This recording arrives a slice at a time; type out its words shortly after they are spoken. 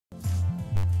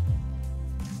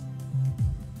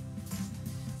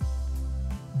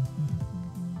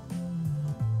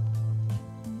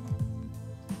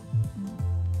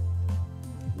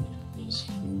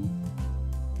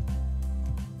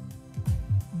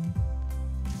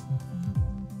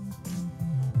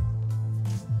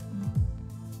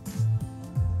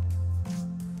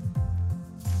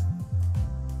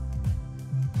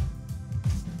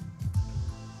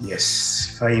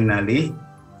Yes, finally.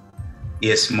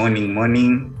 Yes, morning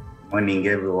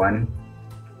everyone.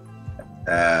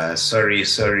 Sorry,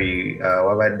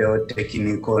 wabaddewo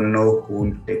technical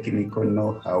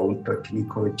know-how,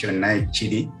 technical kyonna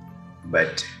kiri,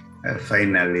 but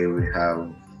finally we have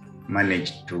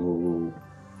managed to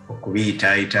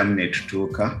okubiyitaayitamu ne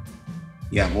tutuuka.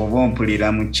 Yeah, bw'oba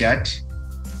ompulira mu chat,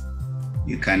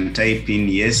 you can type in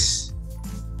yes.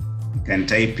 You can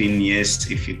type in yes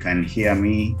if you can hear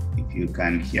me, if you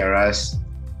can hear us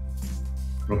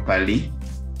properly.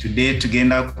 Today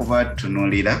tugenda kuba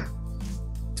tunuulira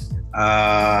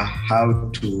how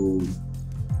to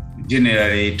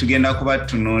generally tugenda kuba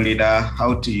tunuulira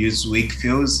how to use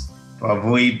wick-fills to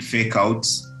avoid fake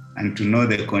outs and to know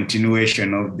the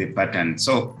continuation of the pattern.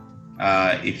 So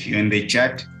if you're in the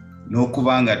chat,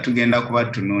 n'okubanga tugenda kuba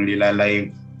tunuulira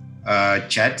live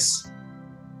chats.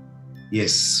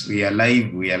 Yes, we are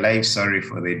live. Sorry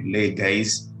for the delay,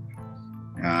 guys.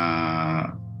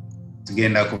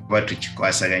 Tugenda kuba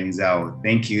tukikwasaganyizawo.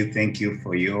 Thank you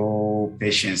for your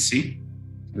patience.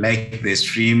 Like the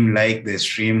stream.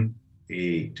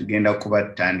 Tugenda kuba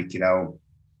tutandikirawo.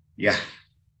 Yeah,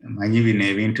 manyi bino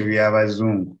ebintu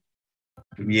by'abazungu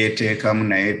tubyeteekamu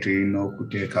naye tulina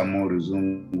okuteekamu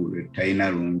oluzungu lwe tutalina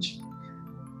lungi.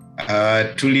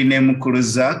 Tuli ne mukulu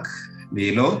Zack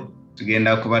leero.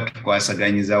 Tugenda kuba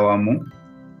tukwasaganyiza wamu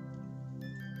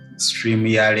stream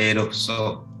ya leero,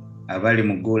 so abali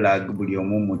mu gulag buli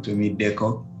omu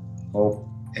mutumiddeko. Hope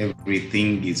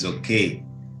everything is okay.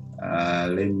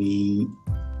 Let me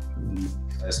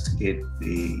first get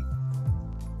the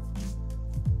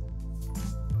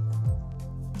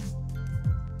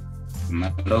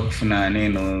malokufuna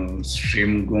neno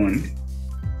stream gund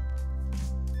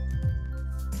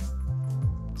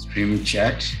stream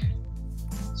chat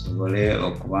sobole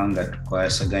okubanga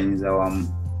tukwasaganyiza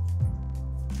wamu.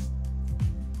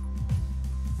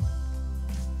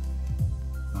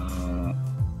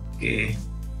 Okay,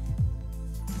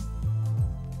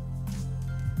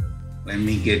 let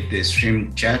me get the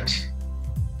stream chat.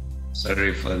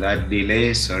 Sorry for that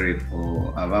delay. Sorry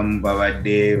for abamu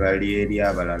babadde bali eri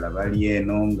abalala bali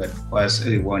eno nga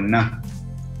tukwasa bonna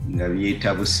nga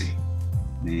byetabuse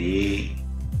naye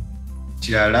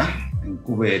kirala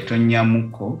enkuba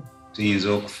etonyamuko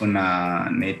tuyinza okufuna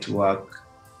network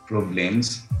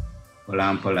problems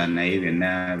mpolampola naye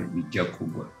byonna bijja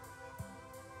kugwa.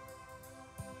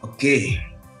 Okay,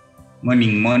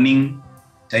 morning.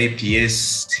 Type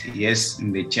yes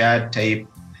in the chat. Type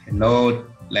hello,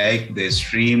 like the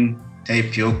stream.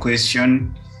 Type your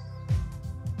question.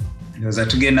 Ndoza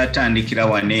tugenda tandikira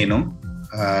waneno.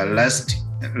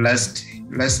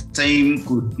 Last time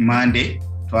ku Monday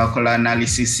twakola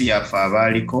analysis yafe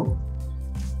abaliko.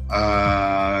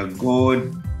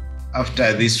 Gold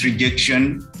after this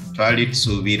rejection twali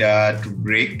tusuubira to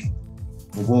break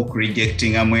oba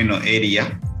rejecting amweno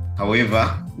area.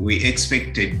 However, we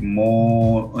expected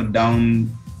more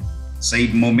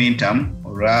downside momentum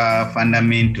or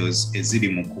fundamentals eziri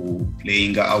mu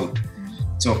playing out.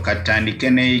 So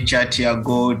katandike ne chat ya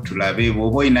gold tulabe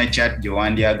bw'oba ina chat gye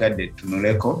wandyagadde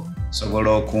tunuleko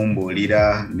sobola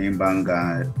okumbuulira nemba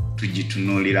nga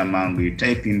tugitunuulira mangu. You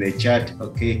type in the chat.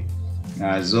 Okay,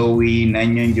 Zoe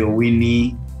Nanyonjo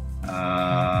Winnie,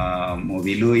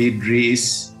 Mobilu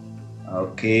Idris.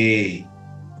 Okay,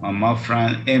 Mama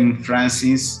M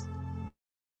Francis.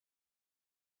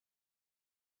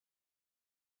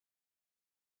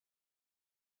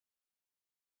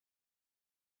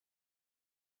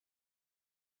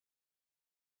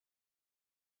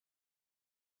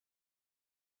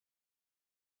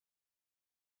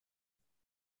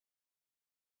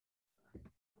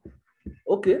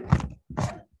 Okay.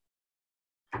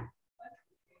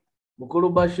 Mukulu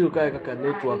Bashir kaya kaka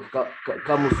network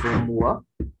kamusumbua.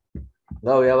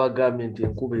 Ngawe yabagambye nti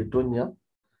enkuba etonya.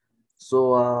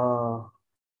 So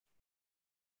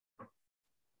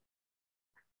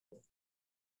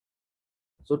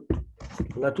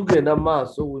natugenda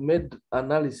maaso, we made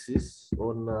analysis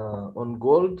on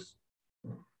gold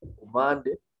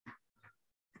Monday,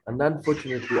 and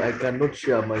unfortunately I cannot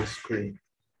share my screen.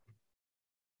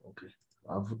 Okay,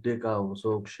 I've taken out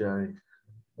so sharing.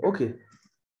 Okay.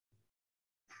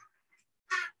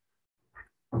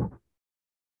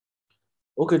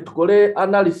 Okay, tukole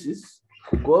analysis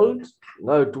gold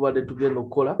ngawe tubadde tugenda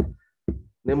okukola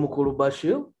ne mukulu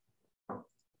Bashir.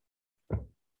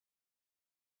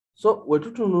 So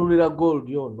wetutunulira gold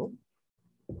yono,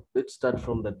 let's start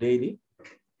from the daily.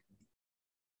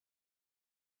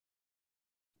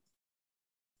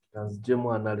 As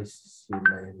general analysis.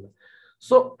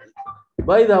 So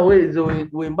By the way,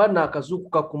 when bana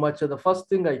kazuka kumacha, the first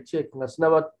thing I check, that's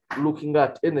never looking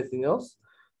at anything else.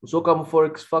 So come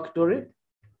Forex Factory.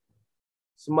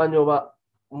 Simanyoba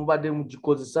mubade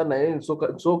mujikoze naye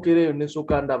nsokereyo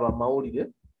nesoka ndaba amawulire.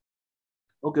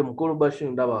 Okay, mukulu bashi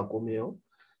ndaba akomyeyo.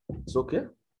 It's okay.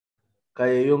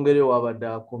 Kaye yongere wabadde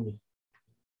akomye.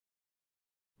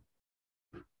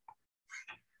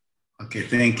 Okay,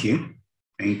 thank you.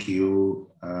 Thank you,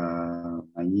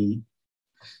 Manyi.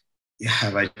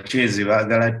 Abachwezi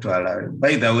bagala twala.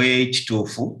 By the way,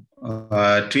 kituufu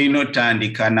tulina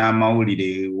otandika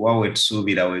n'amawulire wawe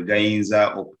tusuubira we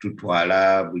gayinza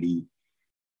okututwala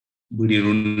buli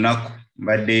lunaku.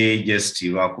 Mbadde just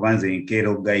wakubanza enkeera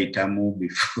okugayitamu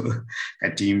before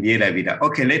kati mbyerabira.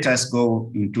 Okay, let us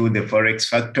go into the Forex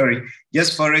Factory.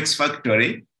 Just Forex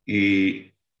Factory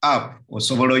app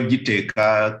osobola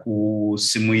ogiteeka ku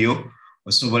simu yo,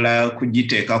 osobola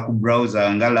kugiteeka ku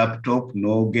browser nga laptop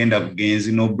n'ogenda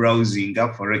bugenzi no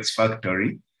browsinga Forex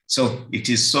Factory. So it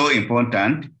is so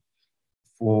important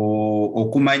for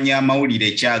okumanya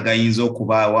amawulire kyagayinza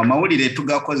okubaawo. Amawulire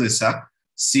tugakozesa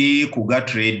si kuga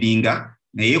tradinga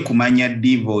naye kumanya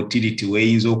di volatility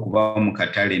weyinza okuba mu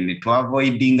katale ne to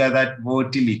avoidinga that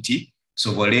volatility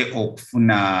sobole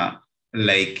okufuna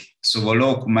sobole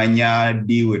okumanya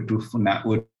di wetufuna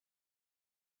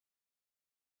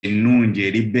ennungi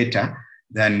eri better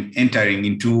than entering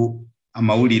into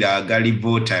amawulire agali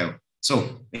volatile.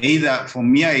 So either for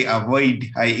me I avoid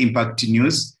high impact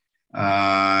news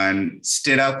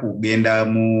stera kugenda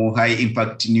mu high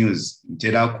impact news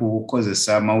ntera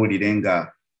kukozesa amawulire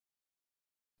nga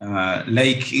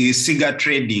siga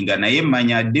trading naye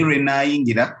manya dire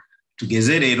nayingira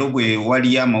tugeze leero bwe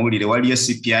waliyo amawulire waliyo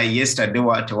CPI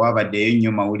yesterday tewabaddeyo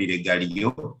nnyo mawulire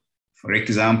galiyo. For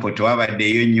example,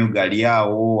 tewabaddeyo nnyo gali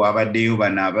awo, wabaddeyo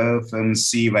bano aba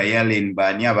FMC bayalen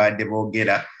bani abadde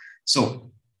boogera.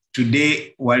 So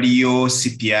today waliyo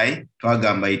CPI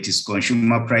twagamba it is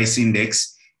consumer price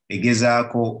index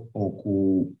egezaako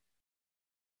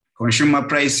consumer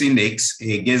price index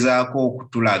egezaako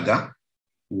okutulaga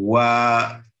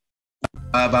wa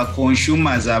aba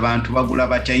consumers abantu bagula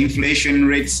batya inflation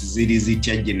rates ziri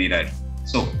zitya generally.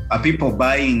 So are people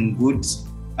buying goods?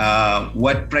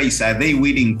 What price are they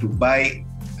willing to buy?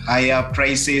 Higher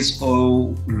prices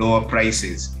or lower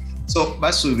prices? So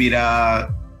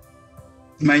basubira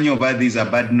manyoba, these are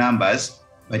bad numbers,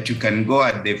 but you can go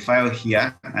at the file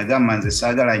here. Agamanze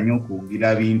sagala nnyo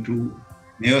kugira bintu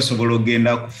naye osobola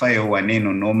ogenda ku file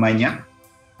waneeno n'omanya.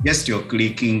 Just you're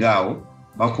clicking awo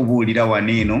bakubuulira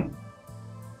waneeno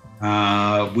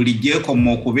bulijjeeko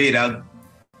mu okubeera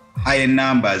higher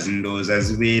numbers ndowooza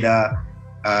zibeera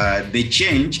the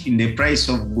change in the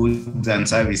price of goods and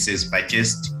services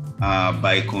purchased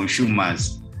by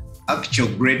consumers actual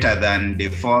greater than the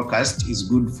forecast is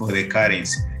good for the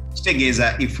currency.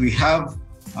 Kitegeeza if we have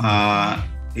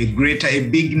a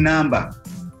big number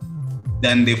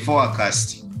than the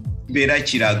forecast kibeera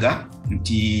kiraga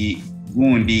nti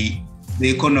gundi the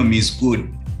economy is good.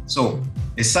 So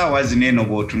essaawa zineeno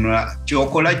bw'otunula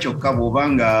kyokola kyokka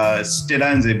bw'obanga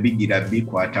siteranze bigira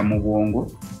bikwata mu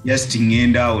bwongo just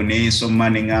ngenda awo neesoma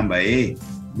ne ngamba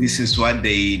this is what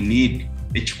they need.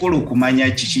 Ekikulu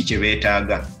kumanya kiki kye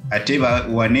beetaaga ate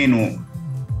waneeno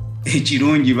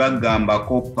ekirungi bagamba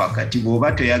koppa kati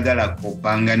bw'oba toyagala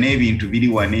koppa nga n'ebintu biri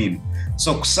waneeno.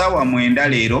 So ku ssaawa 9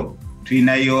 leero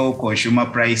tulinayo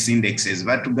consumer price indexes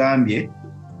batugambye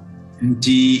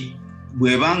nti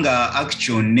bwebanga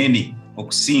action nene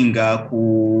okusinga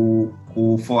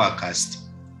ku forecast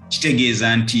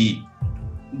kitegeeza nti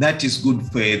that is good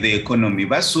for the economy.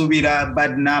 Basuubira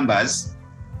bad numbers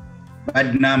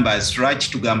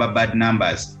lwaki tugamba bad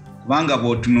numbers kubanga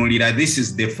bw'otunuulira this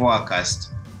is the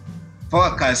forecast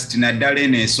naddala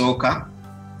eno esooka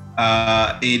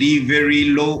eri very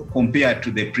low compared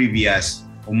to the previous.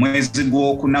 Omwezi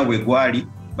gw'okuna bwe gwali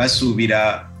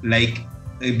basuubira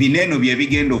bineeno bye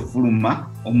bigenda okufuluma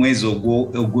omwezi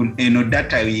eno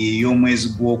data y'omwezi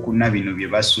gw'okuna bino bye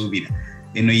basuubira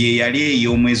eno ye yali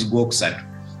ey'omwezi gw'okusatu.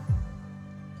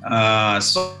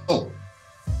 So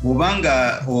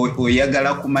bw'obanga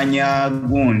oyagala kumanya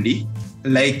gundi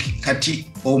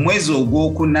kati omwezi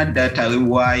ogwokuna data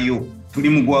waayo tuli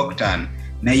mu gwokutaano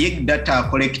naye data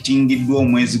akolekitingiddwa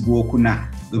omwezi gwokuna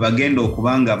bwe bagenda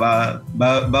okubanga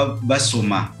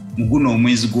basoma mu guno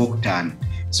omwezi gwokutaano.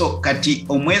 So kati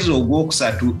omwezi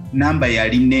ogwokusatu namba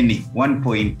yali nene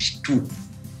 1.2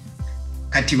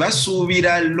 kati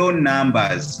basuubira low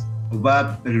numbers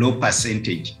oba low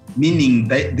percentage, meaning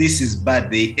that this is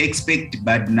bad. They expect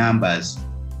bad numbers.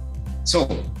 So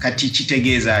kati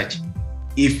kitegeeza ki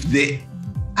if the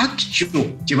actual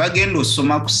kye bagenda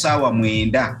osoma ku ssaawa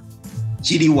 9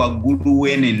 kiri waggulu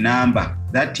w'ene number,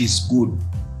 that is good.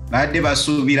 Badde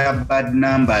basuubira bad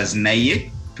numbers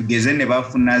naye tugeze ne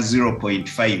bafuna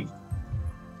 0.5.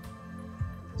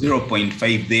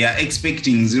 0.5. They are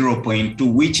expecting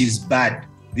 0.2, which is bad.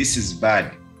 This is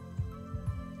bad.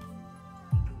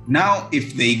 Now,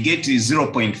 if they get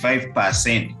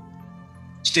 0.5%,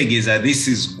 kitegeeza this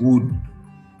is good.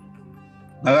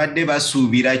 Babadde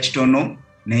basuubira kitono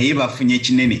naye bafunye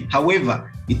kinene.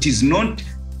 However, it is not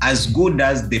as good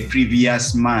as the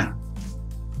previous month.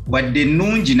 Wadde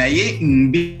nungi naye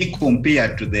mbi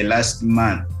compared to the last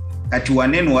month. Kati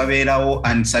waneno wabeerawo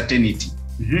uncertainty.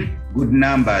 Good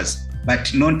numbers,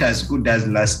 but not as good as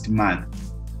last month.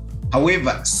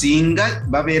 However, singa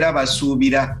babeera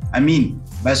basuubira,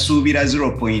 basuubira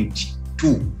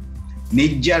 0.2.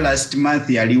 Nejja last month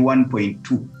yali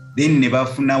 1.2. Then ne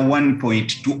bafuna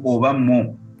 1.2 over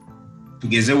more.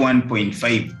 Tugeze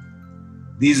 1.5.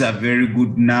 These are very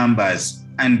good numbers.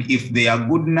 And if they are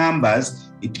good numbers,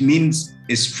 it means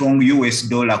a strong US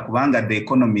dollar. Kubanga the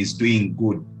economy is doing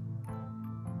good.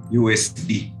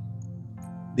 USD.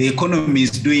 The economy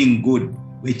is doing good.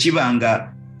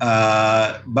 Wechibanga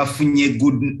bafunye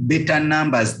better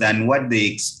numbers than what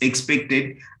they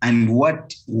expected and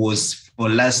what was for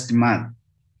last month.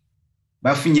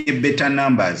 Bafunye better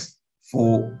numbers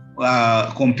for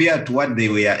compared to what they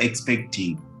were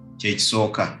expecting.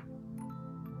 Chekisoka.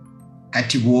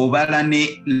 Kati bw'obala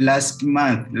ne last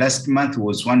month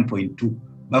was 1.2.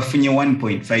 Bafunye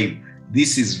 1.5.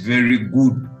 This is very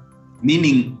good.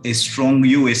 Meaning a strong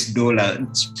US dollar,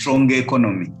 strong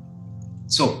economy.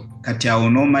 So, kati awo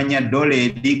n'omanya dollar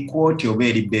eri quote oba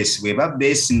eri base. Weba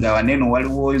base nga waneno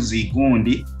waliwo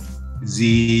zigundi,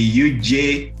 UJ,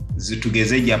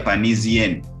 zitugeze Japanese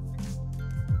yen.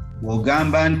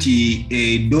 Wogamba nti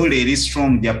dollar eri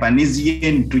strong, Japanese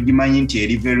yen tugimanyi nti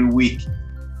eri very weak.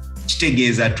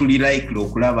 Kitegeeza tuli likely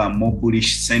okulaba more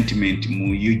bullish sentiment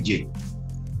mu UJ.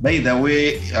 By the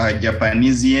way,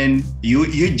 Japanese yen,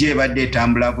 UJ badde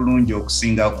tambula bulungi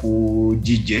okusinga ku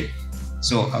GJ.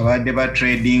 So, abadde ba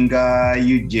trading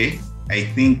UJ, I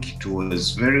think it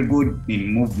was very good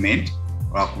in movement.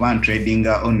 Wakuba trading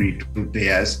only 2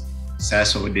 pairs.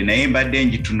 Saso de naye badde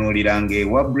njitunuuliranga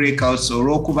ewa breakouts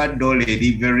olw'okuba dollar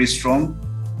eri very strong.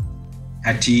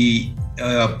 Ati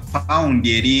pound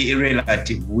eri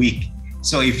relative weak.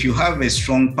 So, if you have a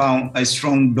strong pound, a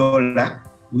strong dollar,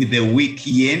 with a weak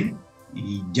yen,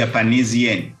 Japanese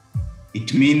yen,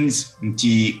 it means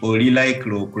nti oli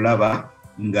likely okulaba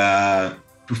nga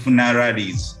tufuna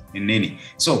rallies enene.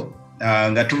 So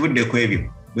nga tuvudde ku ebyo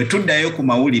bwe tuddayo ku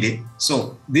mawulire,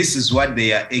 so this is what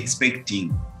they are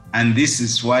expecting and this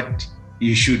is what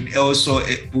you should also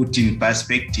put in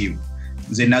perspective.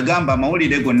 Nze nagamba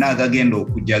amawulire gonna agagenda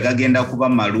okujja gagenda kuba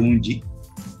malungi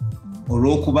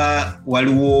olw'okuba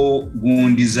waliwo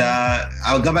gundi za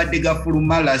agabadde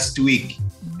gafuluma last week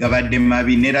gabadde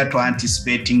mabi nera to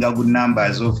anticipating good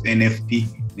numbers of NFP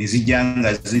nezijja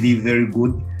nga ziri very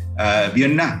good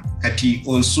byonna kati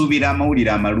osuubira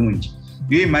amawulire amalungi.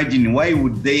 You imagine why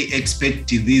would they expect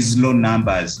these low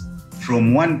numbers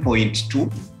from 1.2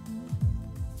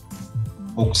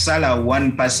 okusala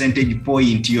 1 percentage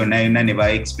point yonna ne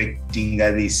ba expecting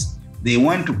this. They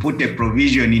want to put a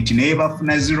provision into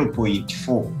nebafuna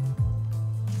 0.4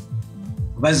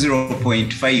 by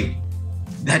 0.5.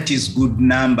 That is good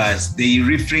numbers. They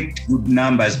reflect good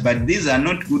numbers, but these are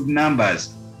not good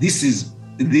numbers. These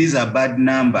are bad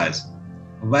numbers.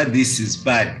 But this is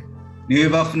bad.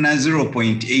 Nebafuna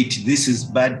 0.8. This is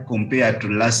bad compared to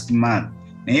last month.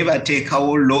 Never take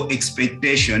our low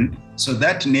expectation, so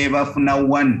that nebafuna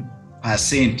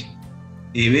 1%.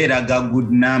 Eberaga good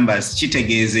numbers,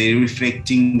 kitegeeze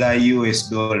reflecting the US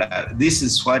dollar. This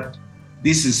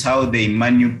is how they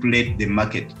manipulate the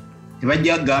market.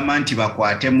 Tebajja gamba nti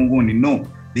bakwate mugundi. No,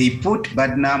 they put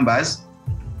bad numbers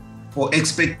for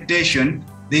expectation,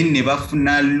 then ne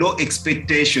bafuna low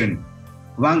expectation.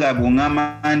 Kubanga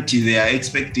bw'ongamba nti they are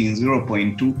expecting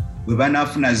 0.2, bwe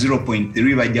banafuna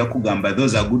 0.3 bajja kugamba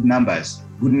those are good numbers.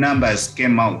 Good numbers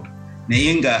came out.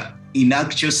 Naye nga in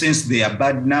actual sense, they are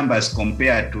bad numbers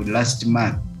compared to last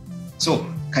month. So,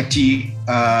 kati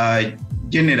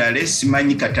generally,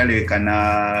 simanyi katale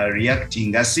kana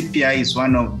reacting. CPI is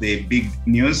one of the big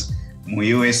news mu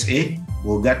USA.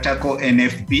 Bogatako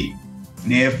NFP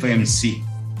ne FMC.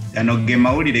 Gano ge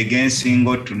mawulire gensinga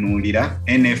otunuulira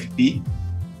NFP.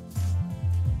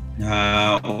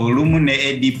 Olumu ne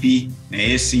ADP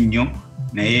naye si nnyo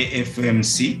naye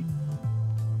FMC.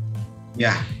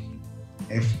 Yeah.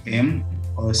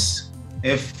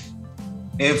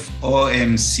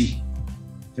 FOMC,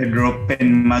 Federal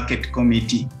Open Market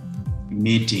Committee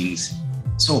meetings.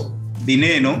 So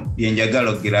bineno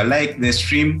byenjagala ogira like the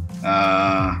stream.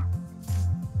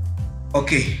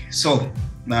 Okay, so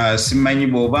simanyi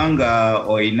bw'obanga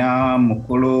oyina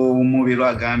mukulu mubiro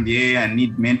agambye I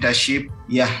need mentorship.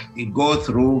 Yeah, go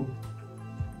through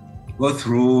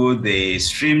the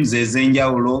streams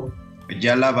ezenjawulo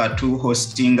jalaba to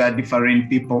hosting different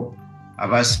people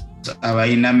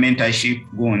abayina mentorship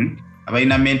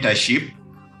abayina mentorship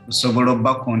osobola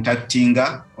obba contacting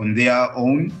on their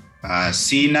own.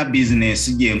 Sina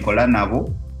business gyenkola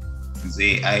nabo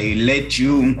nze I let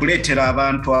you nkuletera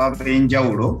abantu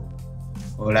abenjawulo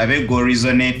olabe go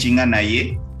resonating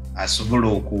naye asobola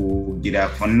okugira.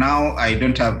 For now I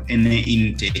don't have any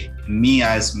intake me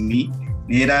as me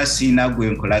nera sina gwe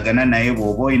nkolagana naye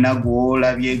bw'oba olina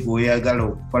gw'olabye gw'oyagala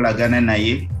okukolagana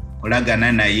naye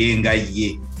kolagana naye nga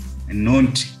ye,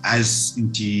 not as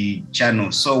nti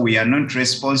channel. So we are not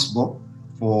responsible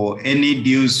for any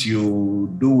deals you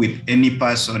do with any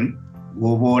person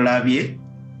gw'oba olabye.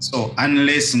 So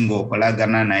unless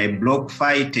ng'okolagana naye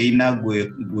BlockFi teyina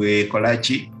gwe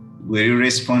kolaki gwe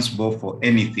responsible for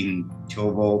anything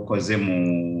kyoba okoze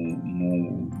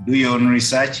mu do your own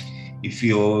research. If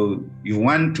you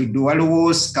want to do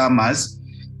waliwo scammers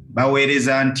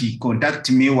baweereza nti contact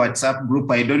me WhatsApp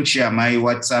group. I don't share my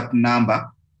WhatsApp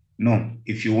number. No,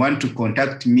 if you want to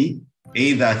contact me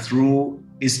either through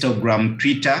Instagram,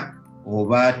 Twitter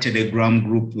or Telegram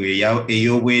group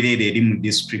eyobwerere eri mu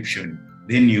description,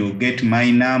 then you get my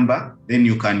number, then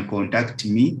you can contact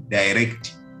me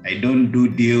direct. I don't do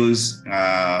deals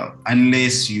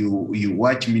unless you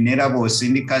watch me. Nera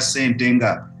bw'osindika sente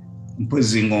nga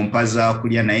mpozi ng'ompaza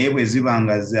kulya naye bwe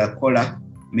zibanga zakola,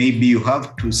 maybe you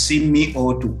have to see me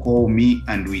or to call me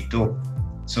and we talk.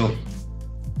 So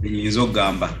binyizo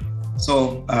gamba.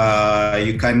 So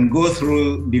you can go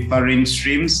through different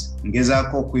streams.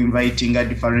 Ngezako ku-inviting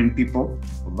different people.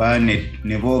 Oba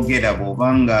ne boogera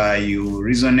bw'obanga you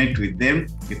resonate with them,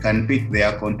 you can pick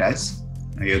their contacts.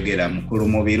 Oyogera mukulu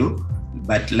mubiru.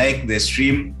 But like the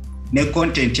stream, ne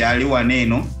content yali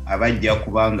waneeno abajja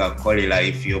kubanga kolera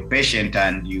if you're patient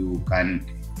and you can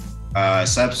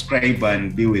subscribe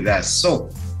and be with us. So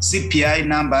CPI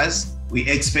numbers, we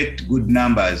expect good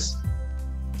numbers.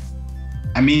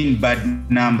 I mean bad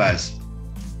numbers.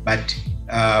 But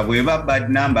wherever bad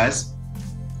numbers,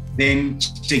 then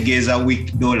kitegeeza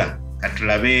weak dollar.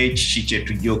 Katulabe kiki kye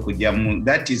tujja okujjamu.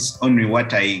 That is only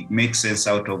what I make sense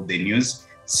out of the news.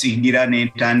 Sigira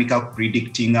n'entandika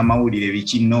predicting amawulire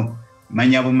bikino.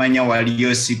 Manya bumanya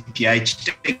waliyo CPI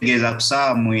kitegeeza ku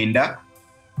ssaawa 9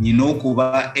 nyina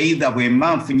okuba either bwe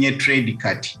mba nfunye trade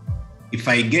kati. If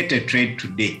I get a trade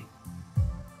today,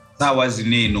 ssaawa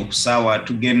zineeno ku ssaawa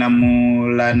tugenda mu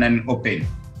London Open.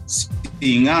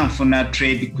 Singa nfuna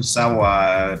trade ku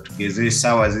ssaawa tugeze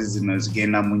ssaawa zino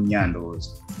zigenda mu nnyandoozi.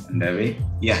 Ndabe?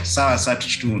 Yeah, ssaawa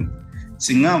 3:30.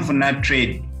 Singa nfuna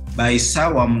trade by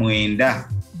ssaawa 9,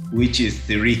 which is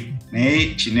 3. Naye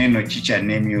kineno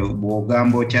kikyanemyo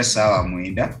bw'ogamba otya ssaawa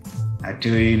 9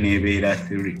 ate nebeera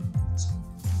 3.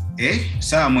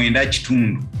 Ssaawa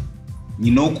 9:30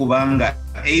 nyina okubanga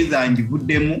either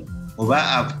ngivuddemu oba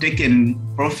I've taken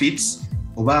profits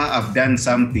oba I've done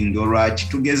something olwaki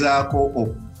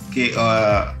tugezaako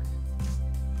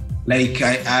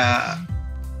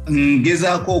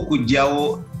ngezaako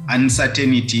okugyawo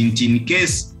uncertainty nti in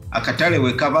case akatale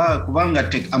we kaba kubanga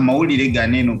amawulire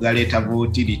ganeeno galeeta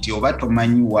volatility oba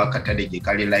tomanyi wa akatale gye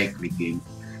kali likely game.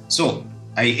 So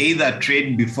I either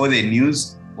trade before the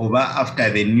news oba after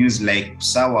the news, like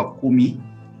ssaawa 10,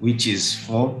 which is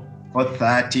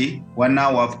 4:30, 1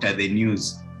 hour after the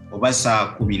news oba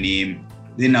ssaawa 11.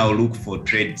 Then I'll look for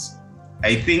trades.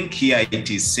 I think here it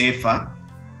is safer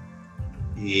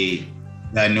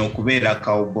than okubeera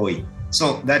cowboy.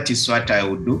 So that is what I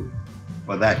would do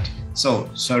for that. So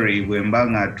sorry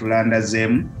wembanga tulanda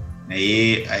zemu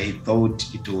naye I thought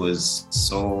it was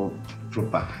so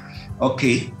proper.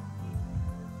 Okay,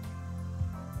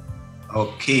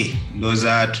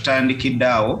 ndoza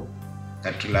tutandikiddawo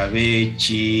katulabe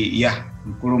ki ya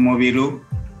mukulu mubiru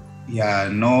ya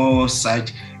no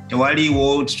such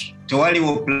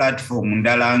tewaliwo platform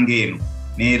ndala ngeno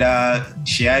nera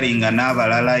sharing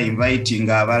n'abalala, inviting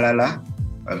abalala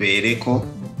babeereko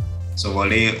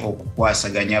sobole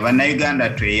okukwasaganya bannayuganda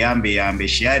tweyambe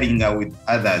sharing with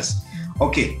others.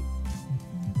 Okay,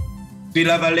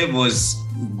 tulaba levels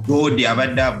gold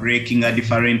abadde breaking at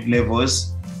different levels.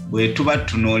 Bwe tuba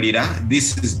tunuulira,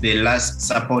 this is the last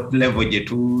support level gye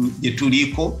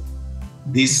tuliko.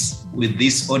 This with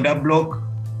this order block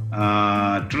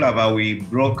tulaba we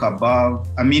broke above,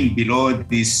 below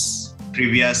this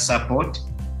previous support.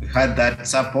 We had that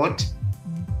support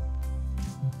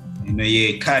eno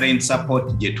ye current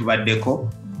support gye tubaddeko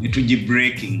ne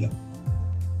tugibreakinga.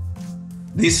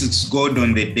 This is good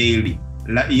on the daily.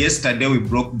 Yesterday we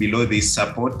broke below this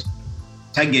support,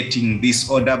 targeting this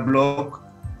order block.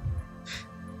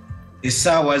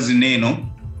 Essaawa zino eno,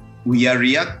 we are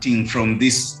reacting from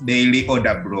this daily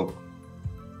order block.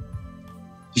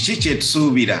 Kiki kye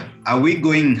tusuubira? Are we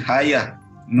going higher?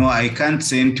 No, I can't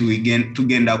say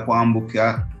tugenda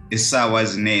kwambuka essaawa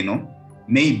zino eno.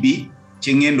 Maybe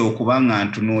kyengenda okuba nga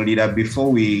ntunuulira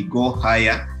before we go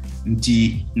higher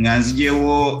nti nga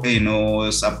nzijewo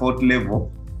eno support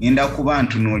level ngenda kuba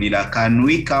ntunuulira, can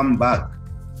we come back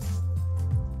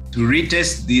to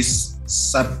retest this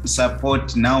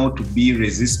support now to be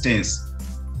resistance?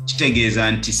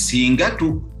 Kitegeeza nti singa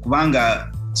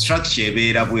kubanga structure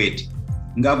ebeera bweti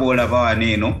nga bw'olaba wano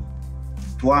eno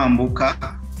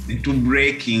twambuka ne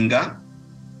tubreakinga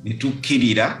ne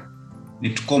tukkirira ne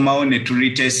tukomawo ne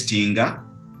turetestinga,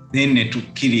 then ne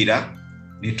tukkirira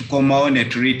ne tukomawo ne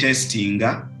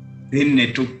turetestinga, then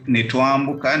ne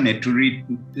twambuka ne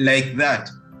like that.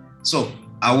 So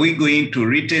are we going to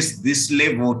retest this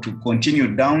level to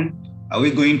continue down? Are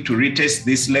we going to retest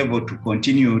this level to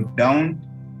continue down?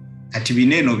 Kati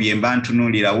bineno byemba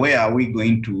ntunuulira, where are we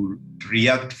going to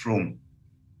react from?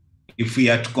 If we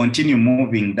are to continue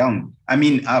moving down, I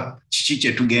mean up, kiki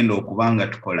kye tugenda okubanga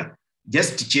tukola?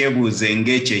 Just kyebuuze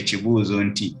ng'ekyo ekibuuzo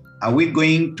nti, are we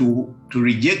going to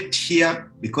reject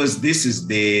here because this is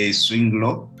the swing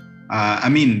low? I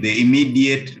mean the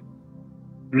immediate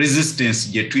resistance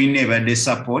gye tulina ebadde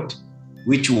support,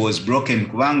 which was broken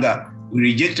kubanga we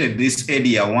rejected this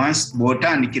area once.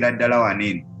 Bw'otandikira ddala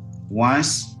wanene,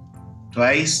 once,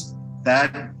 twice,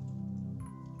 third,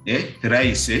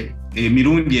 thrice,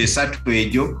 emirundi esatu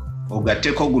egyo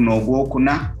ogatteko guno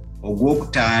ogwokuna,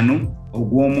 ogwokutaano,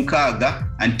 ogwomukaaga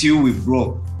until we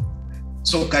broke.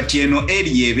 So kati eno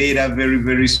area ebeera very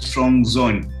very strong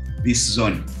zone, this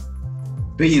zone.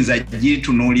 Tuyinza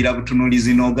gitunuulira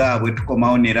butunuulizi n'ogaabwe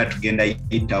tukomawo neera tugenda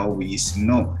yitawo buyisi.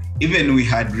 No, even we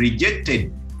had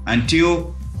rejected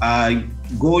until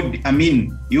gold, I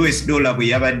mean US dollar bwe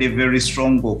yabadde very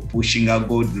strong of pushing a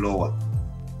gold lower.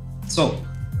 So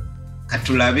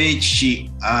katulabe ki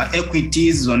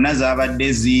equities zonna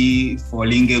zabadde zi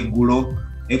falling eggulo.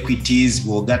 Equities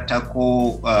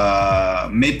bw'ogattako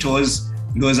metals,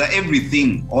 those are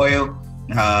everything, oil,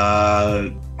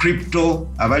 crypto,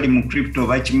 abali mu crypto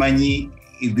bakimanyi,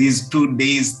 these 2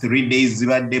 days 3 days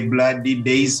zibadde bloody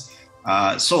days.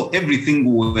 So everything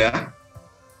were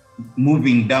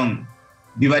moving down,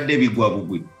 bibadde bigwa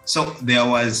bugwi. So there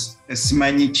was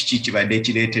simanyi kiki kibadde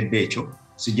kireetedde ekyo,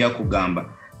 sijja kugamba.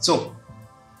 So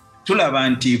tulaba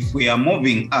nti if we are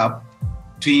moving up,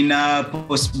 tuyina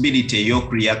possibility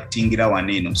y'okureactingira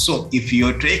waneno. So if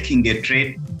you're taking a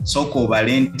trade, soko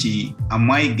obale nti am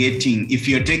I getting, if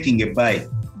you're taking a buy,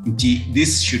 nti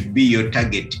this should be your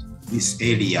target, this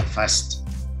area first.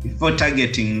 Before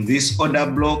targeting this order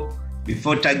block,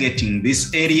 before targeting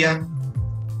this area,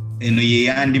 eno ye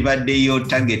yandibadde yo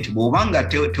target. Bw'obanga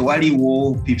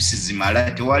tewaliwo pips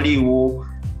zimala, tewaliwo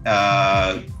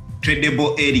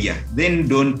tradable area, then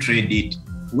don't trade it.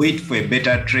 Wait for a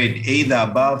better trade, either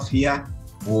above here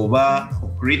or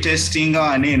retesting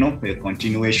and for a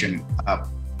continuation up.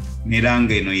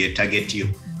 Neranga eno ye target you.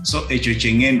 So ekyo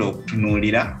kyengenda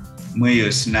okutunuulira mu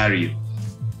eyo scenario.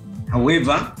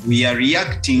 However, we are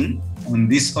reacting on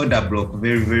this order block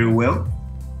very very well.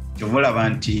 Kyovolaba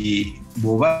nti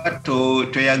bw'oba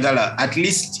toyagala, at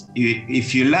least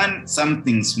if you learn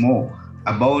something small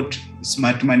about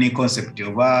smart money concept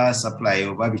oba supply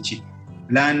oba biki,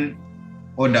 learn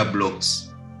order blocks,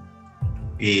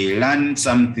 learn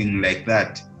something like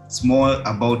that small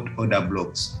about order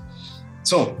blocks.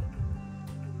 So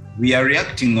we are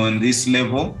reacting on this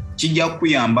level. Kijja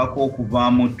kuyambako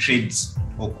okuvaamu trades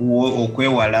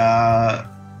okwewala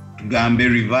tugambe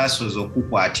reversals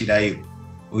okukwatirayo.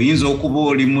 Oyinza okuba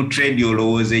oli mu trade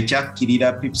olowooza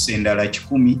ekyakkirira pips endala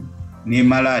 10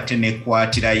 nemala ate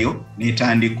nekwatirayo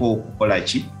netandika okukola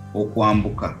ki,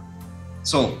 okwambuka.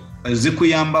 So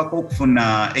zikuyambako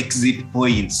okufuna exit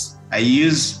points. I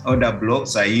use order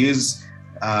blocks, I use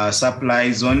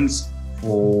supply zones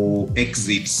for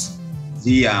exits.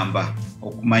 Ziyamba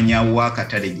okumanya wa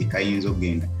katale gye kayinza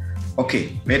ogenda. Okay,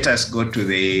 let us go to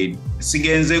the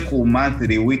sigenze ku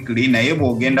monthly, weekly, naye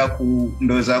bw'ogenda ku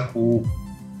ndoza ku,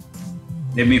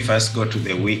 let me first go to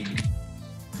the weekly.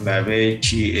 Tulabe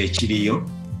ekiriyo.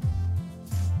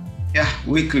 Yeah,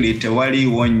 weekly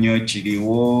tewaliwo nnyo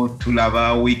kiriwo.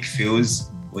 Tulaba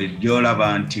Wick-fills,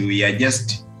 ojjolaba nti we are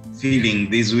just feeling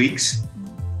these weeks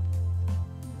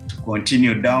to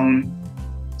continue down.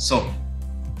 So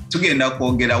tugenda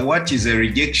kwogera what is a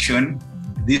rejection,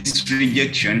 this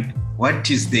rejection, what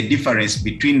is the difference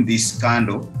between this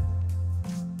candle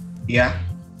here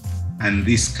and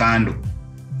this candle,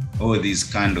 or these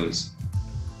candles.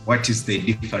 What is the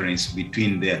difference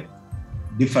between the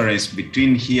difference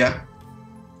between here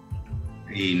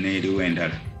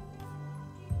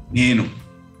neno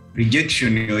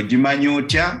rejection ogimanyi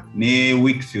otya ne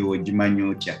wick-fill ogimanyi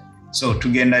otya. So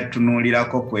tugenda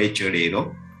tunuulirako ku ekyo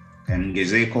leero,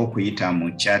 kangezeeko okuyita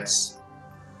mu charts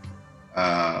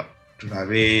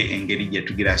tulabe engeri gye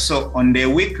tugira. So on the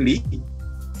weekly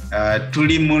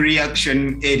tuli mu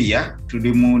reaction area,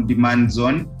 tuli mu demand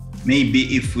zone.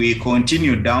 Maybe if we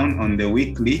continue down on the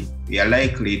weekly, we are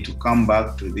likely to come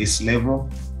back to this level.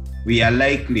 We are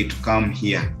likely to come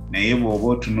here. Naye bw'oba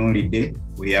otunuulidde,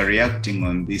 we are reacting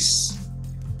on this.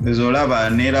 Olaba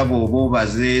neera bw'oba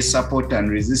obaze support and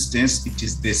resistance, it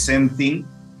is the same thing.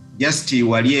 Just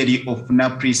wali eri ofuna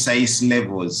precise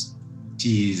levels.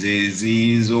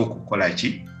 Ziyinza okukola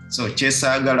ki? So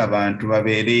kyesaagala abantu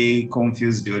babeere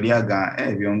confused olyaga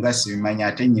ebyo nga sibimanya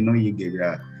ate nnyina oyiga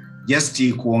ebirala.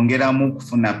 Just kuongeramu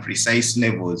kufuna precise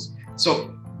levels.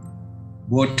 So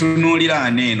bw'otunuulira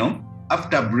aneeno,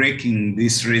 after breaking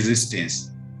this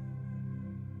resistance,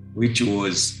 which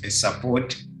was a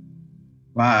support,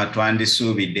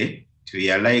 twandisuubidde, we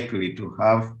are likely to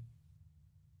have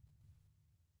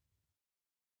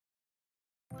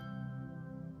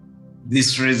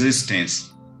this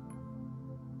resistance.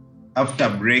 After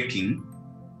breaking,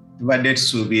 tubadde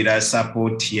tusuubira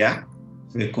support here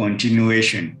for a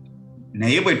continuation.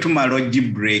 Naye bwe tumala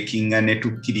ogibreakinga ne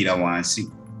tukkirira wansi,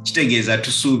 kitegeeza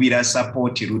tusuubira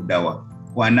support luddawa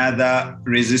ku another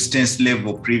resistance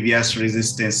level, previous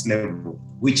resistance level,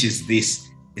 which is this.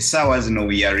 Essaawa zino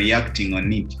we are reacting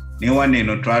on it. Newa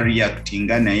eno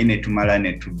twareactinga naye ne tumala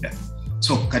ne tudda.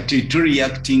 So kati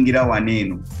tureactingira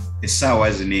waneeno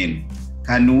essaawa zino.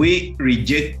 Can we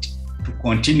reject to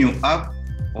continue up,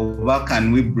 or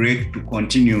can we break to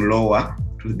continue lower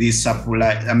to these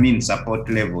support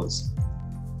levels?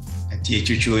 Ati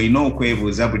ekyo ky'olina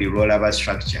okwebuuza buli lw'olaba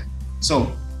structure.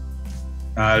 So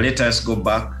let us go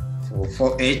back for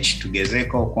 4H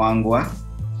tugezeeko okwangwa.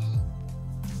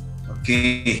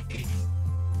 Okay.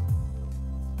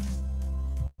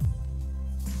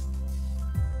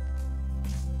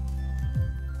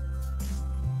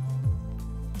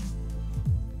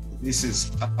 This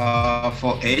is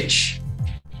for H.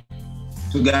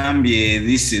 Tugambye,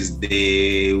 this is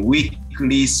the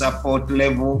weekly support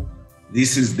level.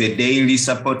 This is the daily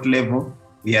support level.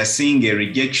 We are seeing a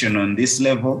rejection on this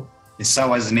level.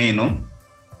 Essaawa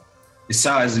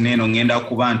zino ngenda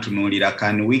kuba ntunuulira.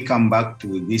 Can we come back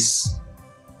to this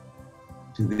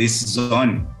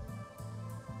zone?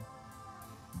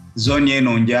 Zone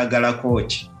eno njagalako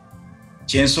ki?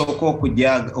 Kyensooka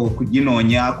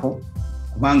okuginoonyaako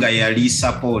kubanga yali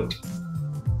support.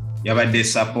 Yabadde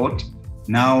support.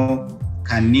 Now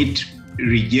can it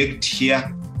reject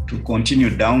here to continue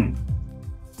down?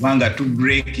 Kubanga to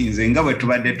breaking, nga bwe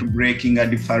tubadde to breaking at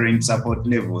different support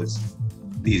levels.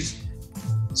 These.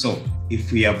 So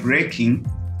if we are breaking,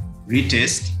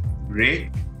 retest, break,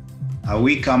 are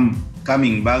we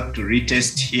coming back to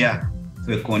retest here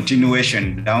for a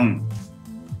continuation down?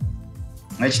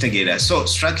 So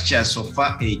structure so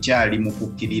far ekyali mu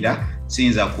kukkirira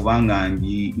sinza kubanga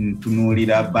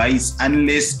ntunuulira buys,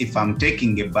 unless if I'm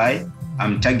taking a buy,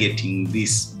 I'm targeting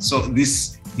this. So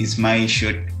this is my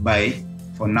short buy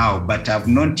for now, but I've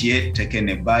not yet taken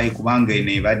a buy kubanga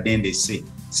eno ebadde ndese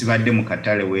sibadde mu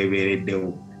katale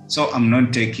weebeereddewo. So I'm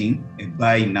not taking a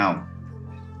buy now.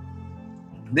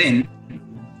 Then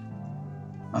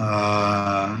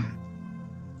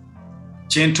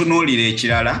kyentunuulira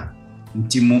ekirala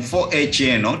nti mu 4H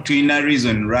eno tulina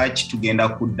reason lwaki tugenda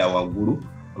kudda waggulu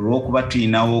olw'okuba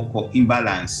tulinawoko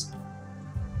imbalance.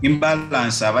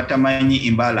 Imbalance, abatamanyi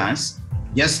imbalance,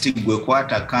 just gwe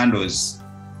kwata candles.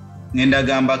 Ngenda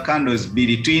gamba candles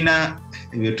biri tulina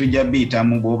ebyo tujja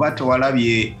biyitamu. Bw'oba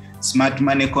tewalabye smart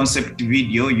money concept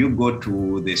video, you go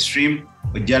to the stream,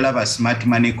 ojja laba smart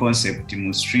money concept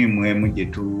mu stream emu gye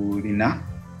tulina.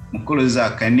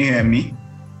 Mukuluza, can you hear me?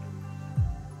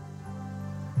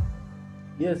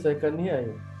 Yes, I can hear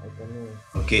you.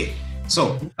 Okay.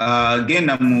 So,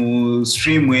 genda mu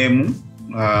stream emu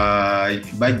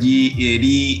baji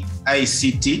eri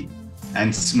ICT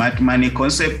and smart money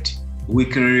concept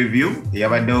weekly review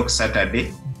yabaddewo ku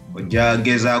Saturday. Ojja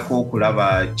gezaako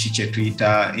okulaba kiki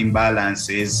tuyita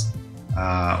imbalances,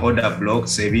 order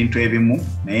blocks, ebintu ebimu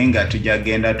naye nga tujja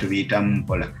genda tubiyitamu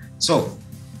mpola. So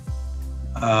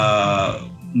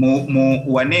mu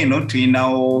waneeno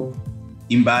tulinawo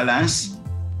imbalance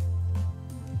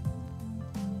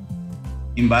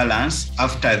imbalance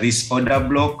after this order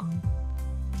block.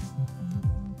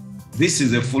 This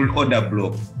is a full order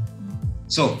block.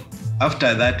 So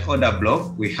after that order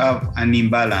block, we have an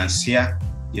imbalance here.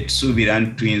 Yetusubira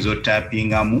ntuyinza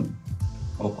tappingamu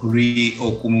okuri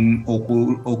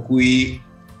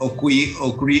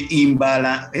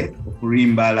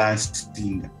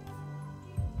imbalancing,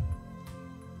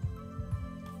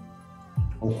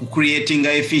 creating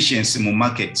efficiency mu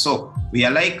market. So we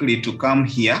are likely to come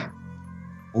here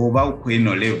oba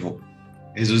kweno level.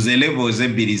 Ezo ze levels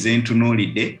ebbiri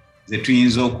zentunuulidde ze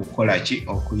tuyinza okukola ki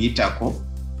okuyitako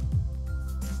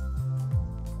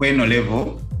kweno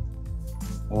level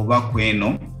oba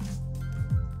kweno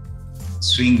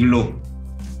swing low.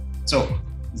 So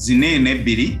zinene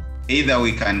ebbiri, either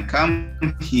we can come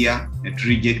here and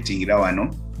rejecting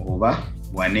wano oba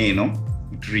waneeno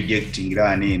rejecting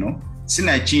waneeno.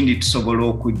 Sina kindi tusobola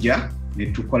okujja ne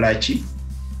tukola ki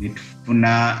ne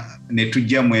tufuna ne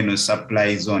tujja mweno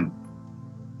supply zone.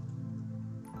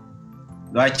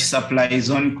 Lwaki supply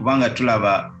zone? Kubanga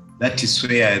tulaba that is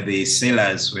where the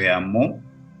sellers were more.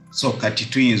 So kati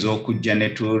tuyinza okujja ne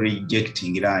tu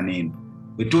rejecting waneeno.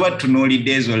 Bwe tuba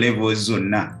tunuulidde ezo levels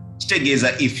zonna,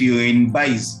 kitegeeza if you in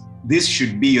buys, this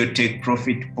should be your take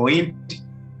profit point,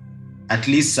 at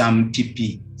least some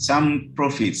TP, some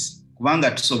profits.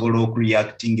 Kubanga tusobola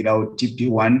okureactingirawo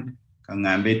TP1,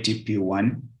 kangambe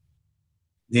TP1,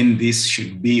 then this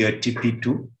should be your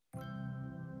TP2,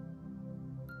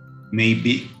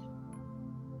 maybe,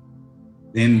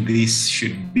 then this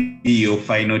should be your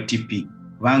final TP.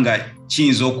 Kubanga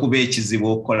kiyinza okuba ekizibu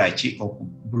okukola ki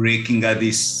breaking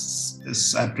this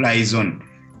supply zone.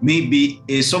 Maybe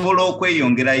esobola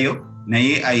okweyongerayo,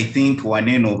 naye I think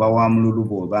waneeno oba wamululu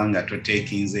bw'obanga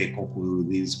totekinzeeko ku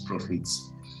these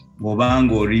profits.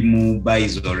 Bw'obanga oli mu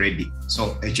buys already.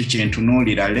 So ekyo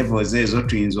kyentunuulira levels ezo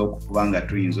tuyinza okubanga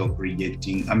tuyinza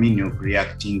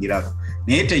okureactingirako.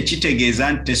 Naye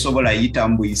tekitegeeza nti tesobola yita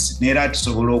mu buyisi. Neera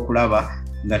tusobola okulaba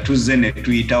nga tuzze ne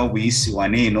tuyitawo buyisi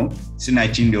waneeno,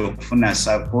 sinakindi okufuna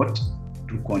support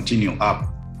to continue up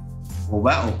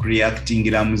oba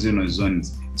okureactingira mu zino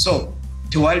zones. So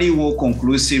tewaliwo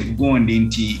conclusive gondi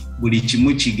nti buli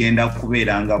kimu kigenda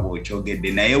kubeera nga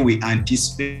bw'okyogedde, naye we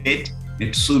anticipate ne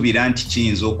tusuubira nti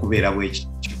kiyinza okubeera bwe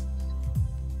kityo.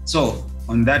 So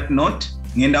on that note,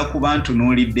 ngenda kuba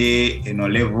ntunuulidde eno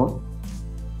level.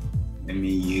 Let me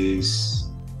use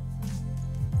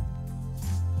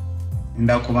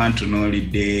ngenda kuba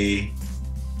ntunuulidde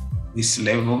this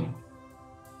level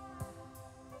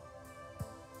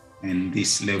and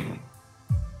this level.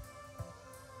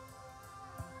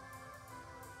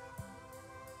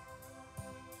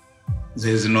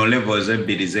 There's no levels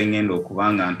ebbiri zengenda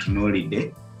okubanga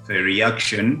ntunuulidde for a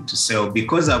reaction to sell.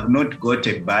 Because I've not got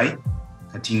a buy,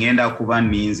 kati ngenda kuba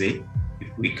ninze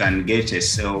if we can get a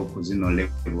sell ku zino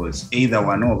levels, either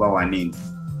one over one in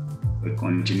a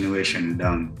continuation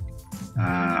down.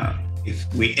 If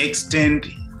we extend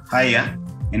higher,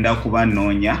 ngenda kuba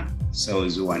noonya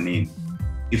sells one in.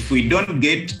 If we don't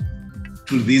get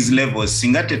to these levels,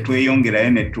 singa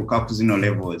tetweyongerayo ne tutuuka ku zino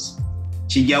levels,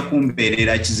 kijja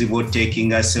kumbeerera kizibu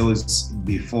taking ourselves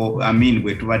before,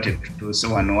 bwe tuba tetutuuse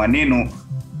wano waneeno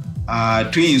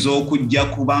tuyinza okujja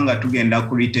kubanga tugenda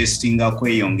ku retestinga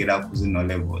kweyongera ku zino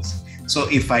levels. So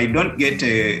if I don't get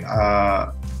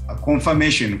a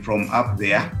confirmation from up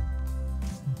there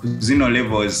ku zino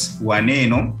levels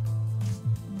waneeno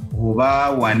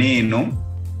oba waneeno,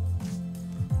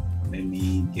 let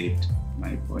me get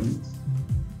my points.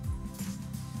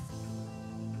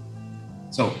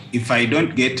 So if I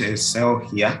don't get a sell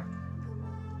here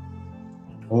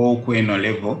or kweno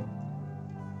level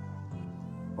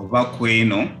oba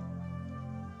kweno,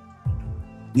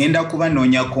 ngenda kuba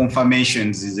noonya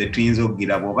confirmations ze tuyinza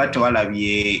okugira. Bw'oba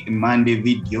tewalabye Monday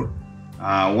video,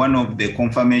 one of the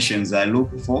confirmations I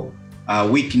look for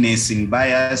weakness in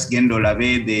buyers. Genda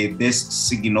olabe the best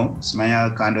signal,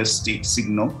 simanya candlestick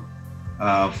signal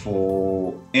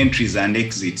for entries and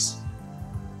exits.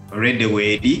 Already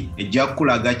weedi ejja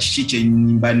kulaga kiki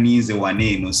kyenyimba ninze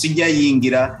waneeno. Sijja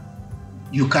yingira.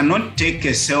 You cannot take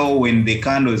a sell when the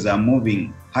candles are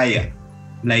moving higher,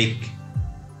 like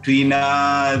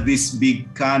twina this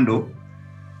big candle.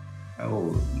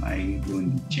 Oh my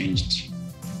god, changed.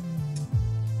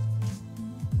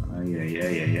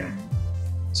 Yeah.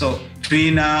 So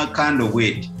twina candle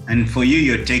weight, and for you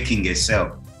you're taking a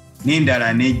sell.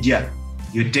 Nindala nejja,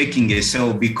 you're taking a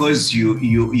sell because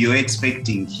you're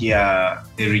expecting here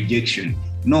a rejection.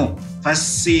 No,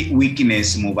 first see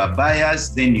weakness move buyers,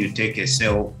 then you take a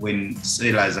sell when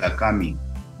sellers are coming.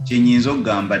 Chenyinzo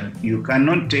gamba, you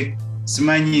cannot take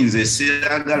simanyi nze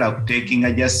siragala taking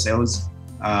just sells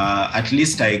at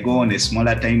least I go on a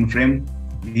smaller time frame,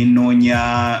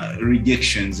 ninonya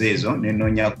rejections ezo,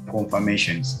 ninonya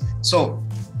confirmations. So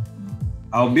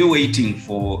I'll be waiting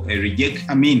for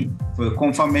for a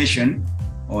confirmation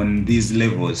on these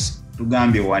levels.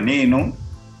 Tugambye waneno,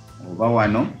 oba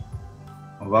wano,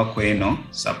 oba kweno,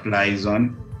 supply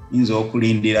zone, inzo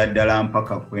okulindira ddala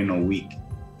mpaka kweno week.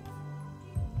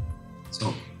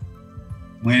 So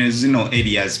when zino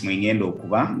areas mwengendo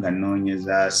okuba nga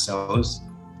nonyeza cells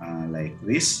like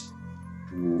this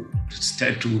to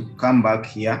start to come back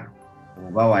here,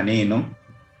 oba waneno,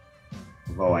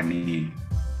 oba waneno.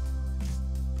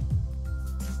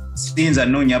 Sinza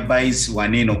nonya buys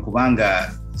waneno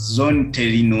kubanga zone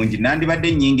teri nungi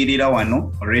nandibadde nyingirira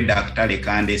wano already akutale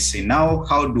kandese. Now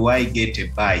how do I get a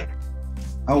buy?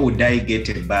 How would I get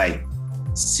a buy?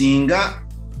 Singa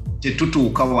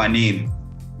tetutuuka waneno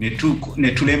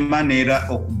netulema nera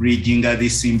okubridginga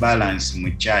this imbalance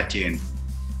mu chart eno.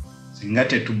 Singa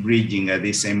tetubridginga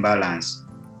this imbalance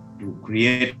to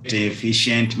create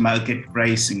efficient market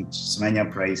pricing,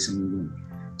 simanya pricing.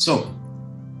 So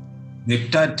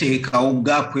netateekawo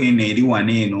gap eno eri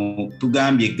waneno,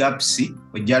 tugambye gaps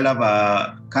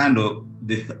ojalaba candle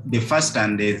the first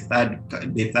and the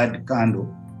third candle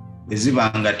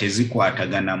ezibanga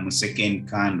tezikwatagana mu second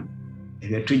candle.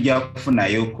 Ebyo tujja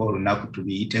kufunayo ko olunaku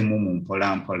tubiyitemu mu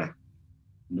mpola.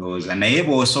 Ndowooza naye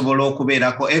bw'osobola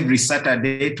okubeerako every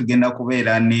Saturday tugenda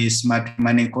kubeera ne smart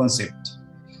money concept.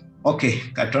 Okay,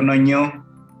 katono nnyo.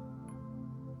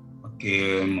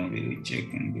 Okay, maybe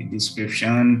checking the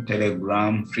description,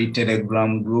 Telegram, free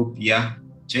Telegram group, yeah.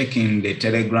 Checking the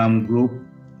Telegram group.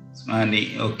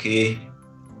 Money, okay.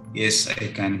 Yes, I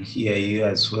can hear you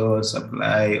as well.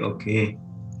 Supply, okay.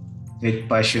 Take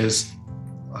purchase,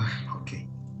 okay.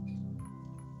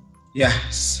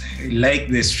 Yes, like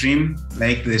the stream.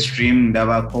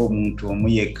 Ndabako omuntu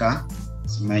omuyeka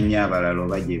simanya abalala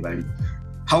baje bali.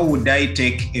 How would I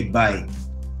take a buy?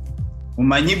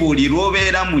 Omanyi buli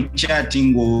lwobeera mu chart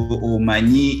ngo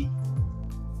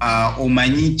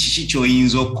omanyi kiki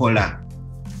kyoyinza okukola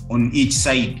on each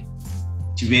side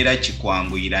kibeera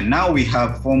kikwanguyira. Now we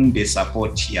have formed a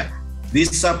support here.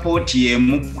 This support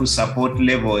yemu ku support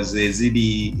levels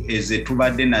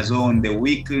ezetubadde nazo on the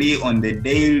weekly, on the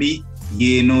daily,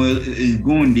 yeno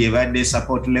gundi ebadde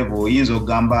support level oyinza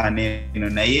ogamba neno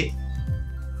naye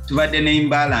tubadde ne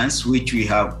imbalance which we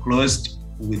have closed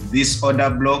with this order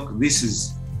block. This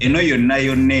is eno yonna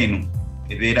eno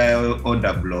ebeera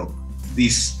order block.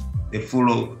 This the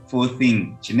full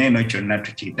thing kineno kyonna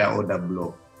tukiyita order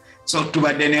block. So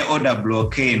tubadde ne order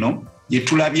block eno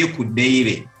yetulabye ku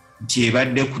daily nti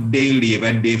ebadde ku daily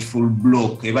ebadde full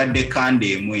block ebadde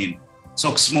kande emu.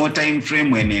 So small time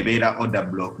frame eno ebeera order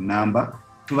block number.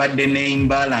 Tubadde ne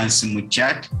imbalance mu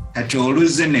chart kati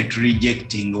oluze net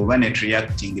rejecting oba net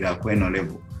reacting la kweno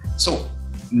level. So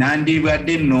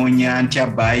nandibadde noonya ntya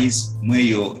buys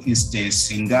mweyo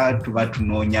instance nga tuba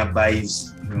tunoonya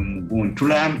buys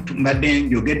mugundu tubadde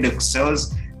njogedde ku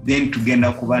sales then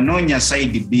tugenda kuba noonya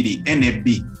side bbiri NB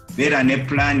beera ne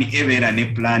plan A beera ne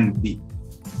plan B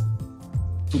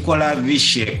tukola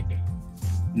V-shape.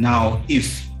 Now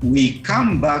if we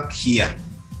come back here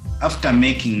after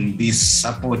making this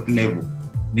support level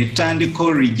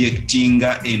netandiko rejecting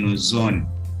eno zone,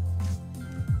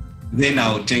 then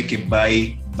I'll take a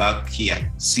buy back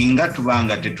here. Singa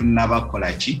tubanga tetunaba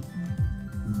kola ki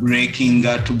breaking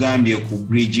tugambye ku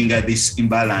bridging this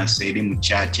imbalance eri mu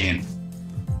chart eno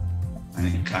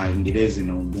kandire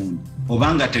zino ogumu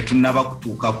obanga tetunaba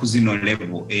kutuuka ku zino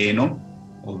level eno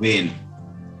oba eno.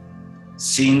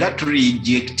 Singa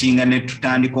turejectinga ne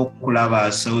tutandika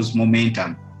okulaba sales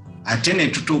momentum ate ne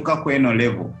tutuuka ku eno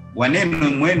level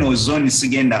waneno mweno zone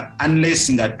sigenda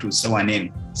unless nga tuuse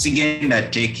waneno sigenda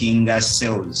taking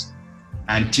sales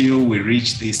until we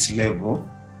reach this level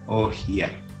or here.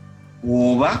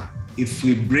 Over if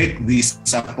we break this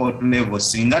support level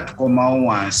singa tukomawo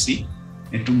wansi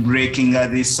and to breaking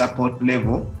this support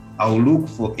level, I'll look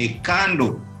for a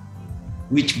candle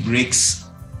which breaks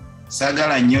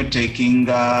sagala nnyo taking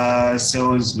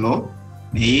sales low.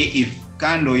 If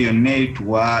candle yonna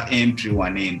tuwa entry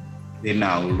waneno then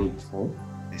I'll look for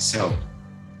a sell.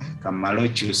 Kamalo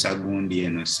kyusa gundi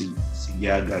eno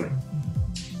sijagala.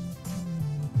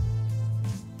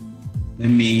 Let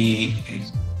me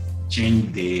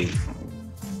change the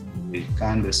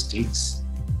candlesticks.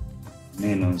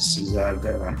 Neno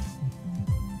sizagala.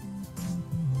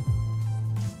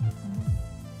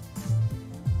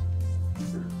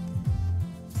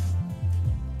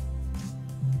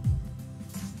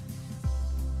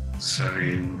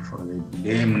 Sorry for the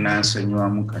delay.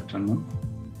 Munasonyiwamu katono.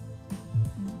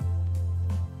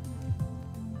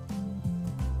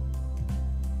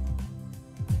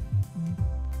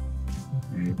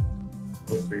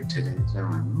 kwetereza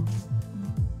wano.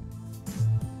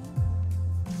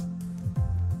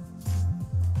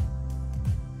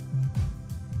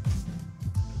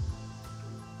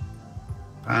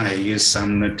 I use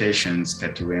some notations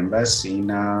kati wemba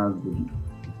sina good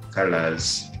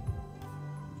colors.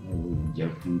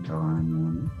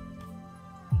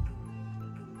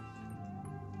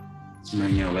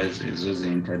 Simanya ezo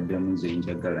zentaddemu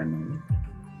zenjagala naye.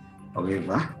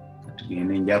 However,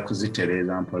 katugende nja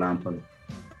kuzitereza mpola mpola.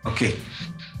 Okay.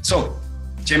 So,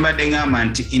 kyembadde ngamba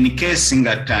nti in case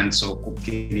nga tandise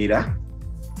okukkirira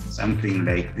something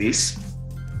like this,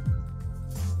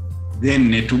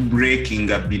 then to breaking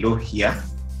below here,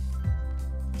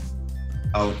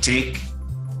 I'll take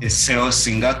a sell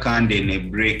singa kandi ne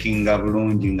breaking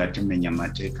bulungi nga tumenya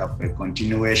mateeka for a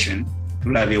continuation.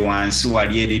 Tulabe wansi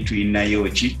wali eri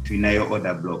tulinayo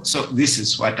order block. So this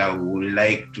is what I would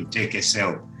like to take a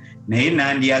sell. Naye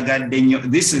nandiyagadde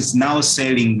nnyo, this is now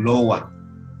selling lower,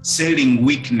 selling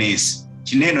weakness.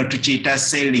 Kineno tukiyita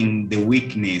selling the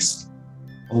weakness.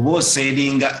 Oba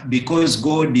selling because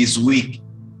gold is weak.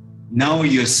 Now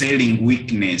you're selling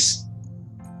weakness.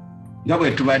 Nga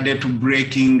bwe tubadde to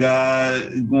breaking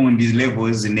gundi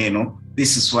levels neno,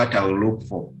 this is what I will look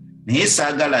for. Naye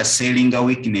saagala selling a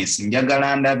weakness,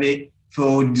 njagala ndabe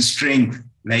for strength,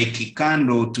 like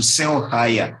candle to sell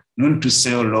higher, not to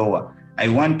sell lower. I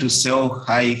want to sell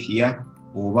high here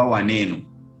oba waneno.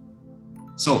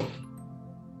 So,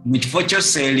 mu kifo kyo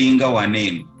selling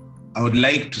waneno, I would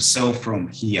like to sell from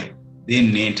here.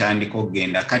 Then netandika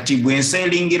okugenda. Kati bwe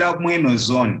nselingira mweno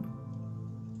zone,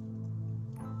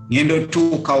 ngendo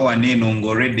tuuka waneno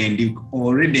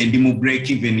already ndi mu break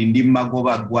even ndi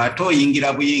magoba gwato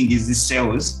oyingira buyingizi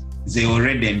sales ze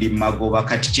already ndi magoba.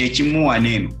 Kati kyekimu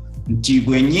waneno nti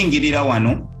bwe nyingirira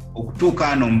wano okutuuka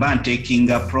ano mba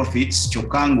ntakinga profits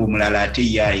kyokka ng'omulala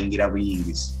ate yayingira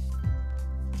buyingizi.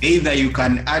 Either you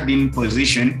can add in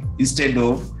position instead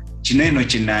of kino eno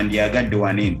kyenandyagadde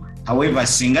waneno. However,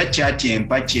 singa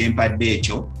kyempadde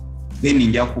ekyo, then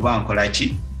nja kuba nkola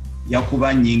ki? Nja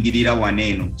kuba nyingirira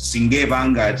waneno. Singa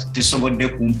ebanga tesobodde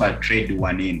kumpa trade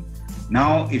waneno.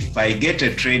 Now, if I get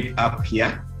a trade up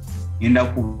here, ngenda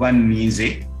kuba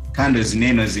nnize candles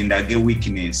neno zindage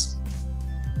weakness.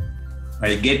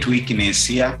 I get weakness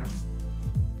here,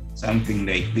 something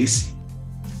like this.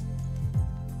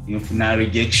 Infina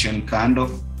rejection candle.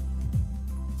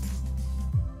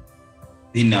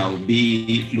 Then I'll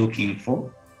be looking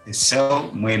for a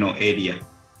sell mweno area.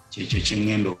 Checho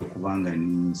chingendo kubanga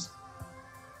needs.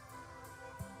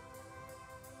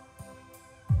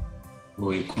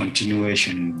 Or a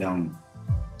continuation down.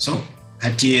 So,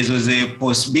 kati ezo ze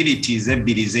possibilities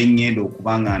ebbiri zengendo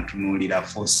kubanga ntunulira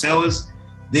for sales.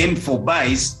 Then for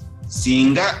buys,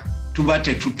 singa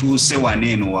tubate tutuuse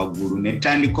waneno waggulu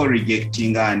netandika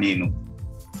rejecting aneno.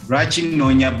 Lwaki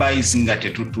nnoonya buys nga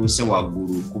tetutuuse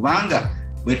waggulu? Kubanga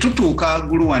bwe tutuuka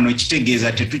waggulu wano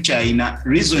kitegeeza tetukyalina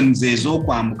reasons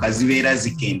ez'okwambuka zibeera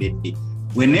zikendedde.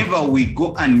 Whenever we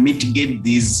go and mitigate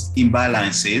these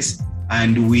imbalances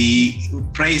and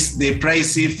the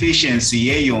price efficiency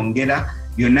yeeyongera,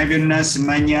 byonna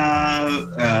simanya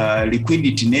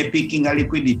liquidity nepickinga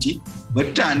liquidity, bwe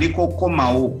tutandika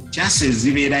okukomawo chances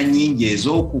zibeera nnyingi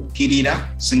ez'okukkirira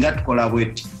singa tukola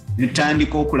bweti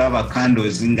netandika okulaba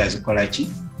candles nga zikola ki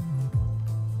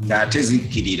ng'ate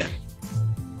zikkirira.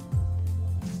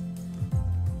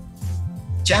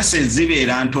 Chances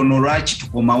zibeera ntono lwaki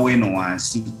tukomawo eno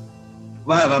wansi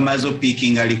kuba bamaze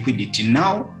opickinga liquidity.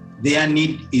 Now their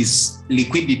need is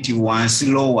liquidity wansi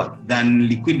lower than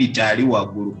liquidity ali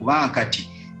waggulu kubanga kati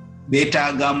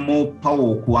beetaaga more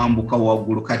power okuwambuka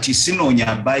waggulu. Kati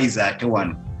sinoonya buys ate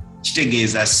wano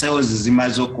kitegeeza sales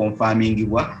zimaze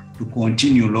okonfirmingibwa to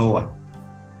continue lower.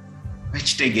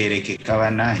 Bakitegeerekeka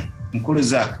banaye mukulu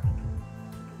Zaaka,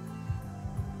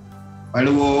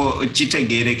 waliwo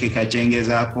kitegeerekeka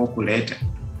kyengezaako okuleeta?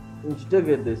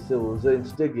 Nkitegedde sebo, nze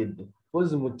nkitegedde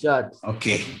pozi mu chat.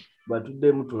 Okay,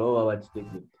 batuddemu tulawo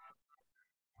bakitegedde.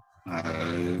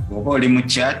 Bw'oba oli mu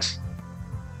chat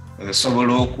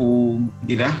osobola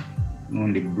okugira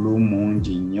nundi blue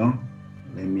mungi nnyo.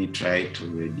 Let me try to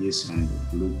reduce on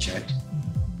the blue chat.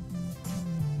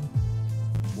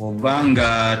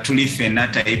 Wobanga tuli fena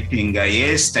typing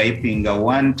yes, typing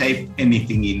one, type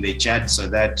anything in the chat so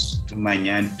that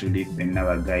tumanya tuli fena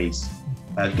ba guys.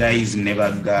 Ba guys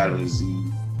never girls.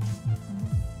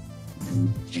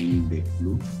 Change the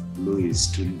blue. Blue is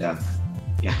too dark.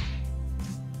 Yeah.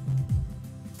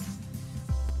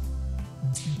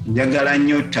 Njagala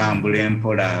nnyo tambula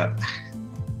mpola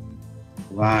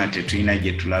kubanga tetulina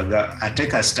gye tulaga ate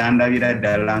kasita ndabira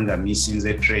ddala nga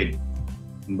missinze trade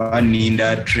mba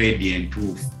nninda trade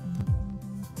entuufu.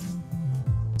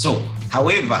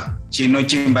 However, kino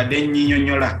kimbadde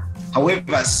nnyinnyonnyola.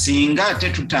 However, singa ate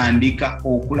tutandika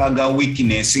okulaga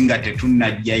weakness nga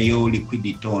tetunnajjayo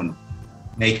liquidity ono,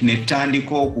 like ne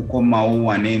tutandika okukomawo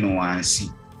waneeno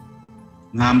wansi,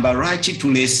 ngamba lwaki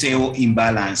tuleseewo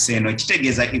imbalance eno?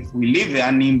 Kitegeeza if we leave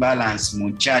an imbalance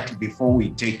mu chart before we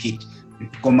take it,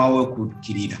 tukomawo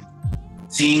okukkirira.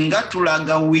 Singa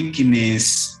tulaga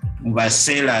weakness mu ba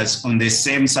sellers on the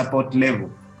same support level,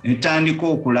 netandika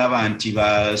okulaba nti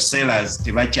ba sellers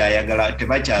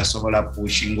tebakyasobola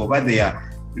pushing oba they are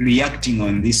reacting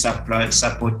on this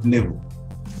support level,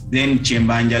 then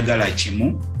kyemba njagala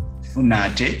kimu funa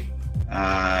ate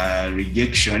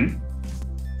rejection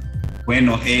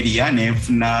kweno area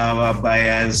nefuna ba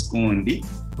buyers kundi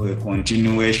for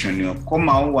continuation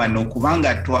okomawo wano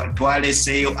kubanga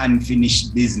twaleseeyo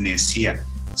unfinished business here.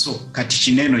 So kati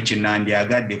kineno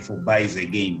kyenandyagadde for buys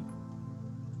again.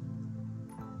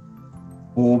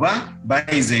 Oba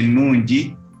buys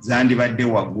ennungi zandibadde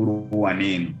waggulu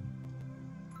waneeno.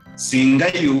 Singa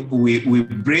we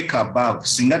break above,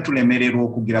 singa tulemererwa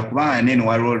okugira kubanga neeno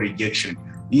waliwo rejection,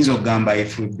 yinza okugamba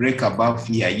if we break above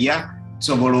here,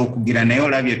 tusobola okugira naye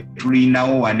olabye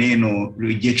tulinawo waneeno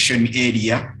rejection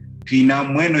area, tulina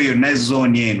mweno yonna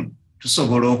zone eno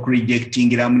tusobola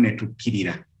okurejectingiramu ne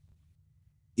tukkirira.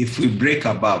 If we break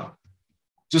above,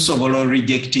 tusobola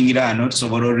rejectingira ano,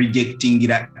 tusobola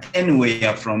rejectingira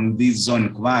anywhere from this zone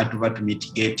kubanga tuba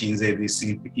tumitigating this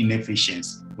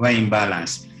inefficiency or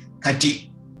imbalance.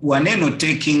 Kati waneeno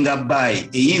taking a buy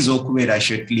eyinza okubeera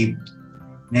short-lived.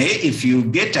 Naye if you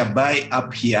get a buy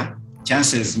up here,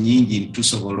 chances nyingi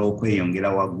tusobola okweyongera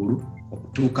waggulu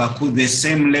okutuuka ku the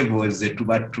same levels ze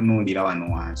tuba tutunuulira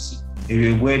wano wansi.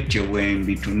 Ebyo bwetyo bwe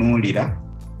mbitunuulira.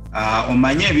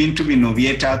 Omanye ebintu bino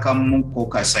byetaakamuko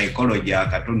ka psychology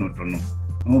akatonotono.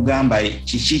 Mugamba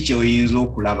kiki kyoyinza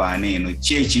okulaba aneeno,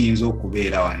 ki ekiyinza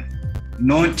okubeera wano.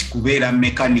 Not kubeera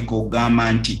mechanical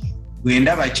ogamba nti bwe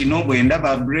ndaba kino, bwe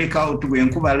ndaba breakout, bwe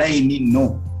nkuba line,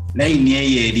 no. Line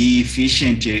eyo eri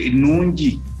efficient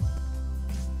ennungi.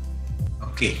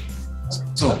 Okay.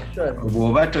 So,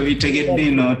 bw'oba tobitegedde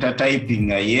ino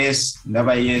typing yes,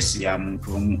 ndaba yes ya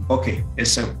muntu omu. Okay,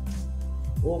 eso.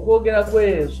 Okwogera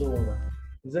kw'ensonga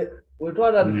nze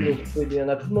wetwatandikira okufedera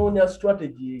nga tunoonya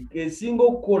strategy esinga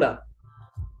okukola.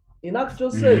 In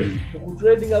actual sense,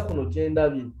 okutradinga kuno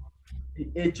kyendabye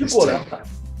ekikola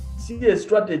si ye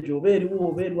strategy oba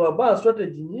eriwo aba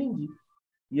strategy nyingi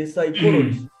ye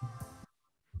psychology.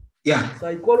 Yeah.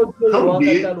 Psychology oyo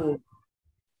wakatalo.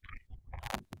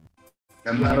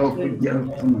 Kamara okujja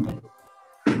okufuna.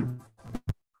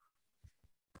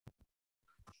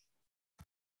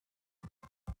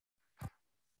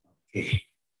 Okay.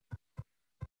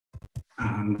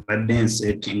 But then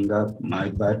setting up my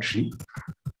battery.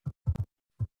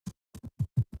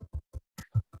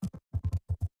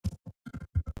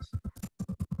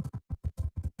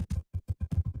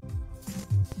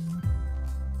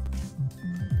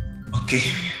 Okay,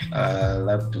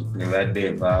 laptop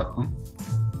levade back.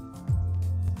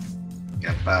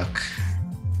 Get back.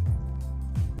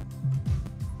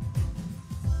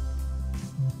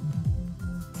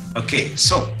 Okay,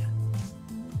 so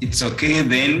it's okay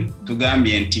then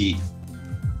tugambye nti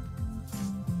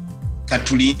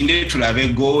katulinde tulabe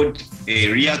gold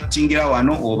reactingira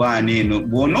wano oba aneeno.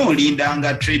 Bw'ona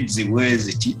olindanga trades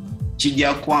bweziti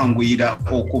kijja kwanguyira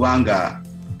okubanga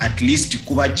at least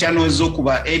kuba channels zo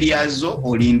kuba areas zo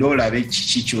olinda olabe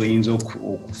kiki kyoyinza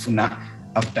okufuna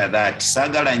after that.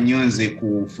 Sagala nyonze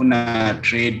kufuna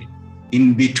trade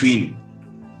in between.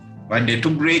 Wadde tu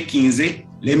breakinze,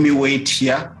 let me wait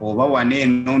here. Oba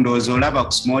waneeno ndowooza olaba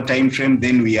ku small time frame,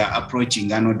 then we are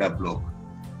approaching another block.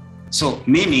 So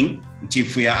meaning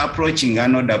if we are approaching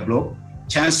another block,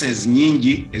 chances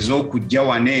nyingi ez'okujja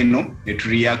waneeno ne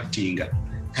tureactinga.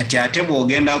 Kati ate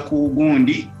bw'ogenda ku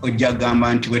gundi ojja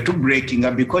gamba nti we tu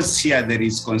breakinga because here there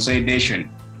is consolidation.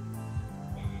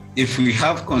 If we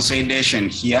have consolidation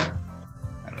here,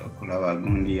 kulaba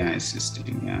gundi ya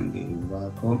system yange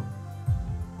ubako.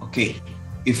 Okay.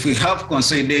 If we have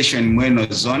consolidation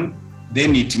mweno zone,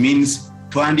 then it means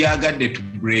twandyagadde to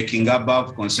breaking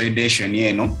above consolidation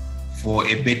yeno for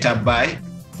a better buy.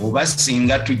 Oba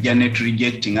singa tujja ne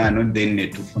rejecting ano then ne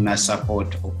tufuna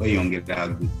support okweyongera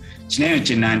agu. Kinene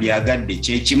kyenandyagadde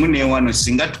kyekimu ne wano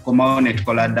singa tukomawo ne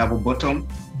tukola double bottom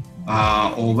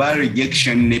oba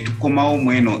rejection ne tukomawo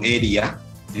mweno area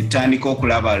ne tutandika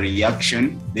okulaba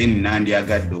reaction, then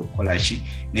nandyagadde okukola ki.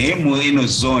 Naye mweno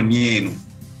zone eno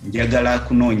njagala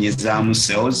kunoonyezaamu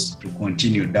sales to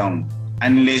continue down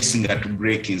unless nga to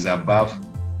break is above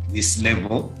this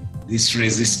level, this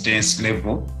resistance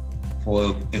level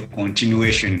for a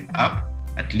continuation up.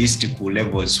 at least ku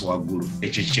levels waggulu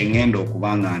ekyo kyengenda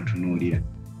okuba nga ntunuulira.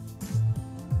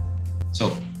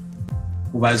 So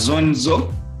kuba zone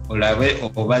zo olabe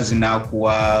oba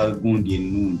zinaakuwa gundi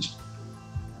ennungi.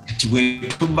 Kati bwe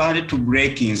tuba tu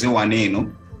breaking nze wano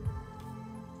eno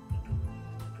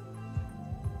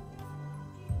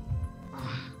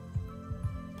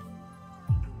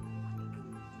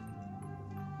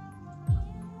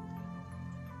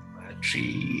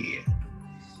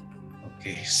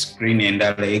okay, screen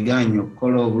endala eganye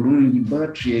okukola obulungi,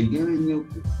 battery eganye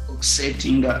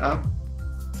okusettinga up.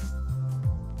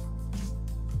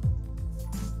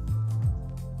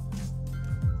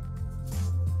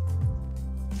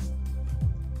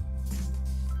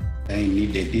 I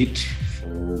needed it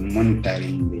for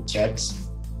monitoring the charts.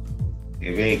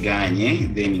 Eba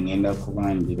eganye, then ngenda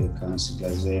kuba njireka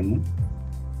nsigazeemu.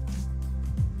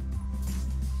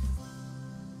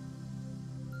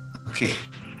 Okay,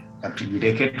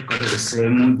 katugireke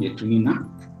tukozeseemu bye tulina.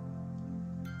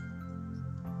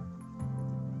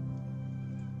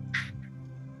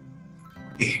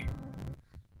 Okay.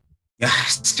 Yeah,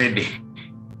 steady.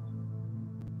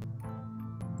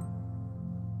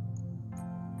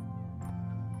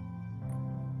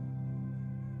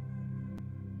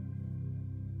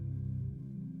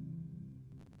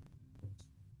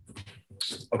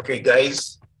 Okay,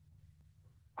 guys,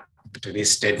 to be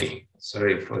steady.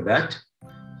 Sorry for that.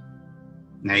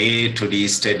 Naye tuli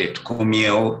steady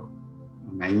tukomyewo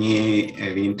manye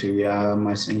ebintu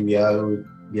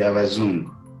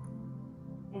by'abazungu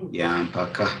bya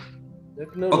mpaka.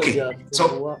 Okay,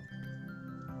 so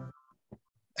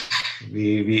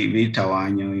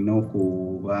bitawanya olina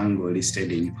okuba ng'oli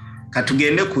steady.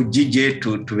 Katugende ku gije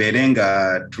tubeere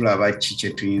nga tulaba ki kye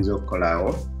tuyinza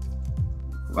okukolaawo.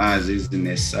 Kuba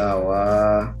zizine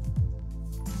saawa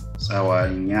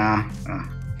 4.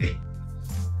 Okay.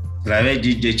 Tulabe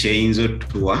gije kyeyinza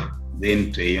otuwa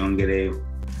then tweyongereyo.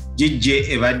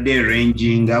 Gije ebadde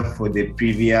ranging up for the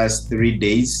previous 3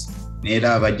 days.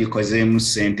 Neera abagikozeemu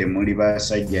ssente muli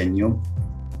basajja nnyo.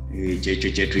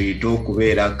 Kyekyo kye tuyita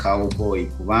okubeera cowboy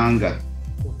kubanga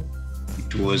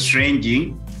it was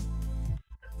ranging.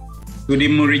 Tuli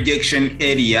mu rejection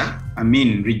area,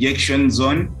 rejection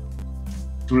zone.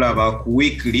 Tulaba ku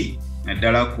weekly,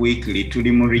 naddala ku weekly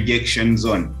tuli mu rejection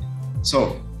zone.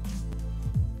 So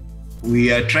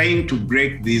we are trying to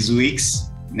break these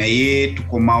weeks, naye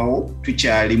tukomawo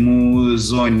tukyali mu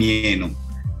zone eno.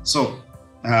 So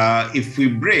if we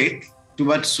break,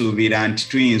 tuba tusuubira nti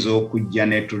tuyinza okujja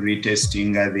ne tu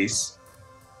retestinga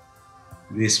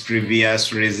this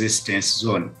previous resistance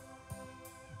zone.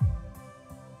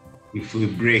 If we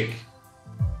break,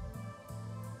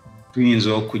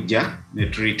 tuyinza okujja ne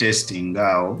tu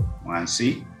retestinga awo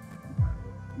wansi.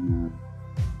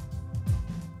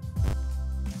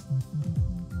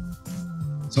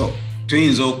 So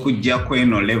tuyinza okujja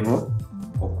kweno level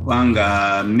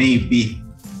okubanga maybe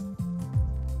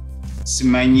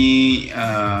simanyi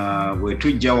bwe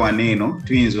tujja wano eno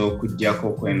tuyinza okujjako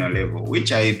kweno level,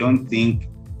 which I don't think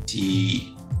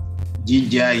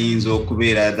gijja ayinza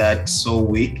okubeera that so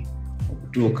weak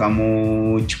okutuuka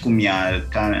mu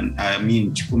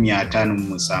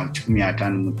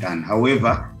 15,755.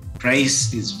 However,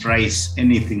 price is price,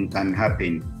 anything can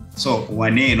happen. So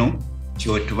wano eno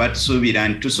kyo tuba tusuubira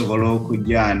nti tusobola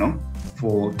okujja ano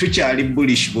for tukyali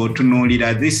bullish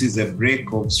bw'otunuulira. This is a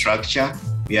break of structure.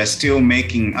 We are still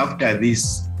making, after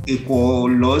this equal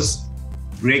lows,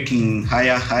 breaking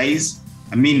higher highs,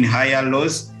 higher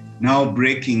lows, now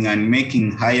breaking and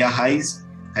making higher highs.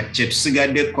 Kati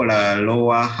tusigadde kola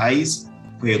lower highs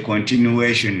for a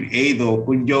continuation, either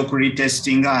okujja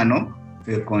okuretesting ano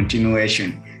for a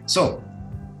continuation. So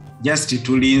just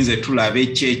tulinze tulabe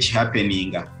ki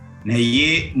happening.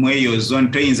 Naye mweyo zone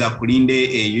toyinza kulinda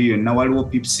eyo yonna, waliwo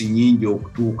pips nyingi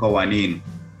okutuuka waneno.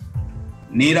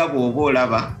 Neera bw'oba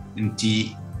olaba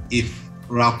nti if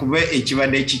lwakuba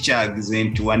ekibadde kikyagize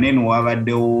nti waneno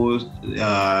wabaddewo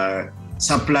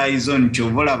supply zone,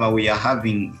 kyova olaba we are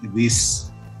having this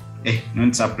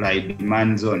not supply,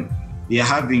 demand zone. We are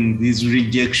having these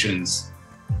rejections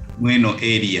mweno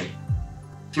area.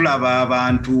 Tulaba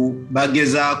abantu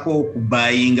bagezaako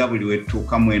okubayinga buli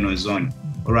wetuuka mweno zone.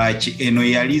 Lwaki eno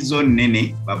yali zone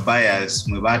nene ba buyers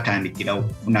mwe batandikira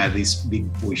okufuna this big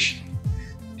push.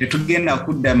 Tetugenda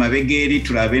kudda mabega eri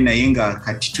tulabe naye nga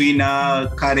kati tulina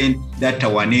current data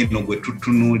waneno gwe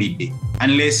tutunuulidde,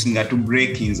 unless nga tu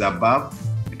breakings above,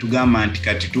 tugamba nti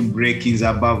kati tu breakings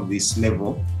above this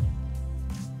level,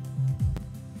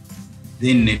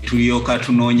 then tulyoka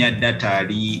tunoonya data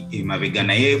ali emabega.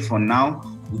 Naye for now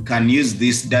we can use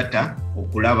this data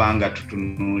okulaba nga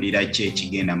tutunuulira ki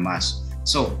ekigenda maaso.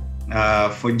 So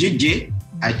for GJ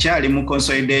akyali mu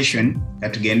consolidation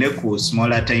katugende ku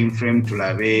smaller time frame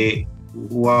tulabe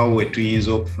we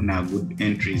tuyinza okufuna good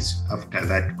entries after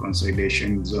that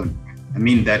consolidation zone. I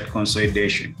mean that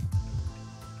consolidation.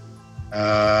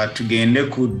 Tugende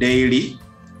ku daily.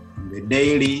 The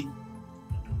daily,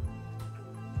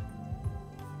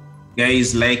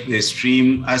 guys, like the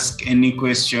stream, ask any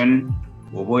question.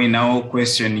 Oba inawo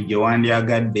question gye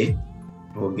wandyagadde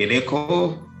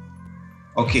ogereko.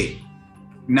 Okay,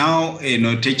 now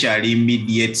eno tekyali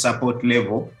immediate support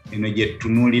level, eno gye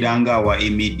tutunuulira nga wa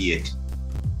immediate.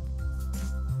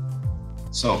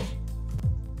 So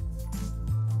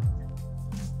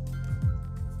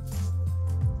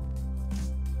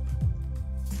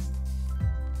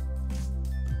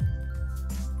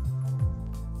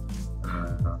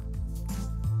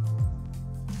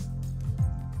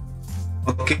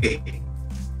okay,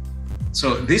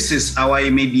 so this is our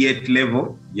immediate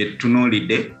level yet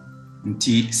tunulide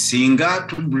nti singa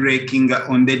to breaking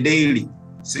on the daily,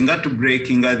 singa to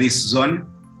breaking this zone,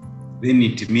 then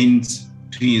it means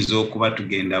tuyinza okuba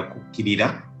tugenda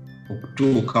kukkirira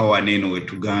okutuuka waneno we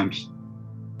tugambye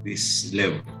this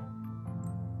level.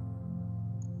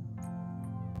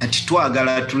 Ati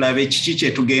twagala tulabe kiki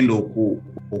kye tugenda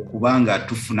okubanga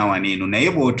tufuna waneno,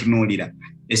 naye bw'otunuulira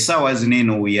essaawa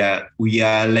zino we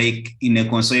are like in a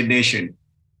consolidation.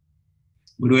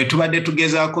 Buli we tubadde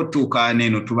tugezaako tuuka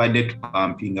neno tubadde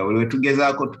tupampinga, buli we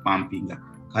tugezaako tupampinga.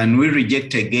 Can we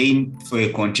reject again for a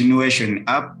continuation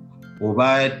up?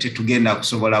 Oba tetugenda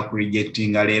kusobola ku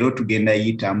rejectinga, leero tugenda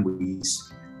yita mbuyisi.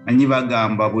 Manyi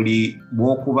bagamba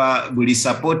buli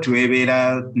support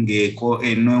webeera ng'eko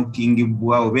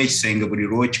enookingibwa oba ekisenge buli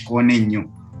lw'okikoona ennyo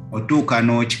otuuka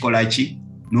n'okikola ki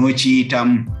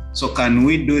n'okiyitamu. So can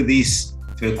we do this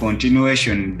for a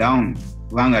continuation down?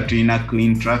 Kubanga tulina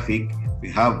clean traffic, we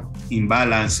have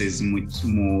imbalances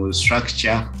mu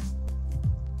structure.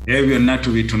 Ebyo byonna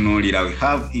tubitunuulira. We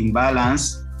have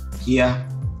imbalance here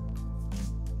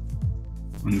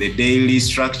on the daily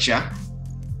structure.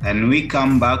 Can we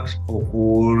come back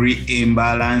or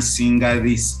re-imbalancing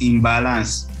this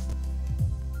imbalance?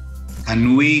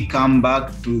 Can we come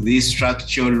back to this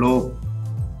structure low?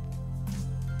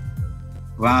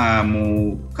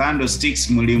 Mu candlesticks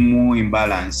mulimu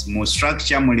imbalance, mu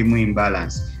structure mulimu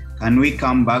imbalance. Can we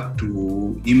come back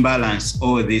to imbalance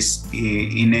all this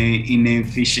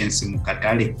inefficiency mu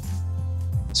katale?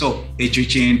 So ekyo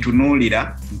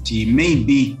kyentunuulira nti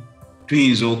maybe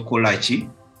tuyinza okukola ki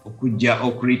okujja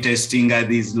okuretestinga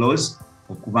these laws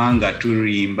okubanga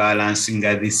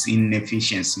re-imbalancinga this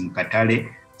inefficiency mu katale,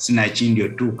 sinakindi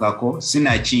otuukako,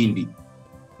 sinakindi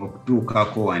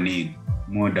okutuukako wanene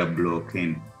moda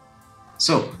blocking.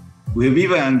 So bwe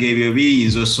bibanga ebyo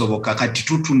biyinza osoboka kati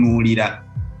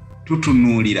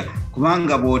tutunuulira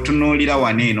kubanga bw'otunuulira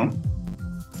waneeno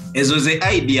ezo ze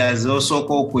ideas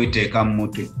osooka okweteeka mu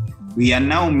mutwe. We are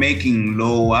now making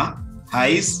lower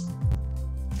highs.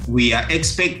 We are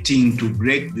expecting to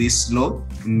break this low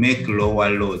to make lower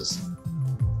lows.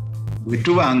 Bwe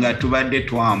tubanga tubadde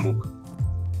twambuka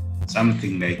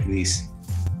something like this.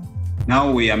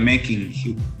 Now we are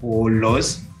making all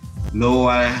lows,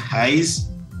 lower highs.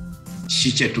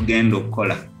 Kiki tugenda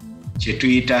okukola kye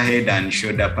tuyita head and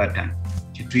shoulder pattern,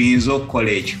 kye tuyinza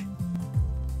okukola ekyo.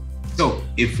 So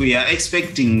if we are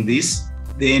expecting this,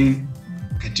 then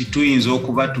kati tuyinza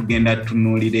okuba tugenda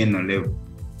tunuulira eno level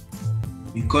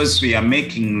because we are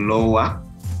making lower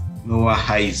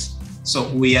highs. So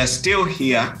we are still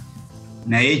here,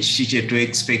 naye kiki kye tu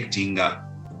expectinga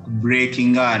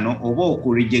breaking ano oba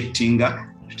okurejectinga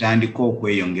tutandika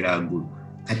okweyongera agulu.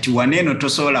 Kati waneeno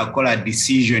tosobola kukola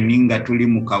decision nga tuli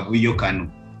mu kavuyo kano.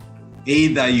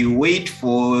 Either you wait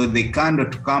for the candle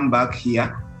to come back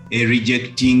here, a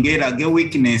rejecting erage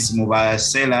weakness mu ba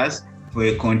sellers for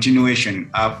a continuation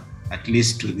up at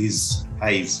least to these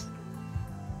highs.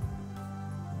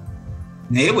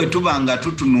 Naye bwe tubanga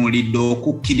tutunuulidde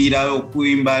okukkirira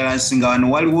okuimbalansinga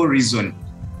wano waliwo reason.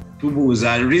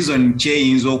 Tubuuza reason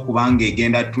kyeyinza okubanga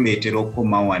egenda tuleetera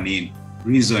okukoma waneeno.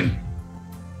 Reason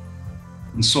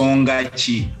nsonga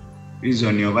ki?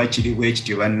 Reason oba kiri bwe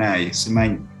kityo bannaye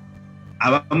simanyi.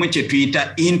 Abamu kye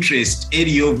tuyita interest,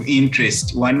 area of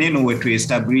interest. Waneeno we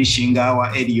tu-establishing our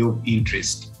area of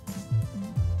interest.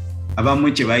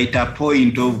 Abamu kye bayita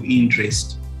point of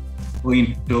interest.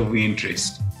 Point of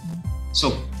interest.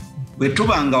 So bwe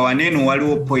tubanga waneeno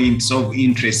waliwo points of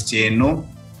interest eno,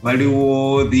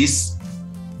 waliwo this,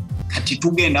 kati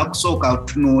tugenda kusooka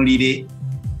tutunuulire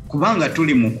kubanga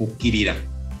tuli mu kukkirira.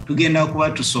 Tugenda kuba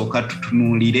tusooka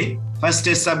tutunuulire. First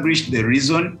establish the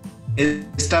reason,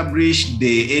 establish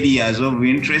the areas of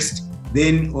interest,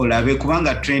 then olabe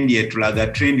kubanga trend yetulaga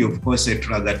trend of course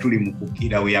etulaga tuli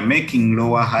mukukira. We are making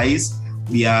lower highs,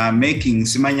 we are making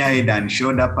simanya head and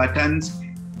shoulder patterns.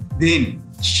 Then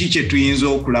kiki tuyinza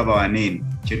okulaba wanene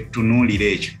kyetutunuulira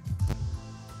ekyo.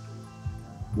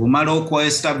 Bw'omala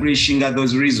okwa-establishinga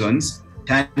those reasons,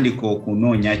 tandika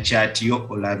okunoonya chart yo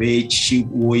olabe kiki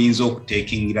woyinza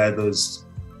okutekingira those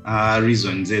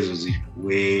reasons ezo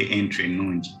ziwe entry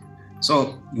ennungi.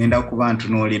 So ngenda kuba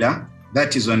ntunuulira.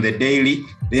 That is on the daily.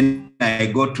 Then I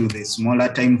go to the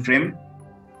smaller time frame.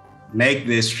 Like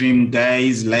the stream,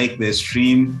 guys, like the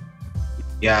stream.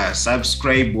 Yeah,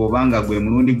 subscribe obanga gwe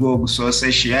mulundi gwo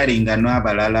ogusose, sharing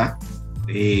n'abalala.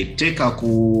 Teka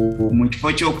ku mu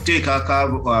kifo ky'okuteeka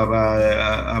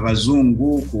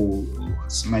abazungu ku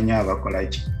simanya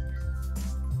abakolaki.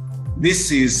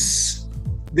 This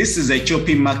is a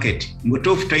choppy market.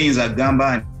 Mbutuufu toyinza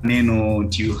gamba neno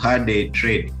nti you had a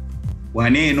trade.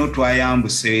 Waneeno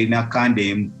twayambuse na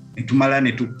kande netumala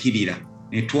netukkirira,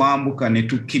 netwambuka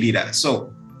netukkirira.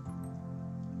 So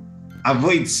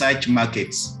avoid such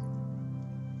markets.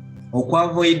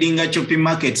 Okwa-avoidinga choppy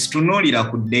markets, tunuulira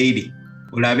ku daily.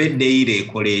 Olabe daily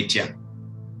ekola etya.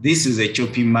 This is a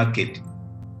choppy market.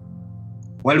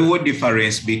 Waliwo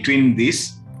difference between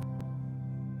this,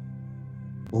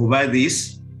 over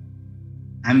this,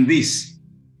 and this.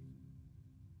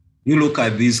 You look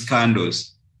at these candles.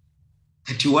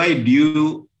 Ati why do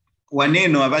you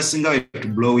waneno abasinga wetu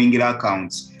blowingira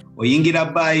accounts?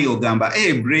 Oyingira buy ogamba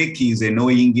breaking ze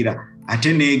no yingira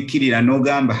ate nekirira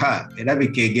nogamba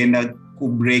erabika egenda ku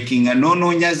breaking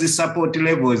nononya zi support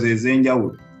levels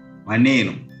ezenjawulo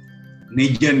waneno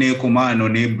nejja nekomano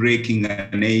ne breaking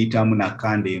neeyitamu na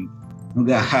kande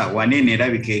noga wanene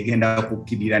erabika egenda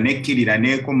kukkirira nekkirira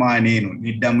nekomano eno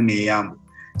neddamu neyambu.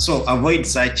 So avoid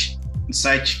such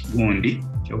gundi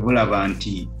kyobulaba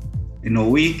nti in a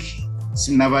week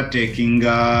sinaba taking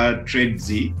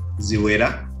trades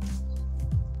ziwera.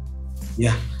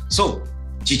 Yeah, so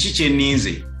kiki kye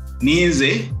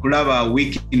ninze kulaba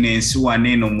weakness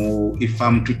waneno mu if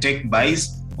I'm to take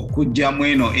buys okujja mu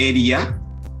eno area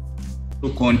to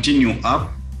continue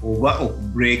up oba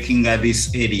breaking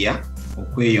this area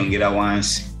okweyongera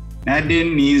wansi. Nade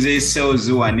ninze sales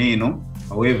waneno,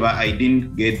 however I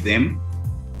didn't get them.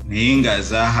 Nayenga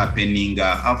za happening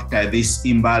after this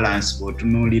imbalance.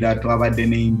 Otunulira twabadde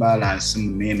ne imbalance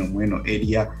muneno mweno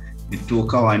area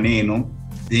netuuka waneno,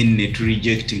 then netu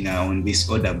rejecting on this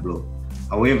order block.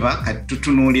 However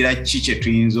katutunulira kiki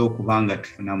tuyinza okubanga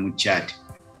tufuna mu chart.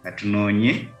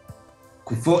 Katunoonye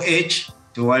ku 4H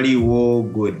tewaliwo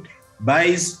good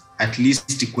buys at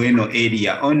least kweno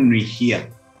area only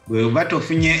here. Bwe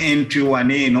tofunye entry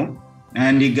waneno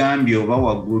nandigambye oba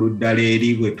waggulu ddala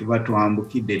eri bwe tuba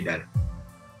twambukidde ddala.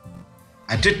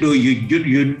 Ate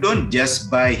you don't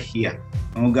just buy here.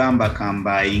 Nogamba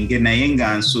kambayinge naye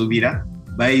nga nsuubira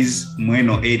buys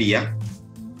mweno area.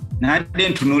 Nadde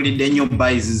ntunuulidde nnyo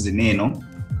buys zineeno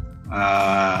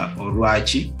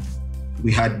olwaki.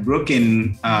 We had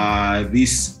broken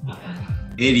this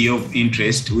area of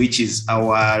interest which is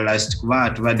our last kuba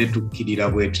tubadde tukkirira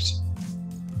bwetuti.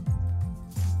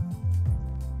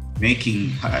 Making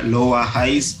lower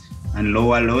highs and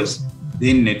lower lows,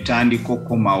 then netandiko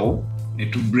komawo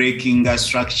netu breaking a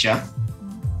structure,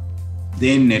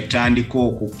 then netandiko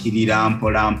okukkirira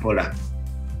mpola mpola.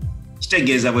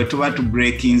 Kitegeeza bwe tuba tu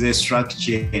breaking the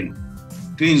structure eno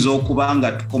tuyinza okuba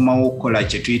nga tukomawo okukola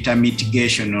kye tuyita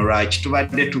mitigation olwaki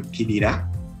tubadde tukkirira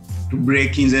to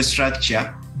breaking the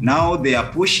structure. Now they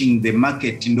are pushing the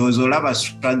market. Ndowooza olaba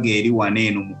struggle eri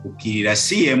waneeno mu kukkirira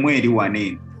si emu eri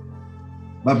waneeno.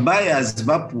 Buyers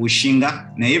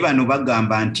bapushinga naye bano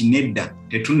bagamba nti nedda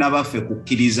tetunabaffe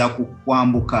kukkiriza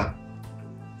kukwambuka.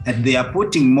 That they are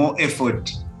putting more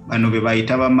effort. Bano be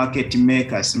bayita ba market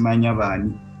makers manya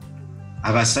baani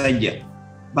abasajja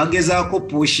bagezaako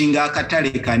pushinga akatale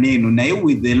kaneeno naye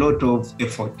with a lot of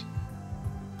effort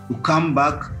to come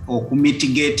back oku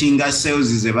mitigating sales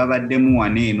ze babaddemu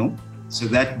waneeno so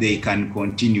that they can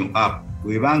continue up.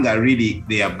 Webanga really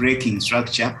they are breaking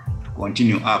structure to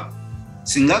continue up.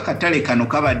 Singa katale kano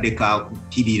kabadde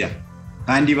kakukkirira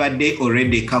kandibadde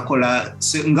already kakola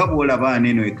nga bwolaba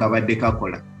neno ekabadde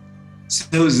kakola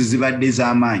sales zibadde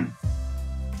z'amaanyi.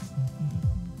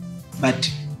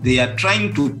 But they are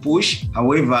trying to push,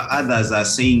 however others are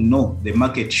saying no, the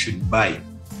market should buy.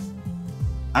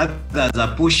 Others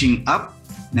are pushing up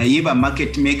naye ba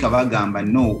market maker bagamba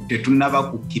no tetunaba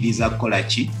kukkiriza kola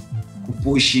ki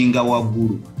kupushinga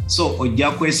waggulu. So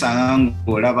ojja kwesanga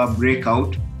ng'olaba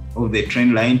breakout of the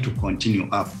trend line to continue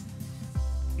up.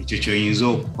 Ekyo kyoyinza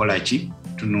okukola ki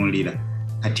tunuulira.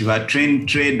 Kati ba trend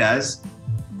traders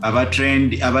aba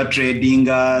trading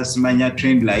simanya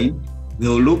trend line,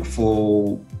 they'll look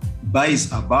for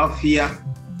buys above here.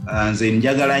 Nze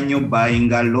njagala nnyo buying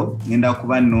low, ngenda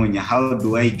kuba noonya how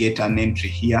do I get an entry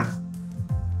here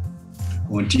to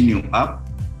continue up.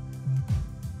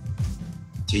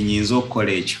 Kyenyinza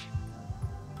okukola ekyo.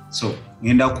 So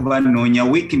ngenda kuba noonya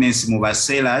weakness mu ba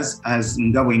sellers as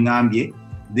nga bwe ngambye,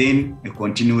 then a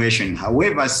continuation.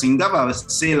 However, singa ba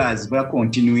sellers ba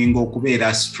continuing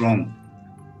okubeera strong,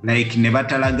 like ne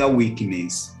batalaga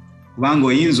weakness, kubanga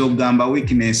oyinza okugamba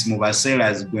weakness mu ba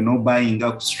sellers gwe no buying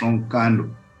ku strong candle,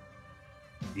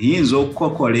 yinza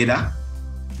okukolera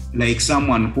like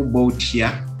someone who bought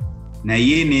here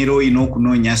naye neero oyina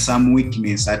okunoonya some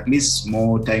weakness, at least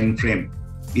small time frame,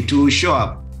 it will show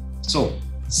up. So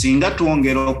singa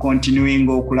tuongera continuing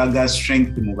okulaga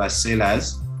strength mu ba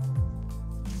sellers,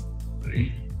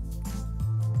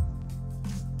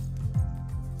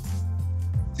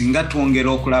 singa tuongera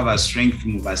okulaba strength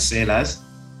mu ba sellers,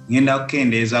 ngenda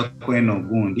kukendeeza kweno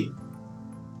gundi,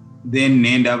 then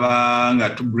nendaba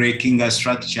nga to breaking a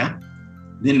structure,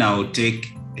 then I will take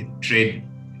a trade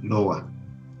lower.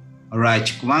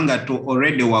 Alright, kubanga to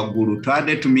already waggulu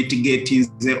twade to mitigate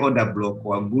the order block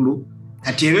waggulu,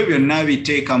 kati ebyo byonna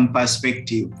biteeka mu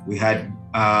perspective. We had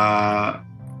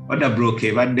order block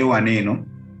ebadde waneeno,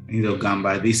 nzo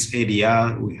gamba this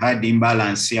area, we had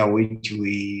imbalance here which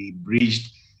we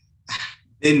bridged,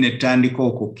 then netandika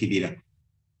okukkirira.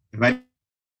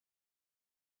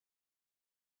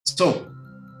 So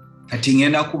kati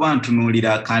ngenda kuba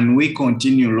ntunuulira, can we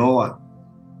continue lower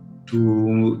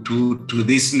to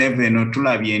this level no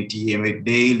tulabye nti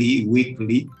daily,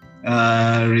 weekly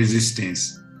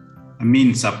resistance, I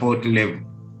mean support level,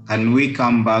 can we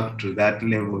come back to that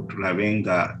level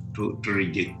tulabenga to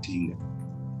rejecting?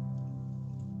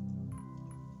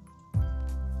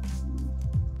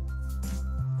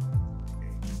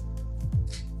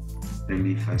 Let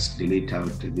me first delete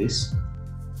out this.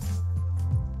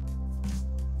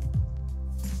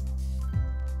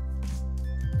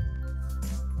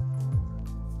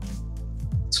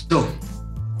 So,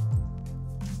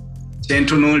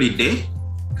 tentunulide,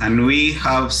 can we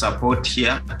have support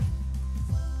here?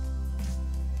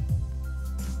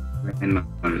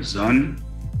 Zone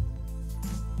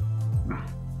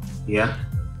here.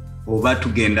 Oba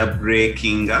tugenda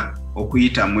breaking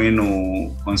okuyita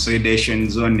mweno consolidation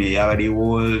zone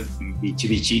yaliwo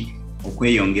biki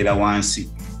okweyongera wansi.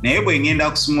 Naye bwe ngenda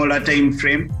ku smaller time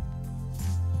frame,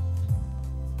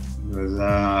 because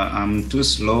I'm too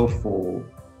slow for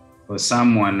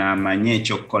someone amanye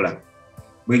ekyokukola.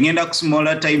 Bwe ngenda ku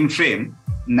smaller time frame,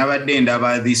 nabadde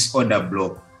ndaba this order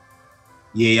block.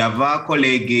 Ye yavaako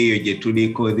leg eyo gye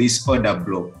tuliko this order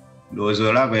block. Ndowooza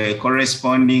olaba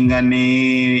corresponding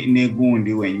ne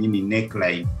gundi wennyini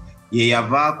neckline. Ye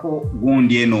yavaako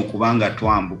gundi eno okubanga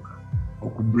twambuka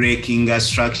okubreakinga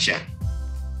structure.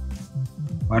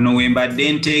 Wano we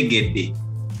mbadde ntegedde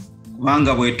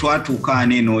kubanga bwe twatuuka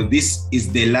neno, this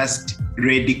is the last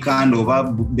red candle oba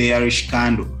bearish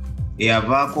candle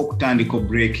eyavaako okutandika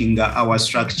breakinga our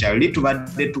structure. Li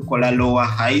tubadde tukola lower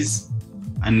highs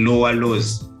and lower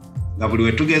lows, nga buli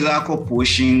we tugezaako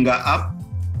pushinga up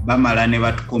bamala ne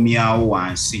batukomyawo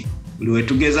wansi. Buli we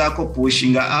tugezaako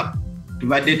pushinga up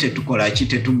tubadde tetukola ki,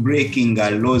 tetu breakinga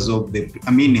lows of the,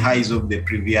 I mean highs of the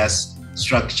previous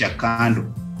structure candle.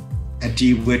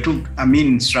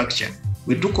 Kati structure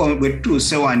bwe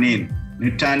tutuuse waneeno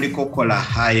ne tutandika okukola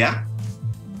higher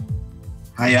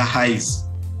highs,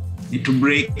 ne tu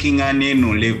breakinga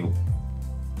neeno level,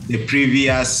 the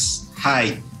previous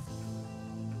high.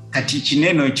 Kati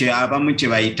kineno kye abamu kye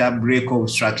bayita break of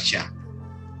structure,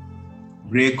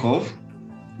 break of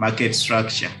market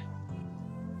structure,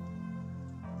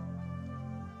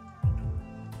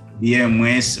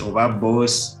 BMS oba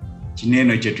boss,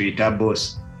 kineno kye tuyita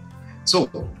boss. So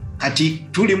kati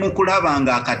tuli mu kulaba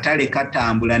nga akatale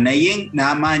katambula naye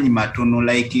n'amaanyi matono,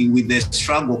 like with the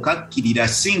struggle kakkirira,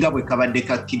 singa bwe kabadde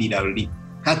kakkirira luli,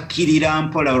 kakkirira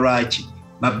mpola. Lwaki?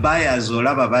 Ba buyers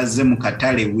olaba bazze mu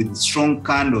katale with strong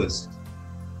candles.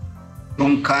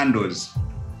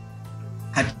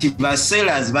 Kati ba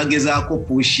sellers bagezaako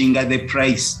pushinga the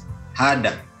price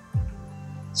harder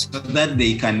so that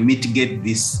they can mitigate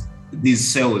these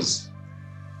sells.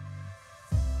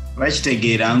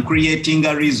 Bakitegeera, and creating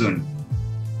a reason.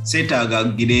 Setaaga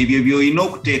gira ebyo by'olina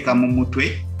okuteeka mu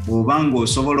mutwe, bw'oba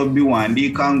ng'osobola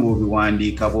obiwandiika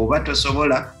ng'obiwandiika, bw'oba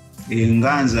tosobola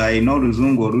enganza alina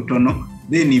oluzungu olutono,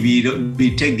 then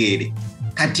bitegeere.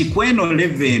 Kati kweno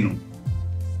level eno,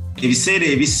 ebiseera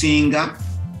ebisinga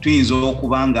tuyinza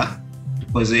okuba nga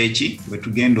tukoze eki, bwe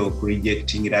tugenda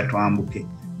okurejectingira twambuke.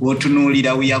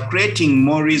 Bw'otunuulira, we are creating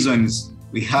more reasons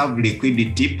we have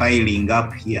liquidity piling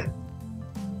up here.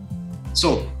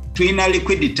 So tuina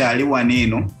liquidity ali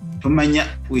waneno tumanya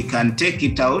we can take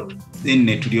it out then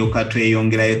netulyoka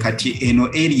tweyongerayo kati eno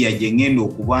area jengendo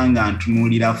okubanga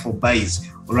ntunulira for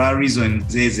buys or reason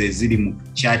zeze ziri mu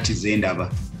chart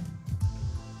zendaba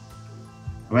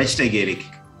abakitegereke.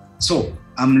 So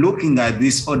I'm looking at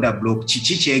this order block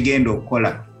chichi kyegenda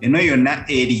okukola eno yonna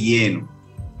area eno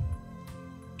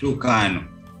tukano.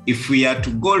 If we are to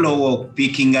go lower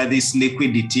picking at this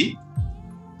liquidity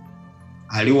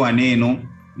ali waneno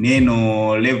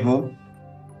neno level,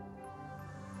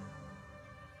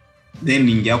 then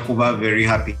nja kuba very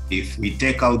happy if we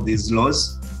take out these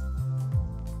lows.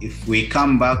 If we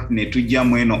come back netujja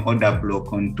mweno order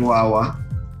block on 2 hour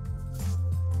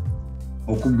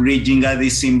okubridging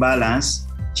this imbalance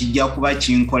kijja kuba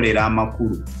kinkolera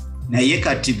amakulu naye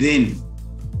kati then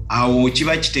awo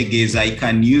kiba kitegeeza I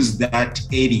can use that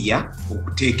area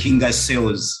okutakinga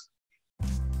sales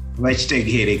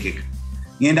bakitegeerekeka.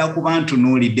 Ngenda kuba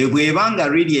ntunuulidde bwebanga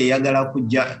really eyagala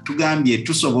kujja tugambye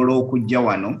tusobola okujja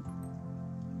wano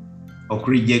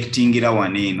okurejectingira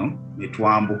waneeno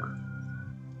netwambuka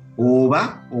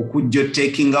oba okujja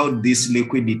taking out this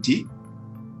liquidity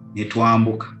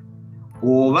netwambuka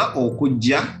oba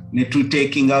okujja netu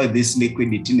taking out this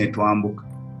liquidity netwambuka.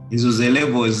 Ezo ze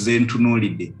levels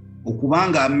zentunuulidde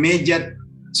okubanga major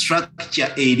structure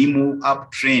eri mu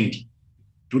uptrend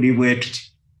tuli bwetuti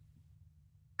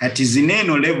kati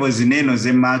zineno levels zineno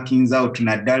ze markings out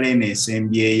naddala eno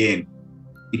esembyeyo.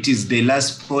 It is the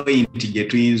last point gye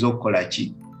tuyinza okukola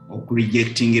ki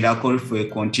okurejectingirako for a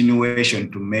continuation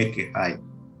to make a high.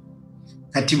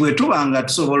 Kati bwe tubanga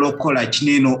tusobola okukola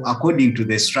kineno according to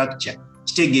the structure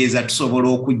kitegeeza tusobola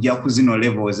okujja ku zino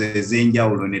levels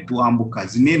ez'enjawulo ne tuambuka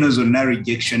zineno zonna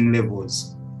rejection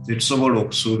levels ze tusobola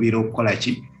okusuubira okukola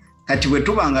ki. Kati bwe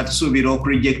tubanga tusuubira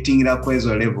okurejectingira ku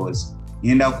ezo levels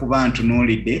ngenda kuba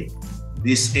ntunuulidde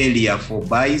this area for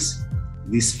buys,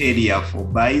 this area for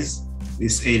buys,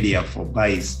 this area for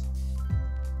buys.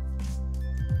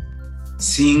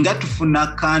 Singa tufuna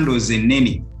candles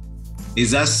ennene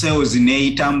eza sales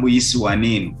neeyita mbuyisi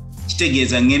waneeno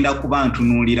kitegeeza ngenda kuba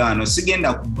ntunuulira wano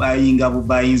sigenda kubayinga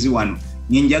bubayinzi wano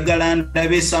nyenjagala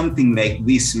ndabe something like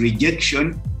this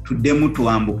rejection tuddemu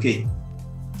tuambuke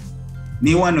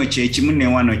ne wano kyekimu ne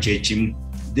wano kyekimu.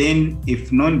 Then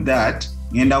if not that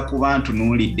ngenda kuba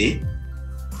ntunuulidde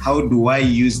how do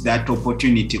I use that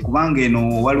opportunity kubanga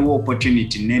eno waliwo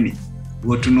opportunity nene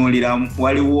wotunuulira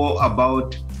waliwo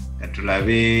about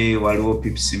katulabe waliwo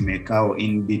pips mekao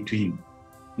in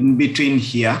between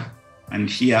here and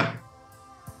here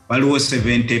waliwo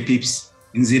 70 pips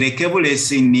nzirekebule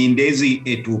sinindezi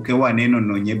etuuke waneno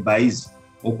nonye buys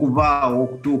okuvaawo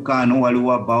okutuuka ano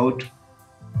waliwo about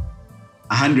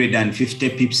 150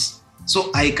 pips.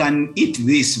 So I can eat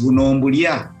this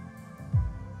bunombulya.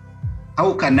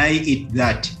 How can I eat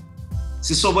that?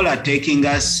 Sisobola taking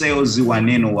us sales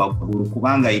waneno waggulu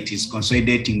kubanga it is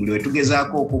consolidating. Buli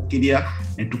wetugezaako okukkirira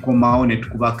ne tukomawo ne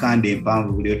tukuba kande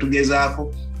empanvu. Buli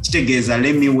wetugezaako kitegeeza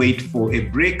let me wait for a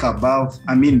break above,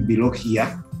 below here.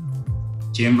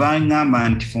 Kyenva ngamba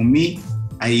nti for me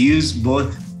I use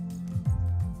both.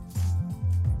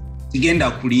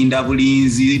 Sigenda kulinda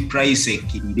bulinzi price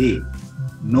ekkirire.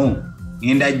 No.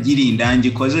 Ngenda girinda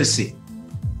ngikozese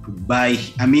to buy,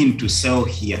 to sell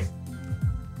here.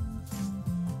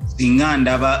 Singa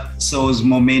ndaba sales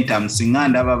momentum, singa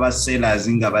ndaba ba sellers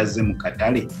nga bazze mu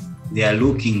katale, they are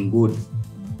looking good.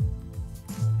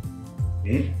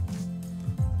 Okay?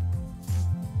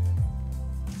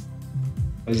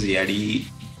 Ozi yali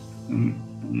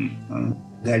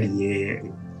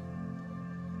gali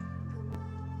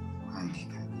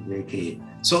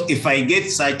so if I get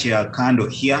such a candle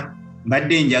here,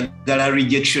 mbadde njagala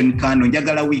rejection candle,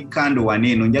 njagala weak candle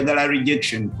waneeno, njagala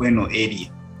rejection kweno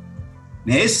area.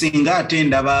 Naye singa ate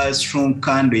ndaba strong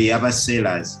candle y'aba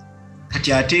sellers,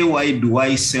 kati ate why do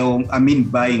I sell,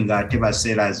 buying ate ba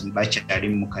sellers bakyali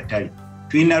mu katale.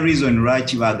 Tulina reason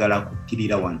lwaki baagala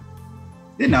kukkirira wano.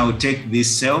 Then I will take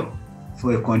this sell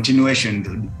for a continuation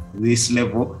to this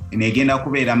level, and egenda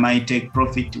kubeera my take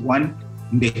profit 1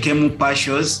 ndekemu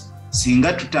partials.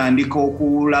 Singa tutandika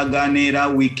okulaganeera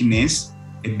weakness,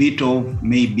 a bit of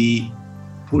maybe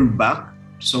pullback,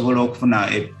 tusobola okufuna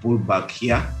a pullback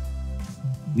here.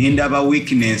 Nindaba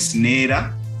weakness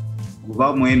neera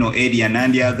kuba mweno area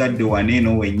nandyagadde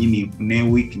waneeno wenyini nfune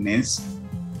weakness.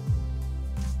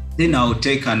 Then I'll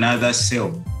take another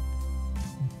sell.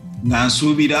 Nga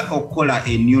nsuubira okukola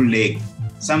a new leg,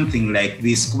 something like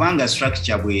this kubanga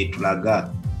structure bwe tulaga.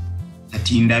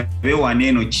 Kati ndabe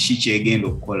waneeno kiki kyegenda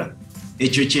okukola.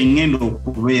 Ekyo kyengenda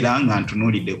okubeera nga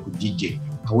ntunuulidde ku gije.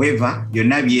 However,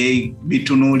 byonna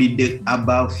bitunuulidde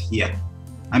above here.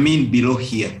 I mean below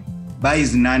here.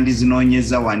 Buys nandi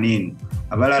zinoonyeza waneno.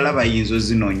 Abalala bayinza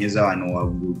zinoonyeza wano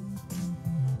waggulu.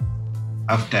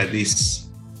 After this.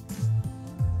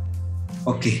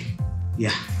 Okay.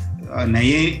 Yeah.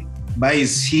 Naye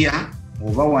buys here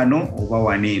over wano over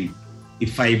waneno.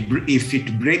 If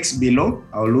it breaks below,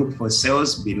 I'll look for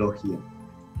sales below here.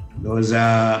 Those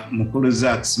are mukulu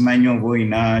Zack simanyi oba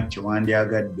olina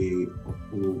kyewandyagadde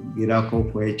okugirako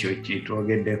ku ekyo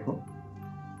kyetwogeddeko.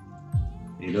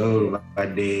 Era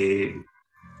olubadde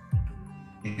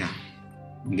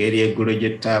ngeri eggulo gye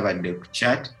tutaabadde ku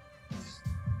chat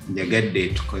njagadde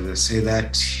tukozese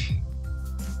that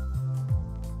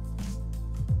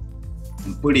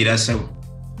mpulira sabo.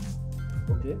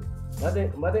 Okay.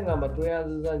 Made ngamba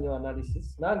tweyanziza nnyo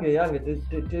analysis. Nange yange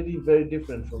teri very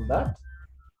different from that.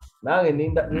 Nange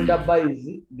ninda buys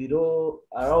below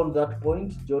around that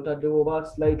point. Jota de over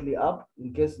slightly up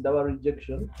in case double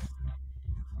rejection.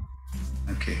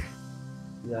 Okay.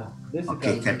 Yeah.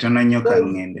 Okay, katono nnyo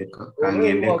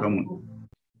kangendeko mu.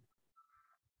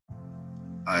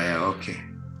 Okay.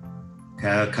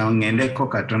 Kangendeko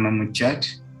katono mu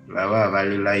chat. Baba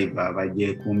abali live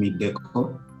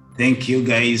abagyekuumiddeko. Thank you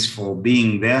guys for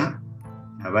being there.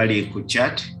 Abali ku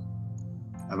chat,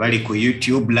 abali ku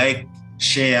YouTube, like,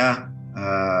 share,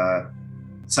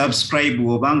 subscribe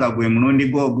obanga gwe mulundi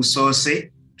gwo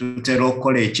ogusoose tutera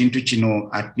okukola ekintu kino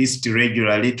at least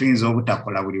regularly tuyinza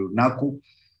obutakola buli lunaku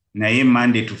naye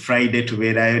Monday to Friday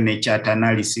tubeerayo ne chat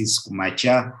analysis ku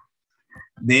makya.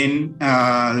 Then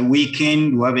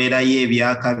weekend wabeerayo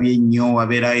ebyaka byennyo,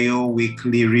 wabeerayo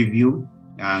weekly review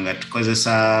nga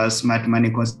tukozesa smart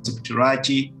money concept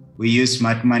lwaki we use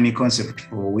smart money concept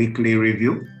for weekly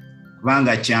review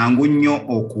kubanga kyangu nnyo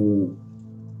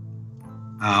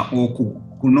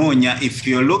kunoonya if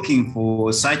you're looking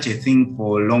for such a thing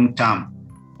for long term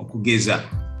okugeza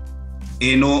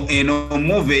eno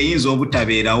move eyinza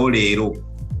obutabeerawo leero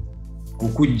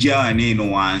okujja wano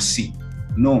eno wansi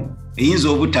no eyinza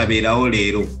obutabeerawo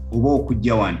leero oba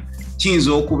okujja wano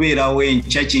kiyinza okubeerawo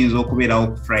enkya kiyinza okubeerawo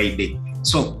ku Friday.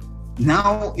 So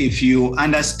now if you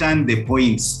understand the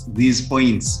points, these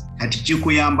points, kati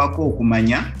kikuyambako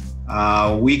okumanya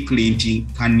weekly nti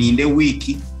kaninde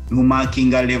wiki no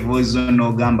marking levels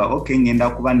no gamba okay ngenda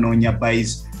kuba noonya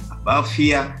buys above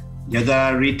here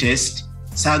njagala retest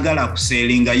sagala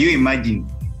kuselinga. You imagine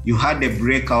you had a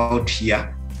breakout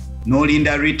here no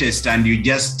linda retest and you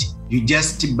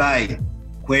just buy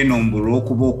kwenombulu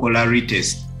okuba okola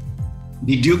retest.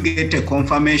 Did you get a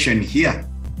confirmation here?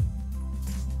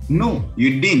 No,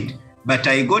 you didn't. But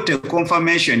I got a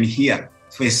confirmation here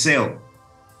for sale.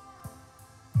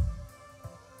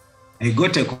 I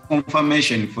got a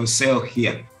confirmation for sale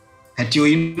here. Kati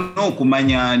oyina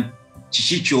okumanya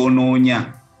kiki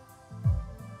kyonoonya.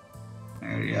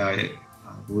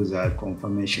 Who's a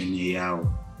confirmation yawo?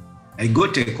 I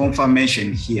got a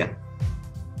confirmation here.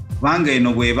 Banga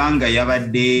eno bwebanga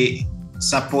yabadde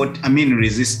support, I mean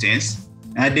resistance.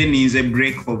 Then is a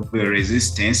break of the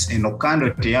resistance and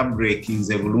okando teya break is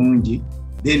a bulungi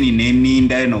then in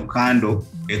eninda no kando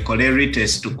a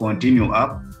retest to continue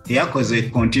up teyakoze a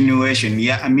continuation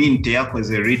I mean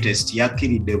teyakoze a retest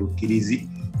yakiride bukirizi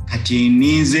kati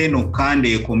ninze no kando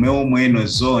ekomewo mweno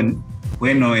zone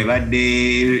weno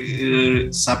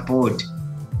ebadde support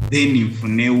then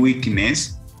infune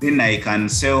weakness then I can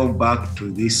sell back to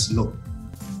this low.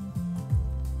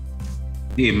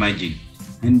 Imagine.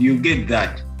 And you get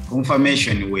that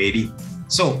confirmation where.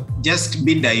 So just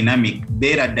be dynamic,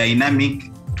 better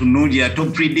dynamic to know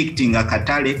to predicting a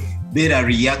katale, better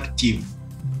reactive.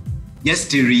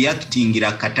 Just reacting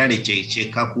a katale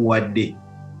chekakuwade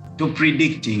to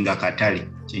predicting a katale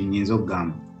chenyizo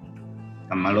gam.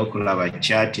 Kamaloko lava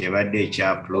chat evade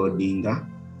cha uploading.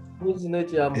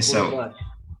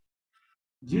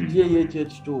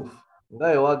 GGH2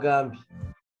 ngaye wagambi.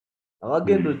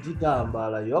 Awagendo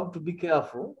jitambala, you have to be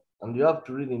careful and you have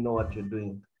to really know what you're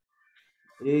doing.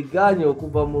 Eganye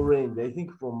okuva mu range, I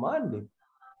think from Monday.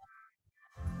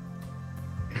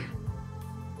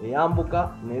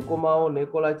 Eyambuka nekomawo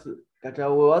nekola ki kati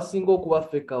awo wasinga okuba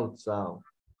fake out sawa.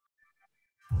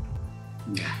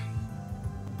 Yeah.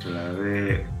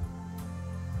 Tulabe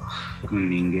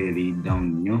kuningeri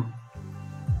down nnyo.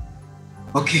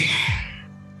 Okay.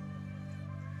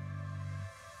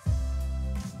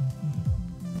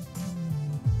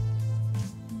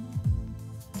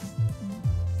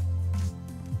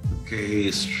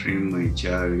 Okay, stream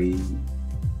Charlie.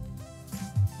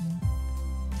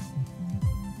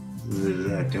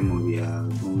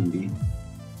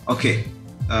 Okay,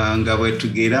 nga bwe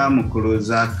tugera mu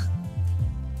close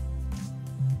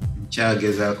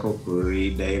nkyagezako ku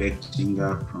redirecting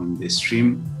from the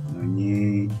stream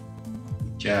nonye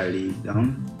kyali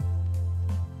down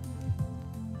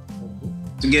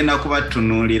tugenda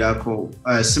kubatunulirako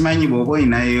simanyi bw'oba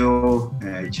olinayo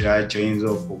kirala kyoyinza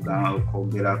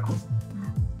okwogerako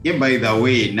ye by the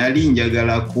way nali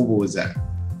njagala kubuuza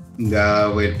nga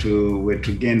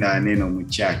wetugenda neno mu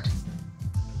chat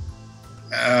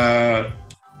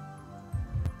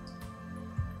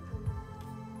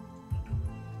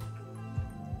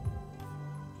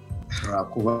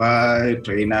kuba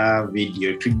tulina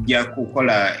video tujja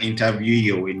kukola interview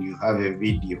yo when you have a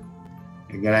video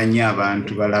egala nnyo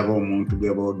abantu balaba omuntu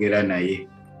gwe boogera naye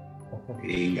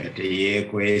nga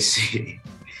teyeekwese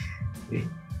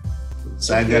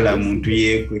saagala muntu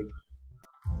yeekwe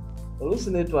oluusi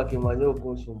network emanyi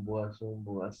okunsumbuwa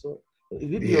so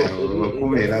video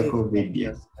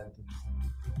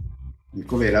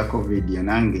nikubeerako video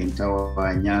nange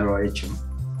ntawaanya lwekyo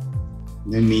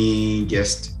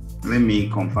let me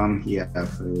confirm here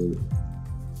for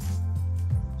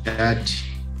chat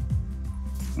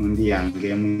undi yange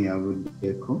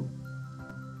yavuddeko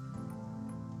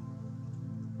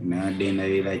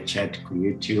nadenalira chat ku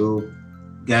YouTube.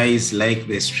 Guys, like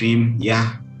the stream.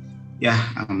 Yeah,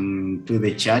 to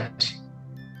the chat.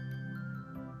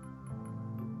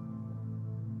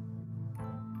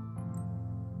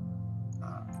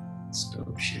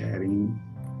 Stop sharing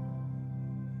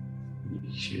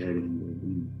the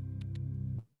link.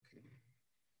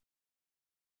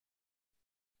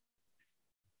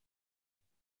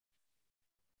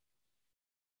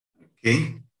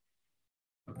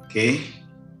 Okay.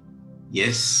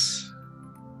 Yes.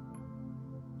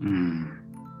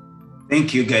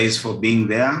 Thank you guys for being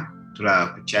there.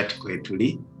 Tula chat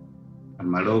kwetuli.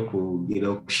 Amaloku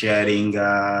gilo sharing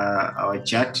our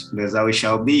chat. Because we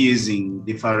shall be using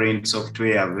different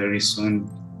software very soon,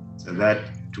 so that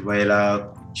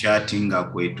tubaila chatting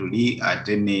kwetuli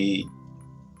atene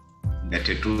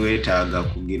gatetuwetaaga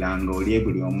kugiranga oli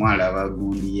buli omwala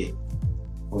abagundiye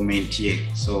comment ye.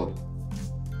 So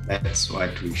that's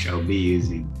what we shall be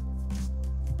using.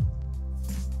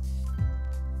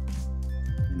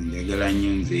 Njagala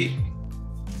nnyo nze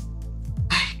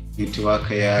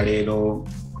network ya leero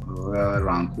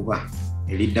lwankuba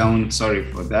eri down, sorry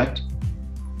for that.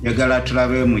 Njagala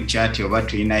tulabe mu chat oba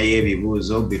tulinayo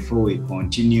ebibuuzo before we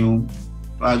continue.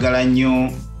 Twagala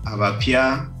nnyo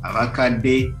abapya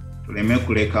abakadde tuleme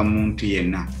kuleka muntu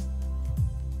yenna.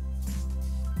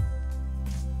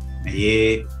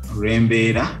 Naye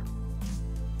olw'embeera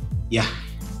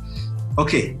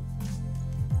okay.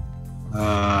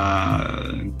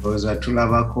 Nkoza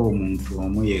tulabako omuntu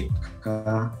omu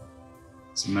yekka,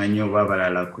 simanyi oba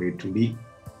abalala kwetuli.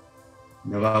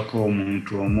 Ndabako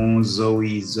omuntu omu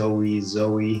Zoe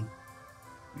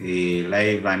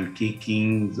live and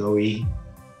kicking Zoe.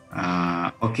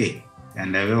 Okay,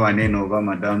 kandabe waneno oba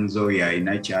Madam Zoe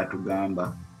alina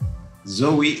kyatugamba.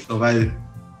 Zoe oba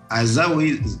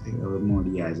Azawi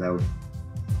muri Azawi.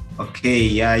 Okay,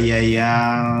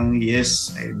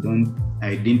 yes,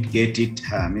 I didn't get it.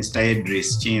 Mr.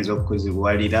 Idris Chinzo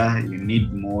Kuziwalida, you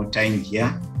need more time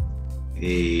here.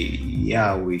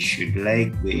 We should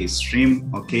like the stream.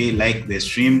 Okay, like the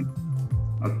stream.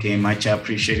 Okay, much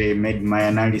appreciated. Made my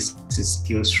analysis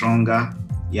skills stronger.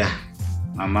 Yeah,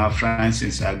 Mama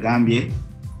Francis Agambie.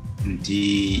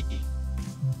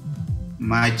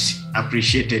 Much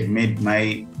appreciated. Made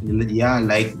my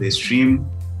like the stream.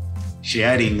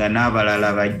 Sharing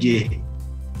anabalala baje.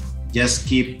 Just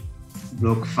keep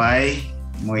Blocfiafrica.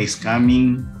 More is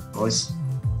coming.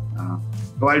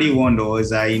 Tewali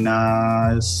wondowooza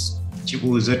ayina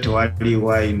kibuuzo,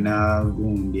 tewaliwo ayina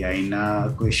gundi ayina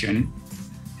question,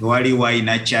 tewaliwo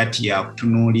ayina chat ya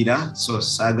kutunuulira, so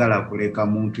saagala kuleka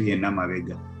muntu yenna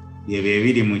mabega. Byebyo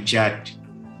ebiri mu chat.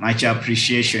 Much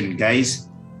appreciation, guys.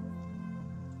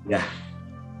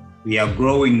 We are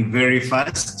growing very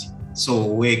fast, so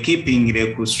we're keeping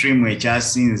the stream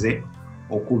ekyasinze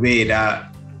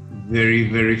okubeera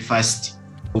very fast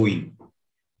going.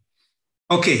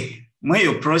 Okay.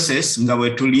 Mweyo process nga bwe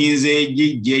tulinze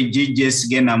jijje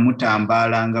sigenda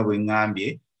mutambala nga bwe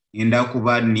ngambye, enda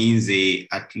kuba ninze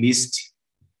at least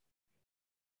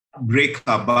break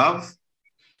above.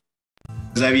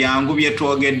 Za byangu bye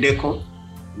twogeddeko,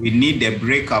 we need a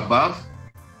break above.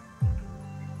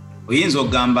 Oyinza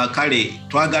ogamba kale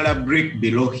twagala break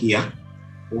below here,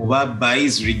 oba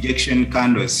buys rejection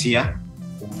candles here,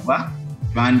 oba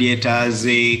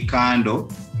twandyetaaze candle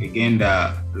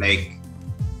egenda like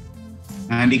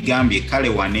nandigambye kale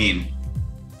waneeno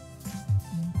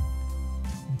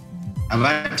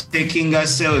abatekinga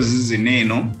sales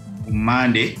zineeno ku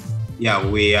Monday,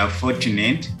 we are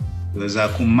fortunate Those are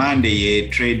command ye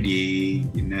trade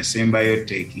in Sembayo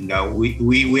taking.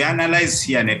 We analyze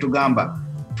here netugamba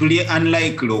tuli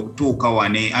unlikely okutuuka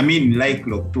wane. I mean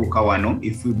likely okutuuka wano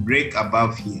if we break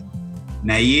above here.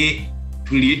 Na ye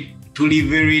tuli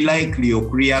very likely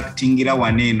okureactingira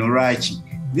wane eno lwaki.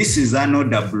 This is an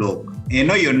order block.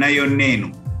 Eno yonna yonna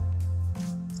eno.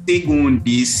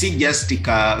 Sigundi si just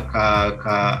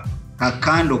ka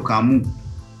kando kamu.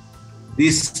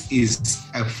 This is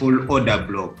a full order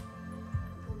block.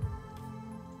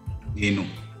 You know,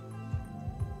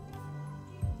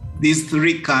 these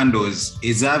three candles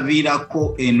is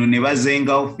avirako eno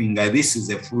nebazenga ofinga. This is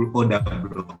a full order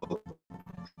block.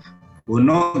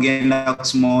 Uno genda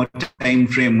small time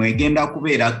frame egenda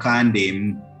kubeera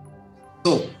kande.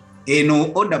 So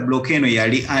eno order block eno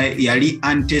yali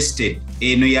untested.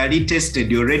 Eno yali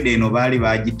tested already. Eno bali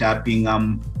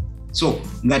bagitappingamu. So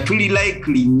nga tuli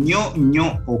likely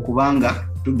nnyo okubanga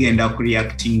tugenda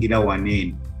kureactingira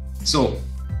wanene. So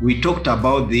we talked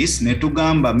about this.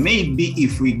 Netugamba maybe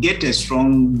if we get a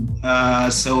strong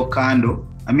sell candle,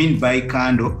 I mean buy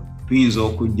candle, tuyinza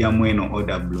okujjamu eno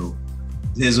order block.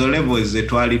 Zezo levels ze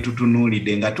twali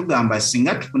tutunuulidde nga tugamba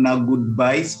singa tufuna good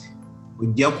buys,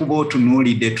 ojja kuba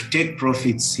otunuulidde to take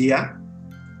profits here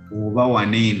oba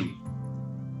waneeno.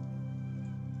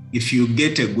 If you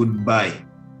get a good buy.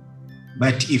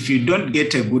 But if you don't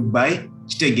get a good buy,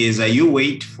 kitegeeza you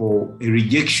wait for a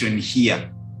rejection here.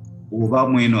 Over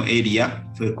mweno area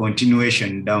for a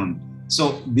continuation down.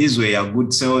 So these were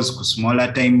good sales to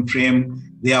smaller time frame.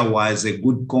 There was a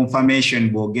good confirmation.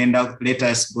 Bogenda, let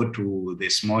us go to the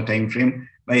small time frame.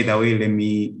 By the way, let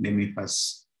me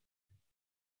first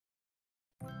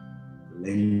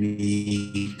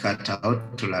cut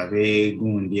out to lave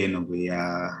gundi and we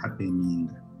are happening.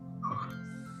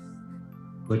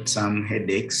 Got some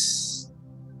headaches.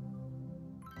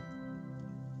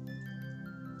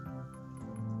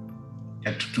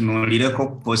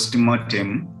 Tutunulireko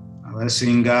postmortem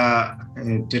abasinga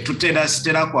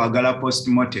tetutera kwagala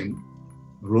postmortem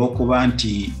olw'okuba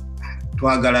nti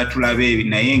twagala tulabe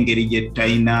naye engeri gye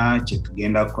tutayina kye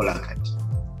tugenda kukola kati.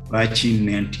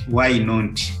 Why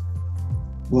not?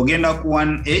 Bw'ogenda ku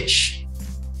 1H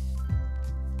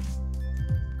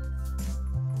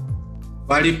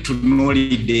bali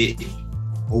tutunulidde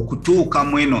okutuuka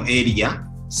mu eno area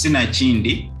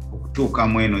sinakindi okutuuka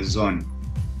mu eno zone.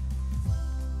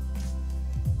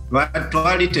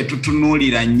 Twali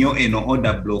tetutunuulira nnyo eno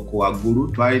order block waggulu,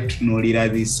 twali tutunuulira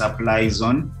the supply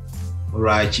zone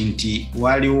lwaki nti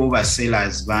waliwo ba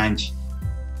sellers bangi.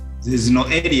 Zino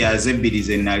areas ebbiri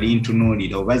ze nali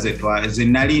ntunuulira oba ze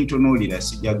nali ntunuulira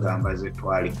sijja gamba ze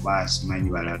twali kuba simanyi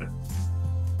balala.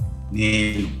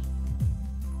 Neeno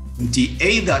nti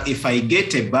either if I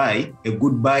get a buy, a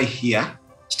good buy here,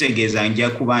 kitegeeza nja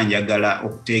kuba njagala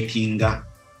okutakinga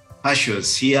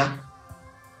partials here.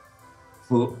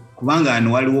 Kubanga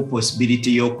ano waliwo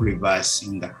possibility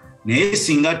y'okureversinga. Naye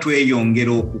singa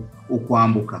tweyongera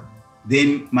okwambuka,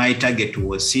 then my target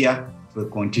was here for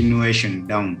continuation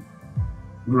down.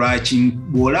 Lwaki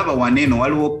bw'olaba waneeno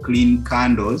waliwo clean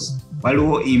candles,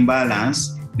 waliwo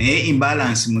imbalance, naye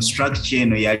imbalance mu structure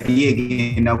eno yali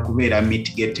egenda kubeera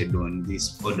mitigated on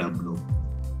this order block.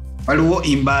 Waliwo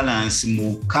imbalance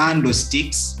mu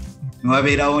candlesticks,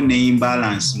 newabeerawo ne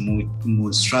imbalance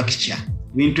mu structure.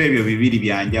 Bintu ebyo bibiri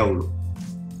byanjawulo.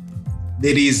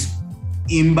 There is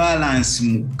imbalance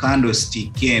mu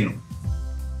candlestick eno.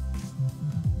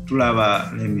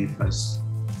 Tulaba, let me first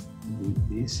do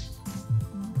this.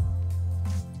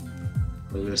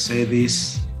 As I say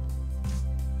this,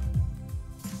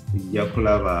 tujja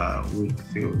kulaba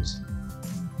Wick-fills.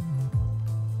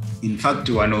 In fact,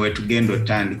 wano wetugenda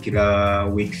otandikira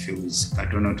Wick-fills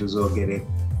katono tuzoogere.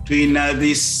 Tuyina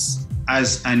this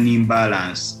as an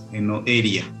imbalance eno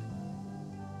area.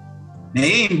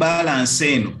 Naye imbalance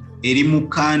eno eri mu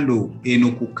kando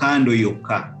eno ku kando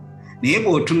yokka. Naye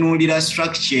bw'otunuulira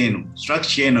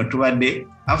structure eno tubadde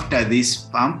after this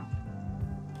pump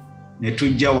ne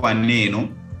tujja waneeno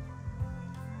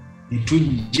ne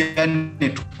tujja ne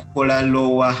tukola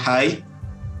lower high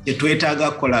kye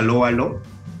twetaaga kukola lower low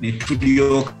ne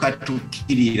tulyoka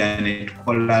tukkirira ne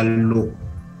tukola low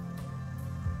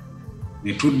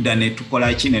ne tudda ne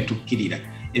tukola ki ne tukkirira.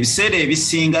 Ebiseera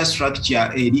ebisinga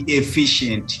structure eri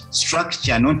efficient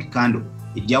structure not candle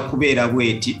ejja kubeera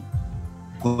bweti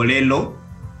kole low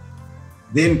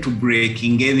then to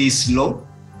breaking this low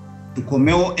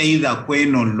tukomewo either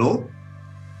kweno low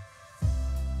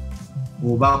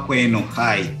oba kweno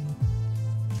high.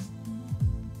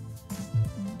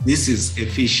 This is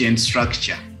efficient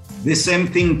structure. The same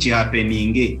thing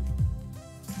happening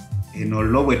eno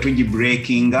low bwe tugi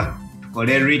breakinga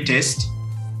tukole retest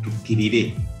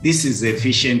tukkirire. This is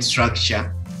efficient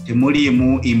structure,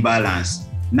 temuliimu imbalance.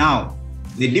 Now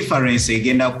the difference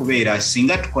egenda kubeera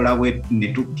singa tukola bwe ne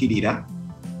tukkirira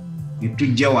ne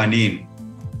tujja waneeno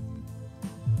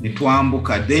ne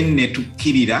twambuka then ne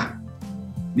tukkirira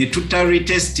ne tuta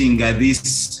retestinga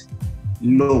this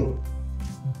low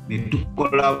ne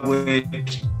tukola bwe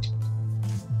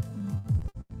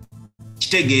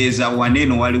kitegeeza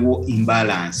waneeno waliwo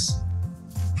imbalance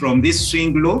from this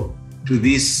swing low to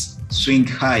this swing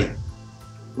high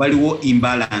waliwo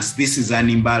imbalance. This is an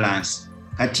imbalance.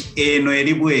 Kati eno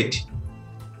eri bweti.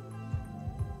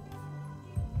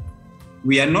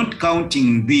 We are not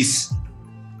counting this.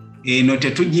 Eno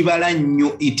tetugibala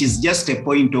nnyo. It is just a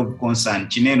point of concern.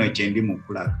 Kineno kyendi mu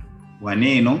kulaga.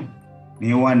 Waneeno,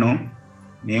 ne wano,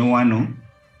 ne wano,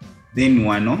 then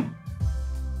wano.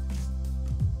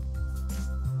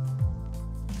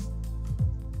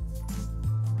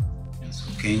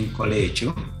 Okay, nkole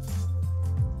ekyo.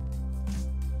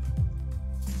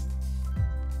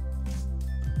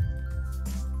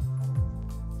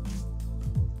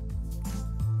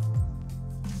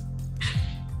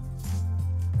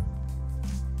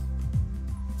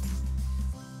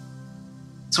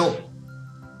 So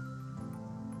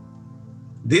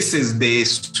this is the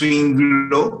swing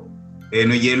low,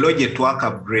 eno yellow je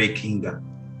twaka breakinga.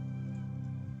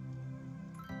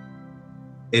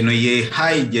 Eno ye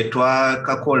high je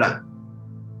twaka kola.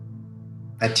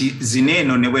 Kati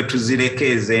zineno ne bwe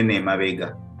tuzirekeeze ene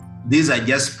mabega. These are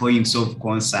just points of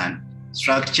concern.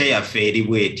 Structure ya eri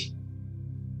bweti.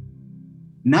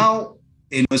 Now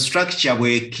eno structure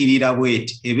bwe kirira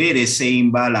bweti ebeere se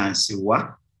imbalance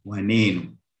waneeno.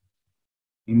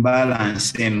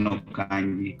 Imbalance eno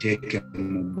kanji take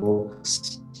mu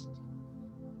box.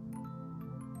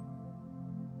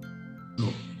 So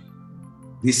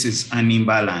this is an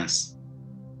imbalance.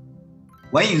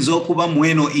 Wayinza okuba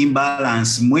mweno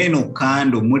imbalance, mweno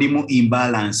kando mulimu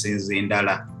imbalances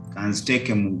endala.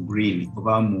 Kanziteke mu green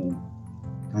oba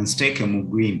kanziteke mu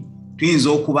green. Tuyinza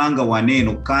okubanga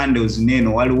waneeno candles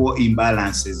neno waliwo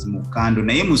imbalances mu kando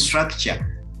naye mu structure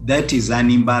that is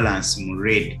an imbalance mu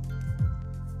red.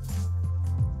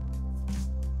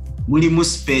 Mulimu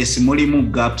space,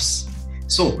 mulimu gaps.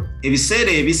 So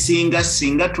ebiseera ebisinga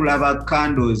singa tulaba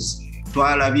candles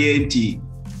twalabye nti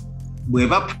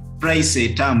bweba price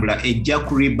etambula ejja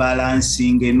ku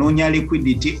rebalancing enoonya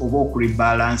liquidity oba oku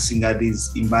rebalancing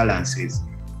these imbalances.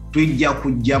 Tujja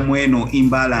kujja mweno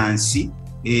imbalance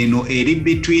eno eri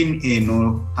between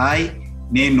eno high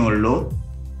neno low.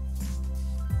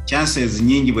 Chances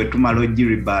nyingi bwe tumala ogi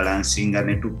rebalancing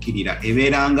ne tukkirira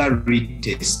ebeeranga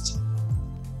retest.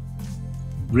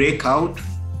 Breakout,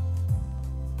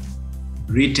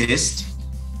 retest,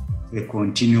 a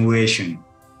continuation.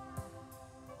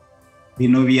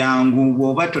 Bino byangu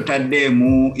bw'oba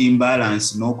totaddeemu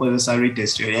imbalance n'okozesa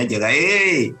retest yajaga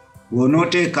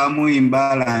bw'onooteekamu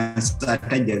imbalance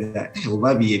atajaga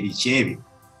oba bye biki.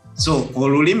 So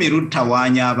olulimi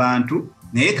lutawaanya abantu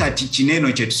naye kati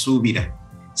kineno kye tusuubira.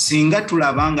 Singa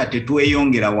tulaba nga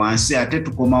tetweyongera wansi ate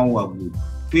tukomawo waggulu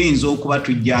tuyinza okuba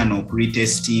tujjaana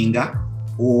okuretestinga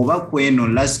oba kweno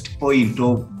last point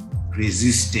of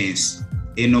resistance.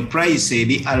 Eno price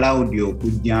eri allowed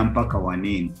okujja mpaka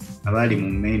waneeno abali mu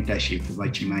mentorship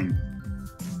bakimanyi.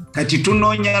 Kati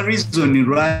tunoonya reason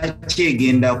lwaki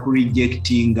egenda ku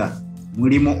rejectinga.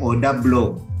 Mulimu order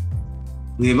block.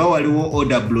 Bweba waliwo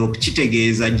order block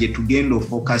kitegeeza gye tugenda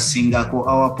ofocusingako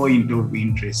our point of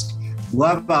interest.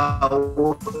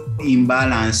 Wabawo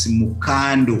imbalance mu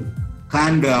kando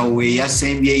awe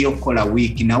yasembyeyo okukola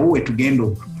week nawe tugenda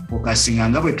okufocusinga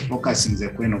nga bwe tufocusinze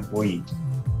kweno point.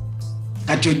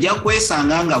 Kati ojja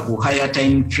kwesanga nga ku higher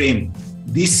time frame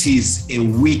this is a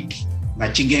week nga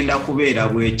kigenda kubeera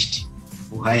bwe kiti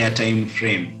ku higher time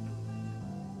frame.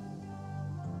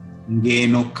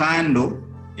 Ng'eno kando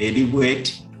eri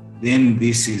bweti then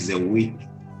this is a week.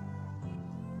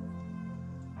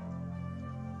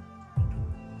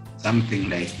 Something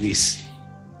like this.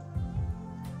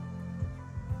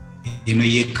 Eno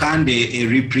ye kande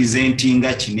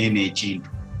representinga kinene ekintu.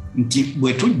 Nti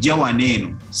bwe tujja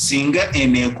waneeno singa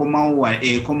eno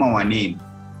ekoma waneeno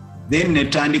then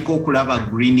netandika okulaba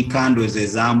green candles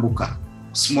ezambuka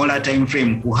smaller time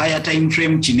frame ku higher time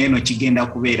frame kineno kigenda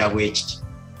kubeera bwe kiti.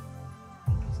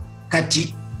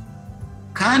 Kati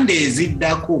kande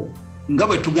eziddako nga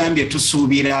bwe tugambye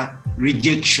tusuubira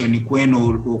rejection kweno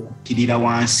okukkirira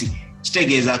wansi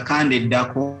kitegeeza kande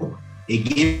eddako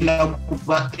egenda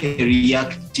kuba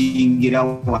reactingira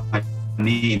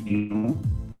waneeno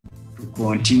to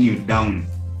continue down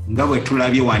nga bwe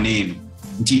tulabye waneeno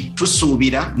nti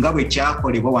tusuubira nga bwe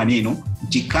kyakolebwa waneeno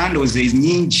nti candles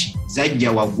enyingi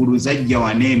zajja waggulu zajja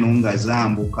waneeno nga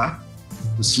zambuka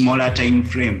ku smaller time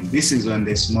frame. This is on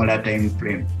the smaller time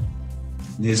frame.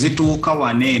 Ne zituuka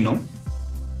waneeno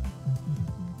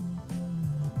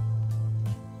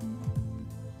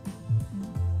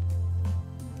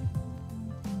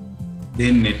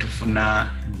then ne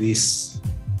tufuna this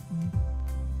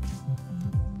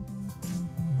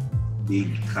big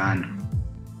candle.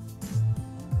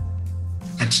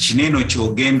 Kati kineno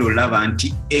kyogenda olaba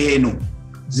nti eno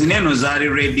zineno zaali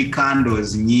red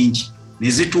candles nyingi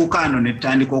ne zituuka ano ne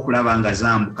tutandika okulaba nga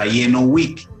zambuka yeno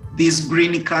week. These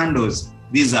green candles,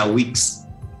 these are weeks.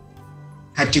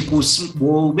 Kati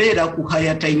bw'obeera ku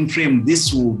higher time frame,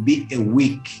 this will be a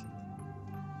week.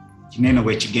 Kineno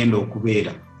bwe kigenda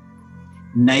okubeera.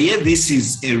 Naye this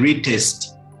is a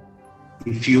retest.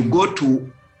 If you go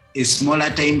to a smaller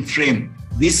time frame,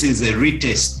 this is a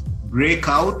retest.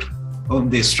 Breakout of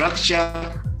the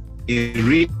structure, a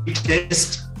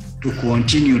retest to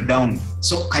continue down.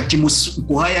 So kati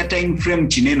ku higher time frame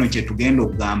kineno kye tugenda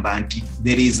okugamba nti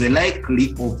there is a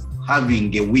likely of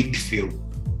having a weak fill.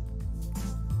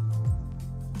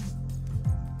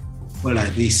 Kola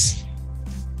this.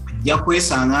 Ajja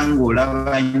kwesanga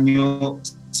ng'olaba nnyo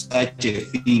such a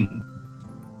thing.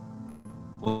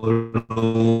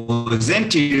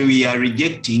 Until we are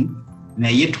rejecting,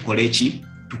 naye tukole ki?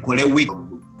 Tukole weak.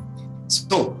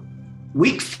 So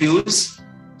weak fills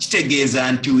kitegeeza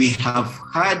until we have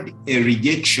had a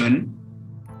rejection,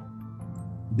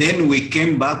 then we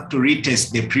came back to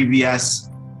retest the previous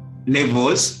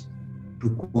levels to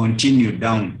continue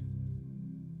down,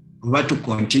 or to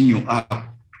continue up,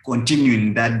 to continue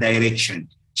in that direction.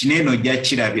 Kineno jja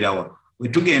kirabirawa. We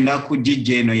tugenda ku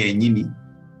jijja eno yennyini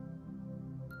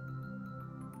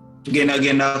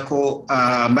tugendagendako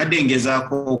mbadde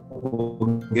ngezaako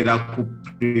okwogera ku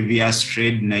previous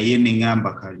trade naye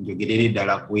neŋŋamba kanjogerere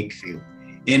ddala ku Wick-fill.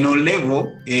 Eno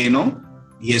level eno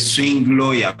ye swing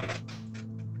low ya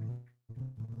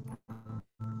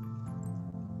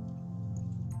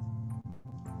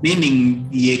meaning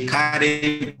ye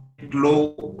current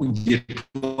low gye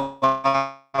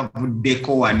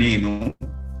twavuddeko waneeno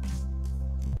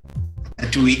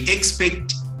that we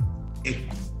expect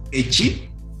a chip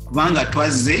kubanga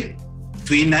twazze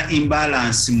tulina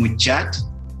imbalance mu chart.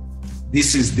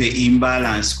 This is the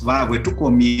imbalance kubanga bwe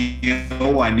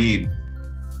tukomyewo waneeno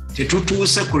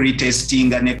tetutuuse ku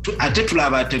retestinga ate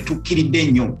tulaba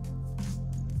tetukkiridde nnyo.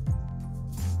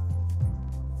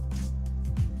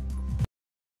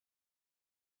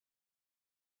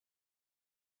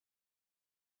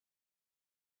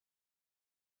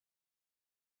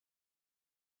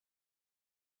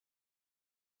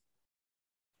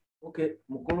 Okay,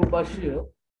 Mukulu Bashir,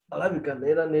 alabika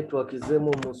neera network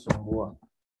zeemu musumbuwa.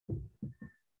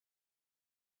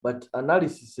 But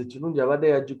analysis ekirungi abadde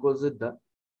yagikoze dda.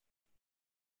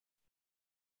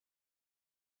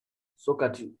 So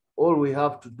kati all we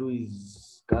have to do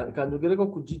is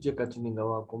kanjogereko ku jije kati ninga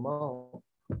wakomao.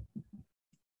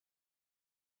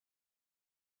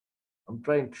 I'm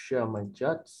trying to share my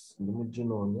charts.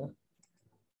 Ndimujinonya.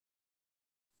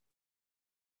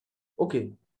 Okay.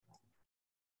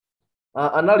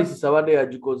 Analysis abadde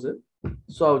yagikoze.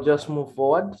 So I'll just move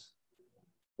forward.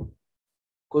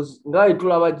 Because ngai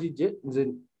tulaba jije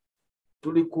nze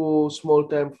tuli ku small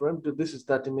time frame. This is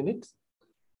 30 minutes.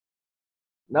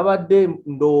 Nabadde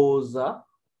ndowooza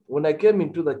when I came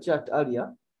into the chart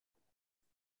earlier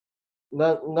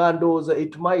nga ndowooza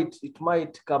it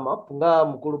might come up nga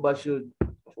Mukulu Bashir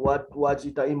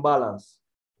wachita imbalance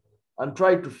and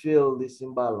try to fill this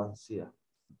imbalance here.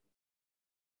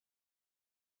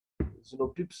 So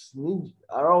pips need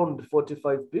around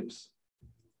 45 pips,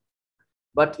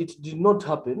 but it did not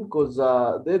happen because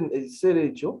then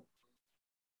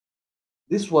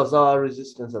this was our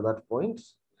resistance at that point.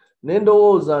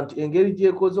 Nendo was and engage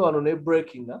jekozo on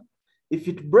breaking. If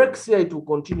it breaks here, it will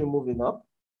continue moving up.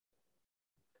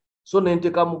 So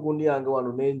nenteka mugundi yange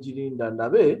wano nenjirinda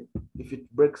ndabe if it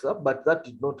breaks up, but that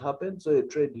did not happen. So a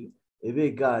trading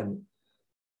ebe gani.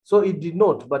 So it did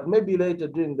not, but maybe later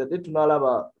during the day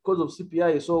tunalaba because of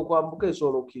CPI so kwambuka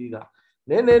so lokira.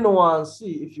 Nene no one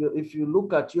see if you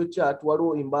look at your chart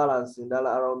walo imbalance in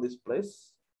around this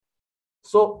place.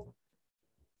 So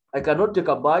I cannot take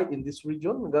a buy in this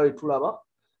region.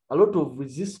 A lot of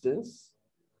resistance.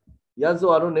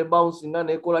 Yazo aro ne bouncing na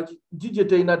nekola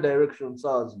jije in a direction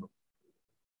SARS no.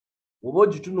 Ubo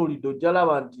jitunuli do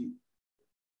jalabanti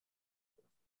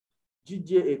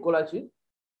jije ekolachi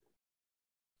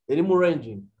elimu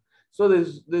ranging. So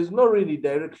there's no really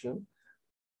direction.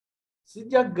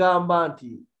 Sija gamba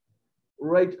anti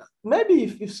right. Maybe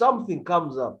if something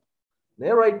comes up,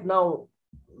 right now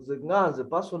zenganze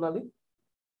personally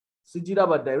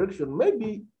sijiraba direction.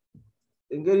 Maybe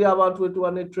engeri abantu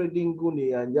wetuwane trading guni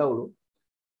yanjawulo,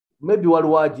 maybe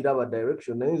waliwo agiraba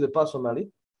direction naye nze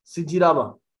personally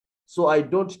sijiraba. So I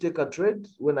don't take a trade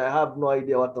when I have no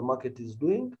idea what the market is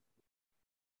doing.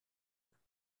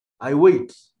 I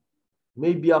wait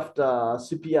maybe after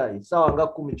CPI sawa nga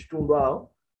 10 kitundu awo,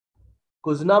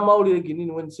 because now mawulire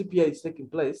ginini when CPI is taking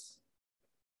place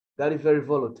that is very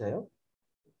volatile.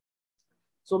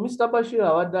 So Mr. Bashir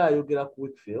abadde ayogera ku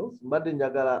Wick-fills, mbadde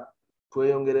njagala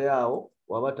tweyongere awo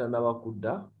wabata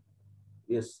nabakudda.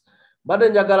 Yes, mbadde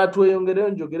njagala tweyongereyo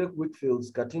njogere ku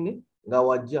Wick-fills katini nga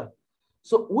wajja.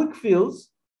 So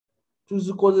Wick-fills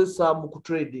tuzikozesa mu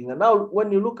trading, and now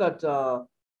when you look at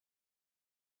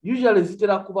usually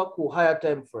zitera kuba ku higher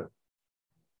time frame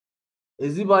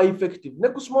eziba effective. Ne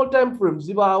ku small time frame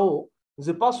zibaawo,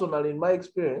 nze personally in my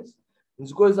experience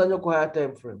nzikozesa nnyo ku higher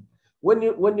time frame. When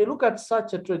you look at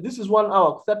such a trade, this is 1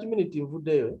 hour, 30 minutes in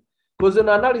video, because an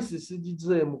analysis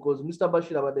because Mr.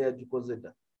 Bashir abadde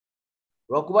yagikozeda.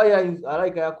 Rakuba ya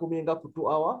alaika yakuminga ku 2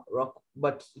 hour,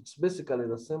 but it's basically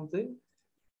the same thing.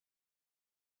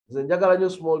 Zenjagala nyo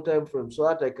small time frame so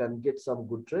that I can get some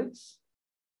good trades.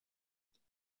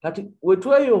 Kati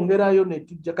wetweyongerayo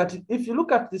netujja kati, if you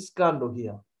look at this candle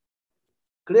here,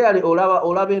 clearly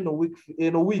olaba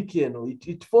eno week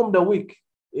it formed a week,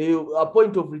 a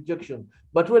point of rejection.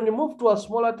 But when you move to a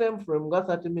smaller time frame,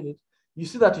 30 minutes, you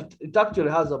see that it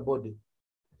actually has a body.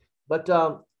 But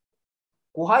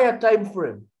ku higher time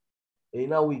frame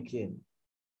in a weekend,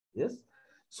 yes.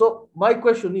 So my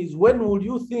question is, when will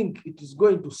you think it is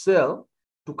going to sell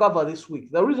to cover this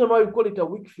week? The reason why we call it a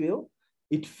week fill,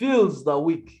 it fills the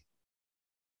week.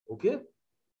 Okay,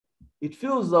 it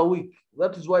fills the week.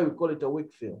 That is why we call it a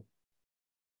week fill.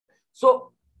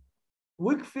 So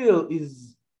week fill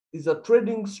is a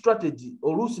trading strategy.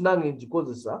 Olusi nange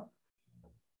njikozesa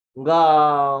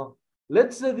nga,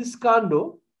 let's say this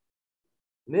candle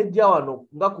nejja wano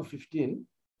nga ku 15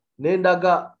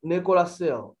 nendaga nekola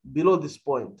sell below this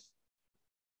point,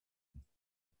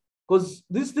 because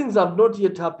these things have not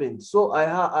yet happened. So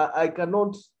I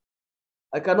cannot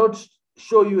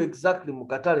show you exactly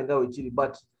mukatale nga wechiri,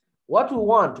 but what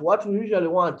we usually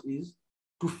want is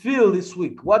to fill this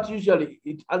week.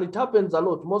 And it happens a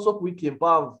lot, most of week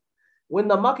empower. When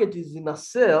the market is in a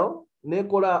sell,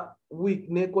 nekola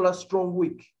strong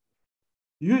week,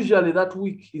 usually that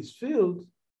week is filled,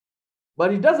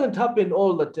 but it doesn't happen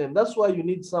all the time. That's why you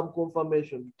need some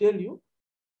confirmation to tell you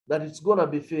that it's gonna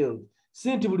be filled.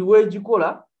 Simply way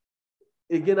jikola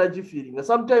again feeling.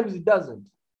 Sometimes it doesn't.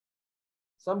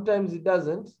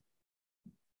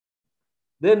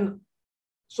 Then,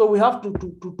 so we have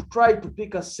to try to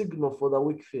pick a signal for the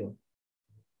week fill.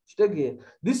 Again,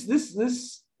 this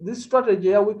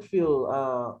strategy, a week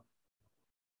fill,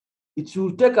 it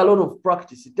will take a lot of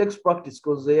practice. It takes practice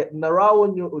because they narrow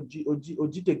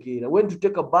when to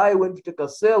take a buy, when to take a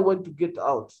sell, when to get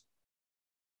out.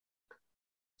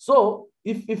 So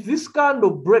if this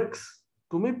candle breaks,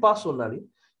 to me personally,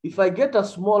 if I get a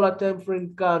smaller time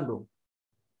frame candle,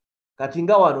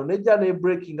 katinga wano neja ne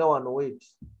breaking wano wait,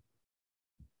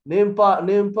 nempa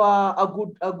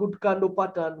a good candle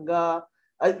pattern nga.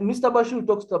 Mr. Bashir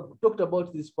talked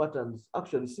about these patterns.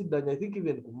 Actually, I think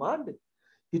even Command,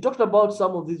 he talked about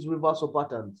some of these reversal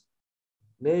patterns.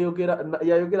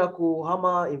 Yayogera ku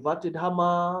hammer, inverted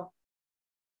hammer,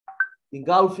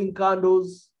 engulfing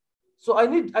candles. So I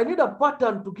need a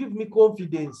pattern to give me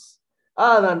confidence.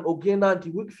 Other than ogena anti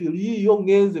Wick-fill yiyo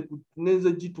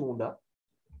ngenze jitunda.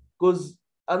 Because,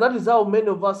 and that is how many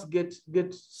of us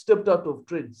get stepped out of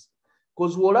trades.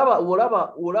 Because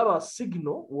wolaba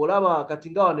signal, wolaba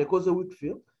katingawa nekoze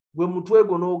Wick-fill, gwe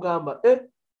mutwego no gamba,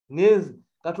 ngenze,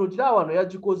 katotira wano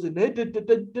yajikoze,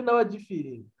 tena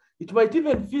wajifeeling. It might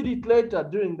even feel it later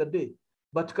during the day.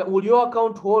 But will your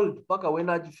account hold paka when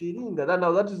ajifeeling?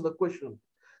 Now that is the question.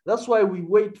 That's why we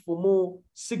wait for more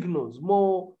signals,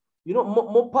 more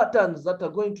patterns that are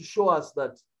going to show us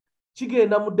that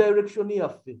chigenda mu direction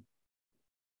yaffe.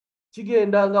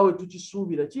 Chigenda nga we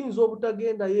tukisuubira kiyinza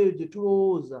obutagenda yeyo gye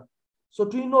tulowooza. So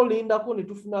tulina olindako ne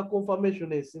tufuna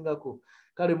confirmation esingako.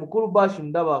 Kale mukulu Bashi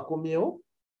ndaba akomyewo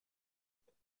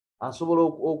asobola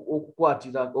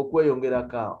okukwatira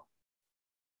okweyongerako awo.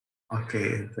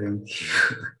 Okay,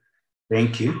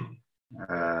 thank you.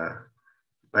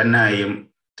 Banaye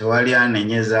tewali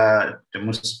anenyeza,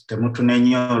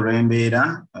 temutunenye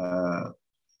olw'embeera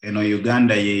eno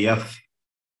Uganda ye yaffe.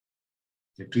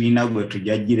 Tetulina gwe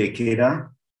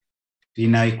tujagirekera,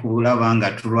 tulina kulaba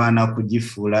nga tulwana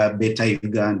kugifuula better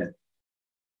Uganda,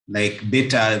 like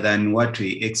better than what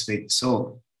we expect.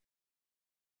 So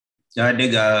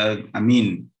I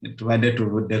mean, tubadde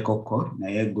tuvudde koko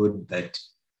naye good that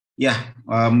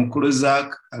mukulu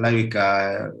Zach like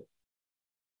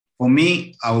for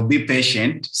me I will be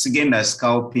patient sigenda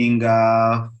scalping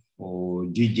for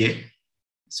GJ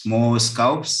small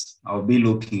scalps. I'll be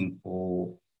looking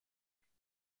for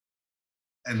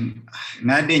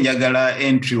nadde njagala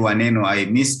entry waneno I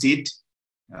missed it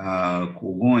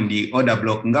ku gundi order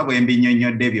block nga bwe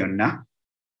mbinnyonnyodde byonna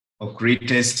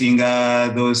retesting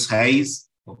those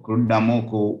highs okuddamu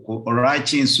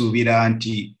olwaki nsuubira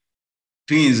nti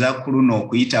tuyinza ku luno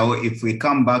okuyitawo if we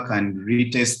come back and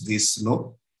retest this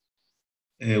low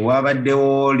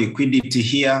wabaddewo liquidity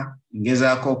here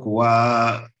ngezaako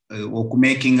okuwa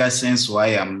making a sense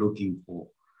why I'm looking for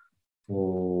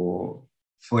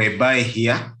a buy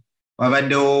here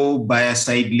wabaddewo buyer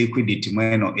side liquidity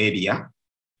mweno area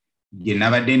gye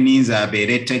nabadde ninza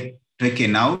abeere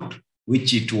taken out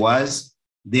which it was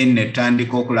then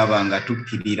netandika okulaba nga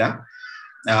tukkirira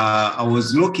I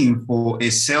was looking for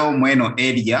a sell mweno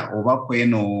area oba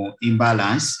kweno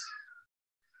imbalance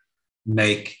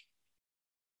like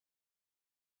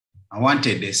I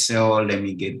wanted a sell. Let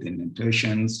me get the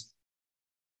notations.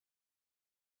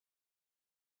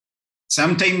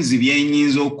 Sometimes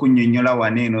ebyenyinza okunnyonnyola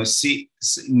waneno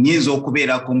nyinza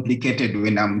okubeera complicated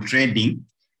when I'm trading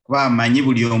kuba amanyi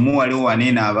buli omu waliwo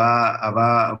waneno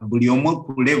aba buli omu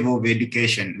ku level of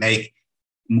education like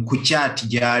ku chart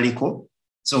gyaliko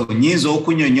so nyinza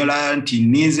okunnyonnyola nti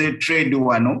ninze trade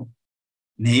wano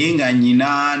naye nga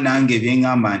nyina nange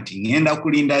byeŋŋamba nti ngenda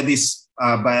kulinda this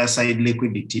buyer side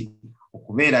liquidity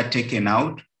okubeera taken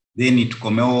out then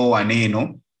tukomewo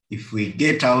waneno if we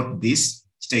get out this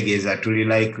kitegeeza tuli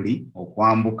likely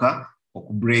okwambuka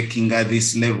okubreakinga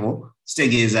this level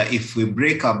kitegeeza if we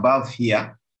break above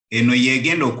here eno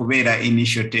yegenda okubeera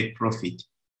initial take profit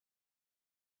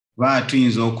ba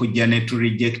tuyinza okujja ne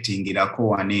turejectingirako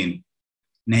waneno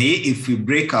naye if we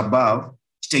break above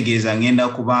kitegeeza ngenda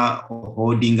kuba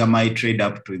holding my trade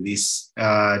up to this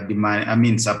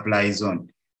demand supply zone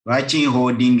lwaki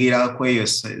holdingira kweyo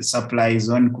supply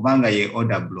zone kubanga ye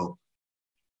order block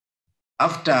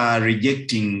after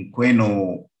rejecting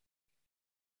kweno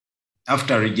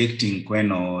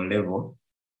level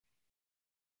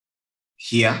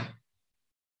here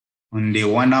on the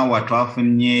 1 hour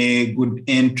twafunye good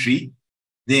entry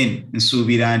then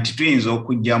nsuubira nti tuyinza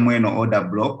okujja mweno order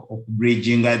block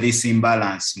okubridginga this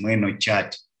imbalance mweno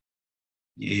chart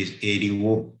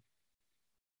eriwo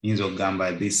yinza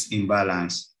okugamba this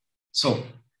imbalance so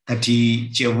kati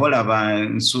kyevolaba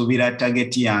nsuubira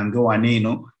target yange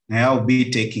waneno naye I'll be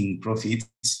taking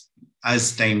profits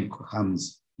as time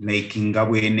comes like nga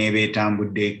bw'eneeba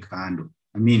etambudde kando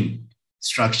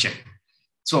structure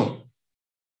so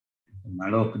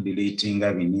mala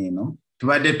okudeletinga bineno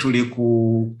tubadde tuli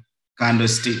ku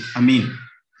candlestick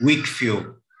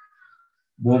wick-fill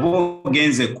bw'oba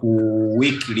ogenze ku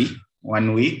weekly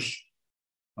 1 week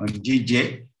on GJ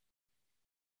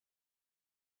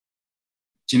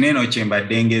kineno kye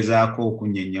mbadde ngezaako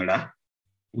okunnyonnyola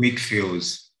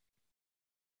wick-fills.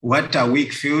 What are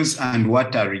wick-fills and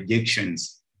what are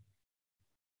rejections?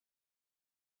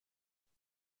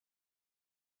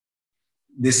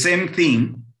 The same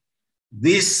thing.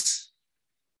 This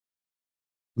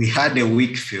we had a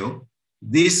wick-fill.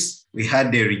 This we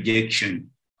had a rejection.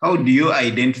 How do you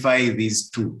identify these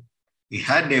two? We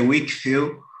had a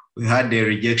wick-fill, we had a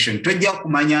rejection. Tojja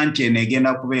kumanya nti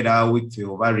enegenda kubeera wick-fill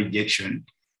oba rejection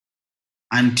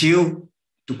until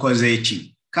tukoze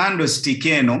eki. Candlestick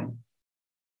eno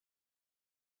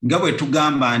nga bwe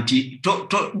tugamba nti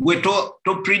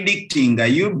to predicting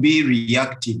you be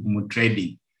reactive mu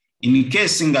trading. In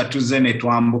case nga tuze ne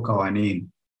twambuka wanene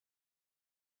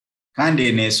kandi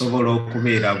eno esobola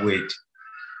okubeera bweti.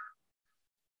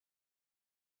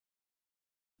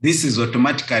 This is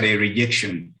automatically a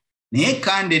rejection. Naye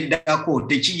kandi eddako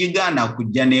tekigigaana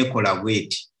kujja neekola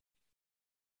bweti.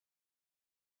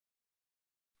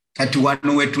 Kati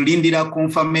wano we tulindira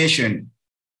confirmation.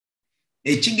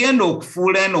 Ekigenda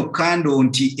okufuula eno kando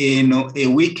nti eno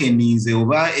weakeninze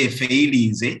oba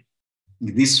efailinze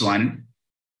this one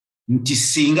nti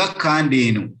singa kando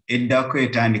eno eddako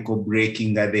etandika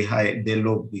breaking the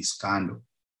low of this candle.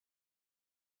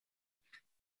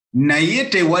 Naye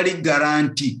tewali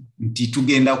garanti nti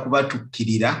tugenda kuba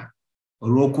tukkirira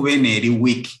olw'okuba eno eri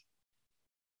weak.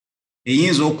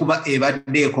 Eyinza okuba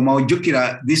ebadde ekomawo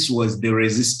jjukira this was the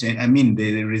resistance,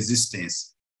 the resistance.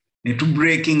 Ne tu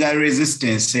breaking a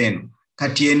resistance eno.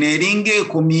 Kati eno eringa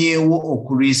ekomyewo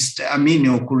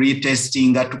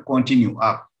okuretestinga to continue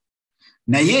up.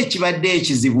 Naye ekibadde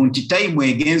ekizibu nti time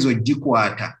egenzo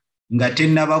ogikwata nga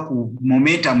tennaba ku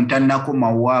momentum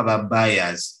tannakomawo aba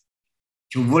buyers.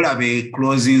 kyovula be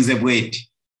closing ze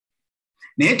bweti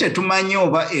naye tetumanyi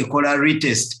oba ekola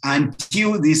retest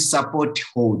until this support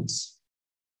holds.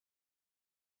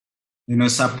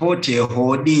 Support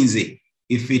holdinze,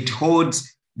 if it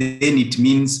holds then it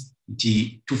means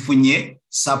tufunye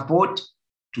support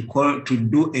to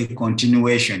do a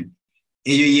continuation.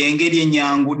 Eyo yengeri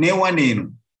enyangu ne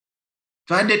waneno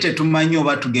twadde tetumanyi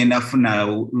oba tugenda funa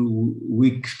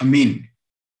week,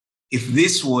 if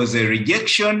this was a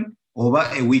rejection over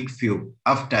a weak fill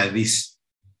after this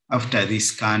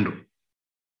candle.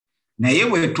 Naye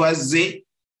we twaze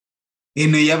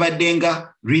eno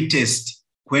yabaddenga retest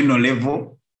kweno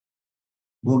level,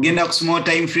 bwogenda ku small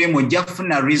time frame ojja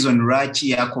kufuna reason lwaki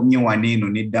yakomye waneeno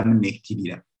neddamu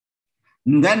nekkirira.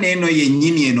 Nga neeno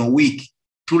yennyini eno week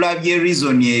tulabye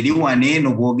reason eri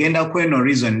waneeno, bwogenda kweno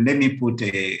reason, let me put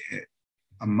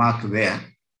a mark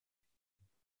there.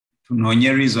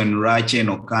 Tunoonye reason lwaki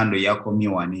eno kando yakomye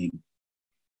waneeno.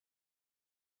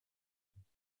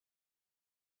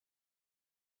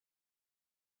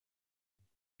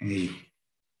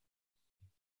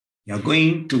 You're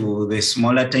going to the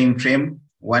smaller time frame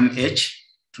 1H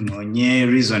tunoonye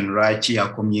reason lwaki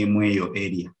yakomyemu eyo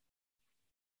area.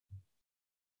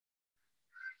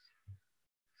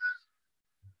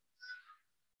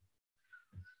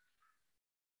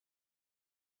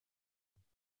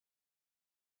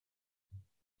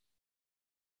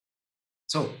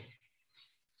 So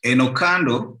eno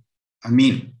kando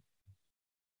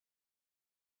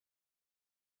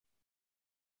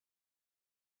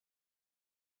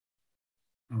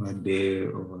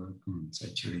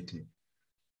saturated.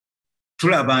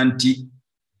 Tulaba nti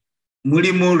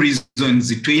mulimu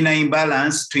reasons, tuyina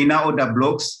imbalance, tuyina order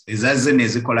blocks ezazze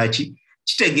nezikola ki,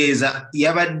 kitegeeza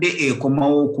yabadde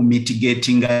ekomawo ku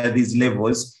mitigating these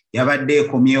levels, yabadde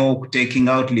ekomyewo ku taking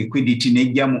out liquidity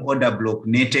nejja mu order block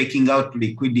ne taking out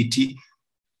liquidity.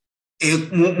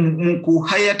 Ku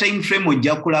higher time frame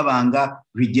ojja kulabanga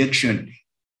rejection,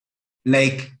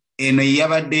 like eno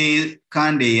yabadde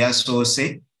kande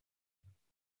yasoose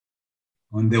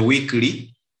on the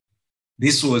weekly.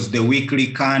 This was the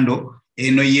weekly candle.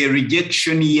 Eno ye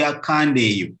rejection ya kande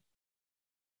eyo.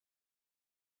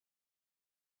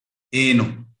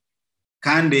 Eno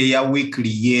kande ya weekly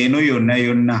yeno yonna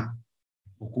yonna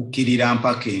okukkirira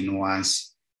mpaka eno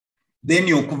wansi.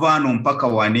 Then okuva ano mpaka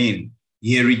waneeno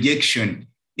ye rejection.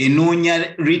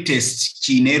 Enoonya retest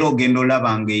kineera ogenda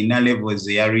olabanga ina levels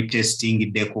ya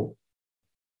retesting deko.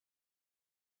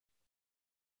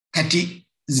 Kati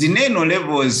zineno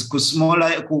levels ku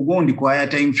smaller ku gundi ku higher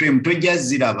time frame tojja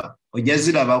ziraba, ojja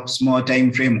ziraba ku small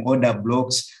time frame order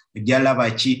blocks, ojja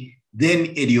laba ki, then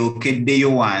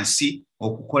eryokeddeyo wansi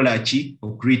okukola ki,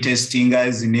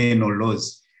 okuretestinga zineno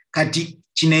lows. Kati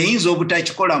kino eyinza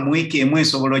obutakikola mu wiiki emu,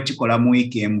 esobola okikola mu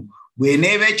wiiki emu.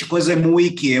 Bw'eneeba ekikoze mu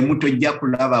wiiki emu tojja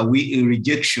kulaba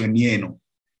rejection yeno.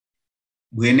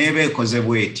 Bw'eneeba ekoze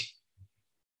bweti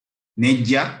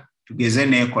nejja tugeze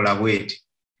neekola bweti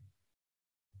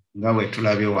nga bwe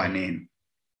tulabye waneeno.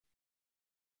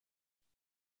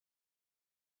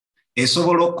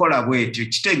 Esobola okukola bwetyo,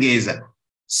 kitegeeza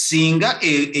singa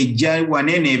ejja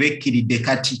waneeno eba ekkiridde,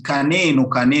 kati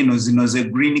kaneeno zino ze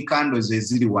green candles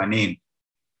eziri waneeno.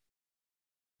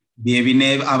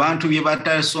 Byebine abantu bye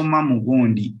batasoma mu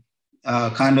gundi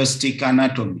candlestick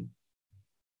anatomy.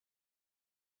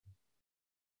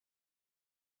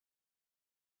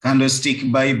 Candlestick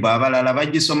Bible abalala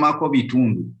bagisomako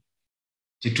bitundu.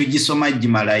 Tetugisoma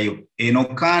gimalayo. Eno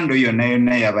kando yonna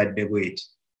yonna yabadde bweti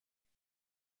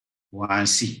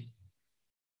wansi.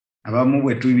 Abamu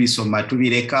bwe tubisoma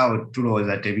tubireka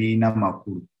tulowooza tebirina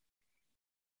makulu.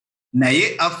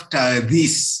 Naye after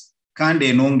this kando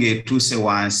eno ng'etuuse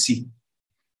wansi,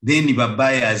 then ba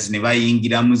buyers ne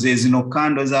bayingira mu zino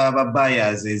kando z'aba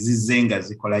buyers ezizze nga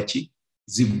zikola ki,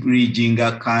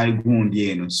 zibridginga gundi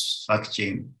eno structure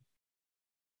eno.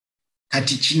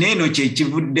 Kati kineeno kye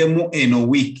kivuddemu eno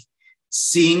week.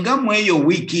 Singa mu eyo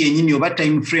week yennyini oba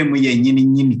time frame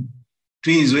yennyini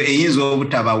eyinza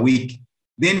obutaba week,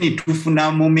 then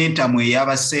tufuna momentum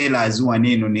ey'abaseelers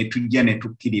waneeno ne tujja ne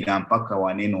tukkirira mpaka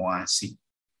waneeno wansi.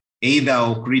 Either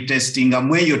okuretestinga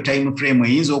mu eyo time frame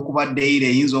eyinza okuba daily,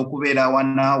 eyinza okubeera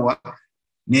 1 hour,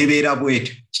 nebeera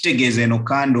bwetyo. Kitegeeza eno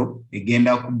kando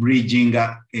egenda ku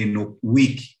bridginga eno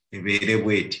week ebeere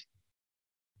bwetyo.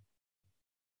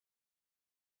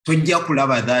 Tojja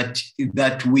kulaba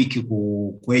that week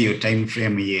ku eyo time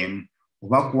frame yemu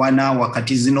oba ku 1 hour.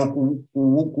 Kati zino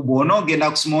bw'ona ogenda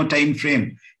ku small time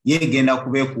frame yegenda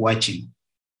kuba ekuwa kino.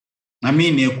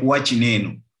 Ekuwa kino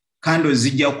eno. Kando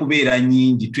zijja kubeera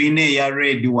nyingi. Tuyina eya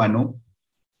red wano.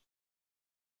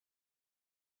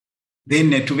 then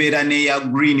netubeera neya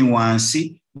green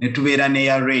wansi netubeera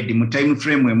neya red mu time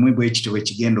frame emwe bwekityo bwe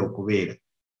kigenda okubeera.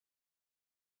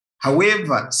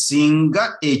 However,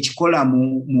 singa ekikola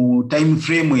mu time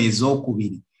frame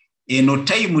ez'okubiri eno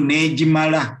time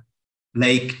n'egimala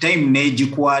like time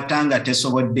n'egikwata nga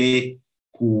tesobodde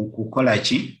kukola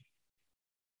ki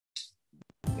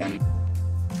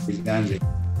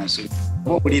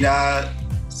okulira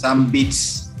some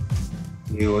bits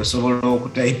osobola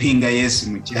okutypinga yes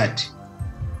mu chat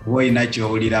kuba olina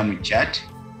ky'owulira mu chat.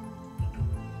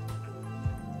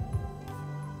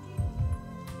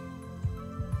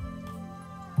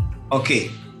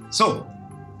 Okay, so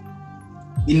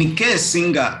in case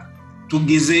nga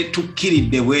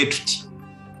tukkiridde bwe tuti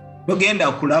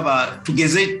tugenda kulaba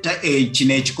tugeze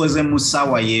kino ekikoze mu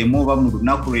ssaawa y'emu oba mu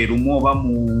lunaku lwe lumu oba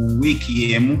mu wiiki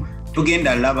y'emu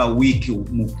tugenda laba wiiki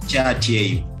mu kyati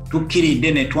eyo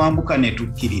tukkiridde ne twambuka ne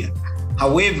tukkirira.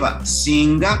 However,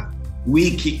 singa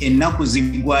wiiki ennaku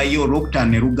zigwayo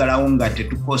olwokutaano ne lugalawo nga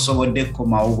tetukosobodde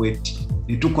kukomawo bwetti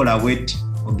ne tukola bwetti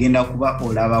ogenda kuba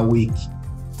olaba wiiki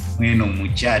mweno mu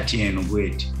kyati eno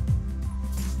bwetti.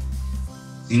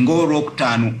 Singa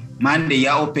olwokutaano Monday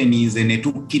ya openings ne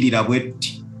tukkirira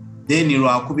bwetti then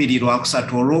lwakubiri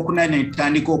lwakusatu olwokuna ne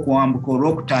tutandika okuwambuka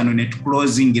olwokutaano ne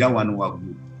tuclosingira wano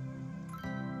waggulu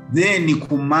then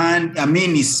ku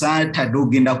Saturday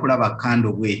ogenda kulaba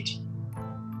kando bwetti.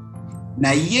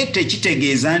 Naye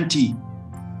tekitegeeza nti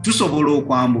tusobola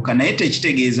okwambuka naye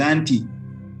tekitegeeza nti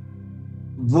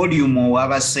volume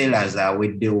ow'abasellers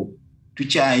aweddewo.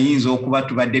 Tukyayinza okuba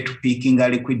tubadde tupiikinga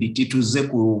liquidity tuzze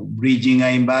ku bridging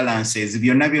imbalances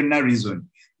byonna reason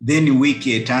then week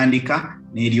etandika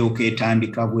n'eryoka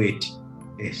etandika bweti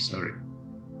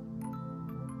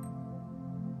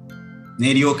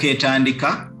n'eryoka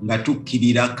etandika nga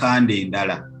tukkirira kande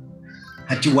endala.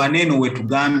 Kati waneeno we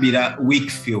tugambira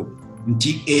Wick-fill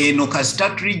nti eno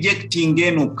kasita rejecting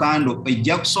eno kando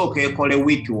ejja kusooka ekole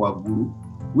wiiki waggulu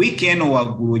wiiki eno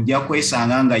waggulu ojja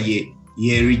kwesanga nga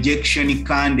ye rejection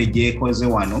kande gyekoze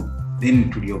wano then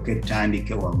tulyoke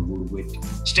tutandike waggulu bweti.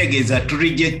 Kitegeeza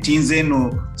turejectinze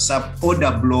eno sub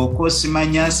order block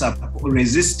simanya sub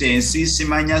resistance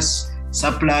simanya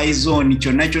supply zone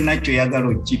kyonna kyoyagala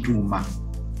okituuma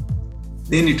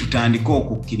then tutandika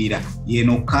okukkirira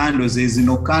yeno kando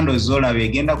zezino kando zolaba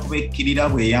egenda kuba ekkirira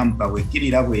bweyambuka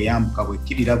bwekkirira bweyambuka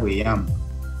bwekkirira bweyambuka.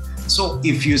 So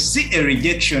if you see a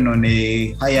rejection on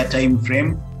a higher time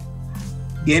frame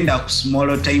genda ku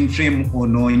smaller time frame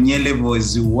onoonye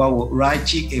levels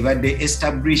lwaki ebadde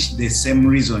establish the same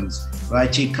reasons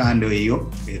lwaki kando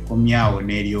eyo ekomyawo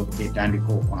n'eryoka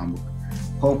etandika okwambuka.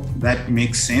 Hope that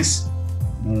makes sense.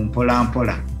 Mu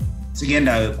mpola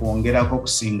sigenda kwongerako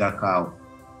kusinga kaawo.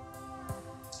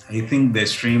 I think the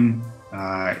stream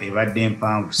ebadde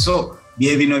mpanvu. So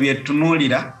bye bino bye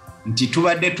tutunuulira nti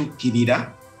tubadde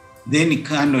tukkirira then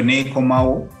kando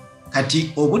n'ekomawo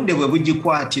kati obudde bwe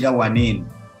bugikwatira waneeno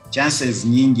chances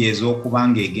nyingi ez'okuba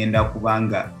nga egenda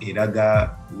kubanga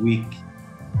eraga week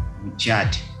mu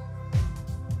chart.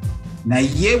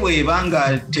 Naye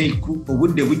bw'ebanga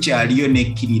obudde bukyaliyo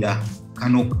n'ekkirira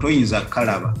kano toyinza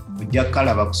kalaba ojja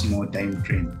kalaba ku small time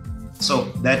frame. So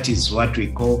that is what we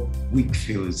call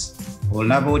Wick-fills.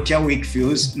 Olaba otya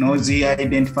Wick-fills nozi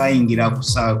identifyingira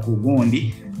ku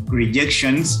gundi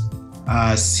rejections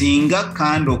singa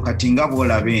kando kati nga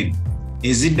bw'olaba eno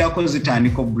eziddako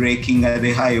zitandika breaking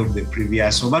the high of the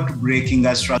previous oba to breaking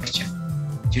a structure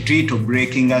kituyita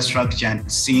breaking a structure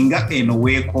singa eno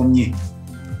weekomye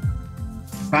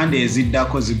kandi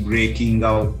eziddako zi breaking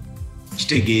out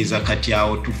kitegeeza kati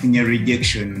awo tufunye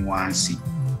rejection wansi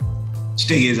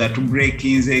kitegeeza tu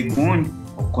breakinze gundi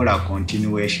okukola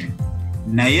continuation.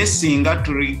 Naye singa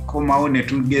tulikomawo ne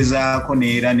tugezaako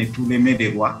neera ne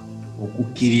tulemererwa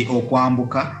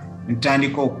okwambuka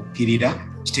ntandika okukkirira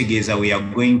kitegeeza we are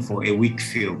going for a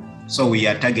Wick-fill. So we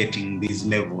are targeting these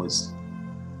levels.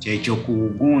 Kyekyo ku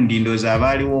gundi ndooza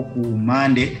abaaliwo ku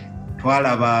Monday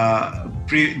twalaba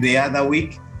the other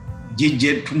week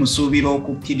gijje tumusuubira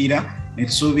okukkirira ne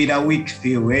tusuubira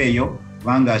Wick-fill eyo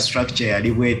kubanga structure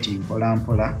yali bweti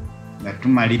mpola nga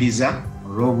tumaliriza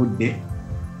olw'obudde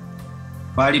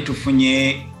twali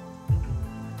tufunye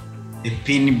a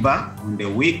pin bar on the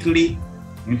weekly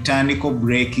ntandika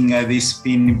breaking of this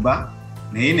pin bar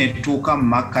naye ne tutuuka mu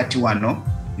makkati wano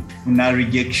ne tufuna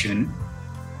rejection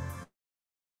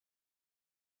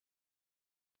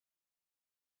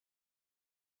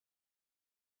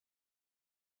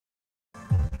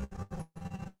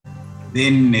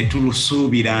then ne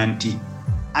tulusuubira nti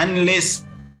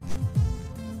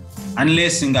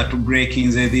unless nga to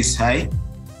breaking this high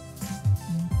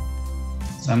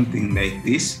something like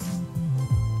this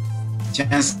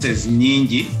chances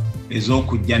nyingi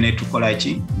ez'okujja ne tukola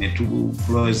ki ne tu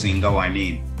closinga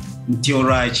wanini nti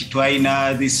olwaki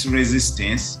twalina this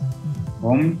resistance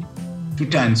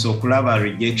tutandise okulaba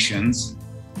rejections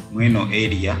mweno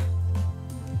area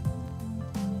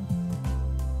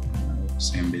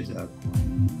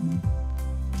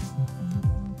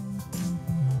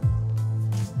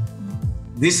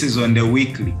this is on the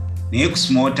weekly naye ku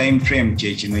small time frame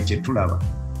kyekino kyetulaba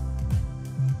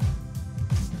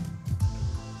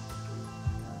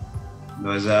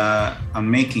because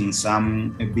I'm making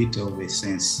a bit of a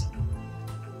sense.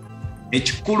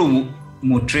 Ekikulu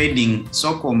mu trading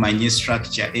soko omanye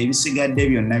structure ebisigadde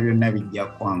byonna bijja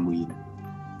kwanguyira.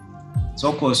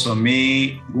 Soko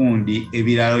osome gundi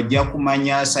ebirala ojja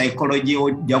kumanya psychology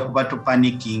ojja kuba to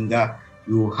panickinga,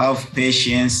 you have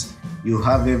patience, you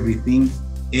have everything.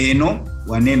 Eno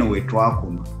waneno we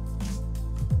twakoma.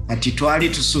 Kati twali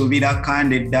tusuubira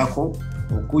kandi eddako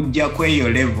okujja kweyo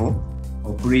level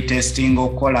retesting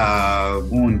okola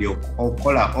gundi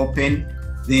okola open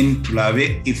then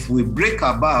tulabe if we break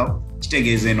above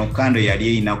kitegeeze no kando yali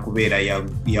eyina kubeera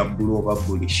ya blue over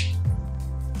bullish,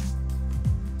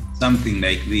 something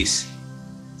like this.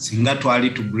 Singa twali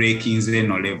tu breaking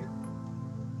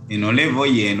eno level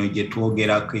yeno gye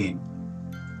twogerako eno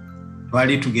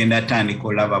twali tugenda tandika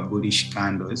olaba bullish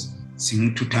candles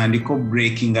singa tutandika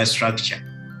breaking a structure.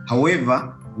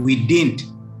 However, we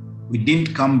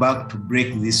didn't come back to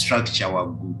break this structure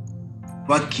waggulu.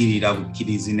 Twakirira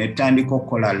bukirizi ne tutandika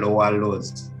okola lower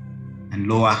lows and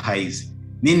lower highs,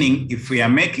 meaning if we are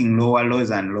making lower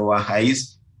lows and lower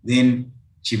highs then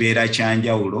kibeera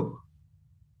kyanjawulo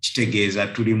kitegeeza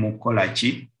tuli mu kukola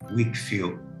ki weak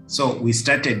fill. So we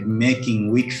started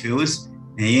making weak fills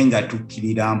naye nga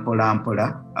tukkirira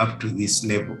mpola up to this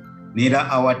level. Neera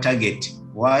our target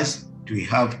was to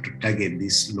have to target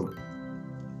this low,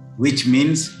 which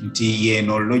means nti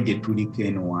yeno loje tuliko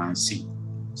eno wansi.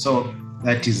 So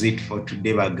that is it for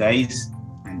today, guys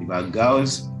and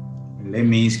girls. Let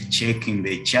me check in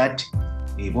the chat.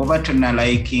 Boba tonna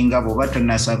likinga, boba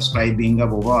tonna subscribinga,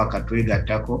 boba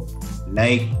wakatwegattako,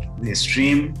 like the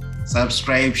stream,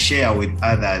 subscribe, share with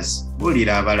others.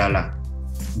 Bulira abalala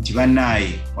nti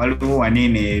bannaye waliwo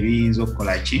wanene ebiyinza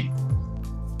okukola ki.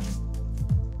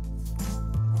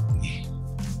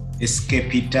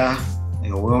 Escapita,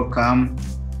 you're welcome.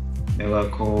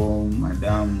 Welcome,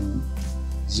 Madam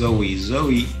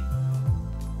Zoe.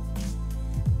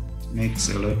 Makes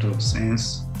a lot of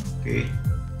sense. Okay.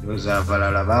 Those are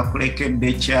abalala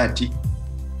bakulekedde chat.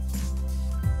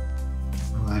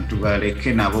 Abantu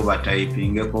baleke nabo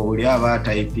batayipingeko buli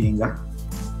abatayipinga.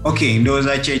 Okay,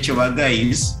 ndowooza kyekyo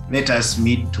guys. Let us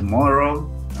meet tomorrow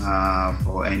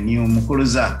for a new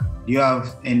Mukuluza. Do you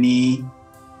have anything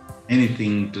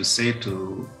to say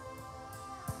to?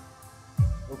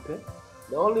 Okay.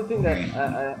 The only thing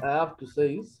I have to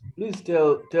say is please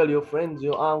tell your friends,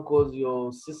 your uncles,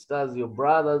 your sisters, your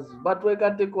brothers, but we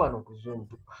can take one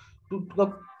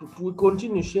to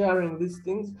continue sharing these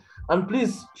things, and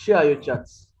please share your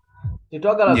chats.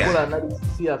 Titwagala kola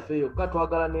analysis yafeyo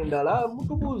katwagala nendala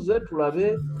mutubuze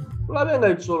tulabe nga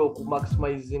itusobola ku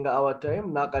maximizing our time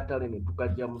n'akatale ne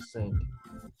tukajja mu sente.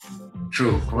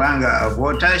 True. Kubanga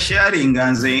what I sharing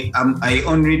nze I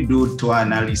only do two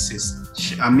analysis.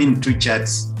 I mean two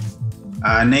charts.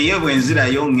 Naye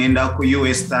bwenzirayo ngenda ku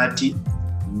US30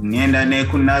 ngenda ne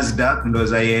ku Nasdaq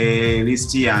ndoza ye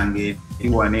list yange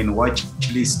iwane watch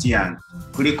list yange.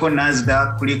 Kuliko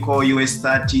Nasdaq, kuliko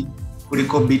US30,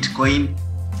 kuliko Bitcoin.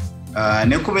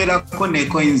 Ne kubeerako ne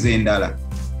coins endala.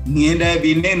 Ngenda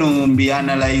bineno mbi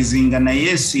analyzing na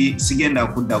yesi sigenda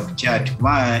kudda ku chart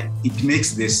kuba it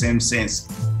makes the same sense,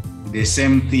 the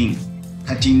same thing.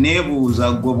 Kati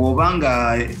nebuuza gwe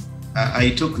bw'obanga I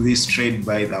took this trade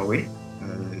by the way,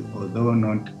 although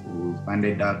not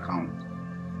funded account.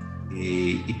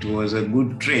 It was a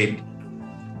good trade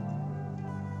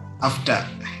after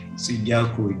sijja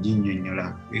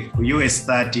kujinyonyola ku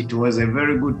US30. It was a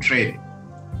very good trade,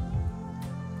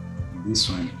 this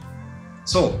one.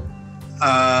 So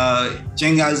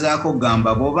kyengazaako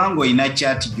gamba bw'obanga olina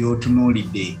chart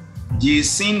gy'otunuulidde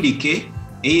gisindike,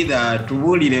 either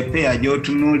tubuulire pair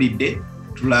gy'otunuulidde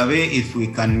tulabe if we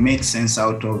can make sense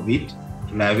out of it,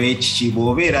 tulabe kiki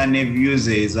bw'obeera ne views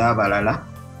ez'abalala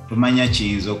tumanya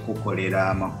kiyinza okukolera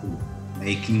amakulu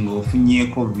like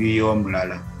ng'ofunyeeko view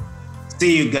y'omulala.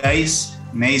 See you guys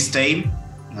next time.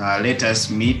 Let us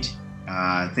meet.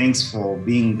 Thanks for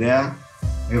being there.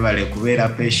 Webale kubeera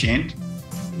patient.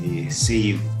 See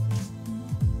you.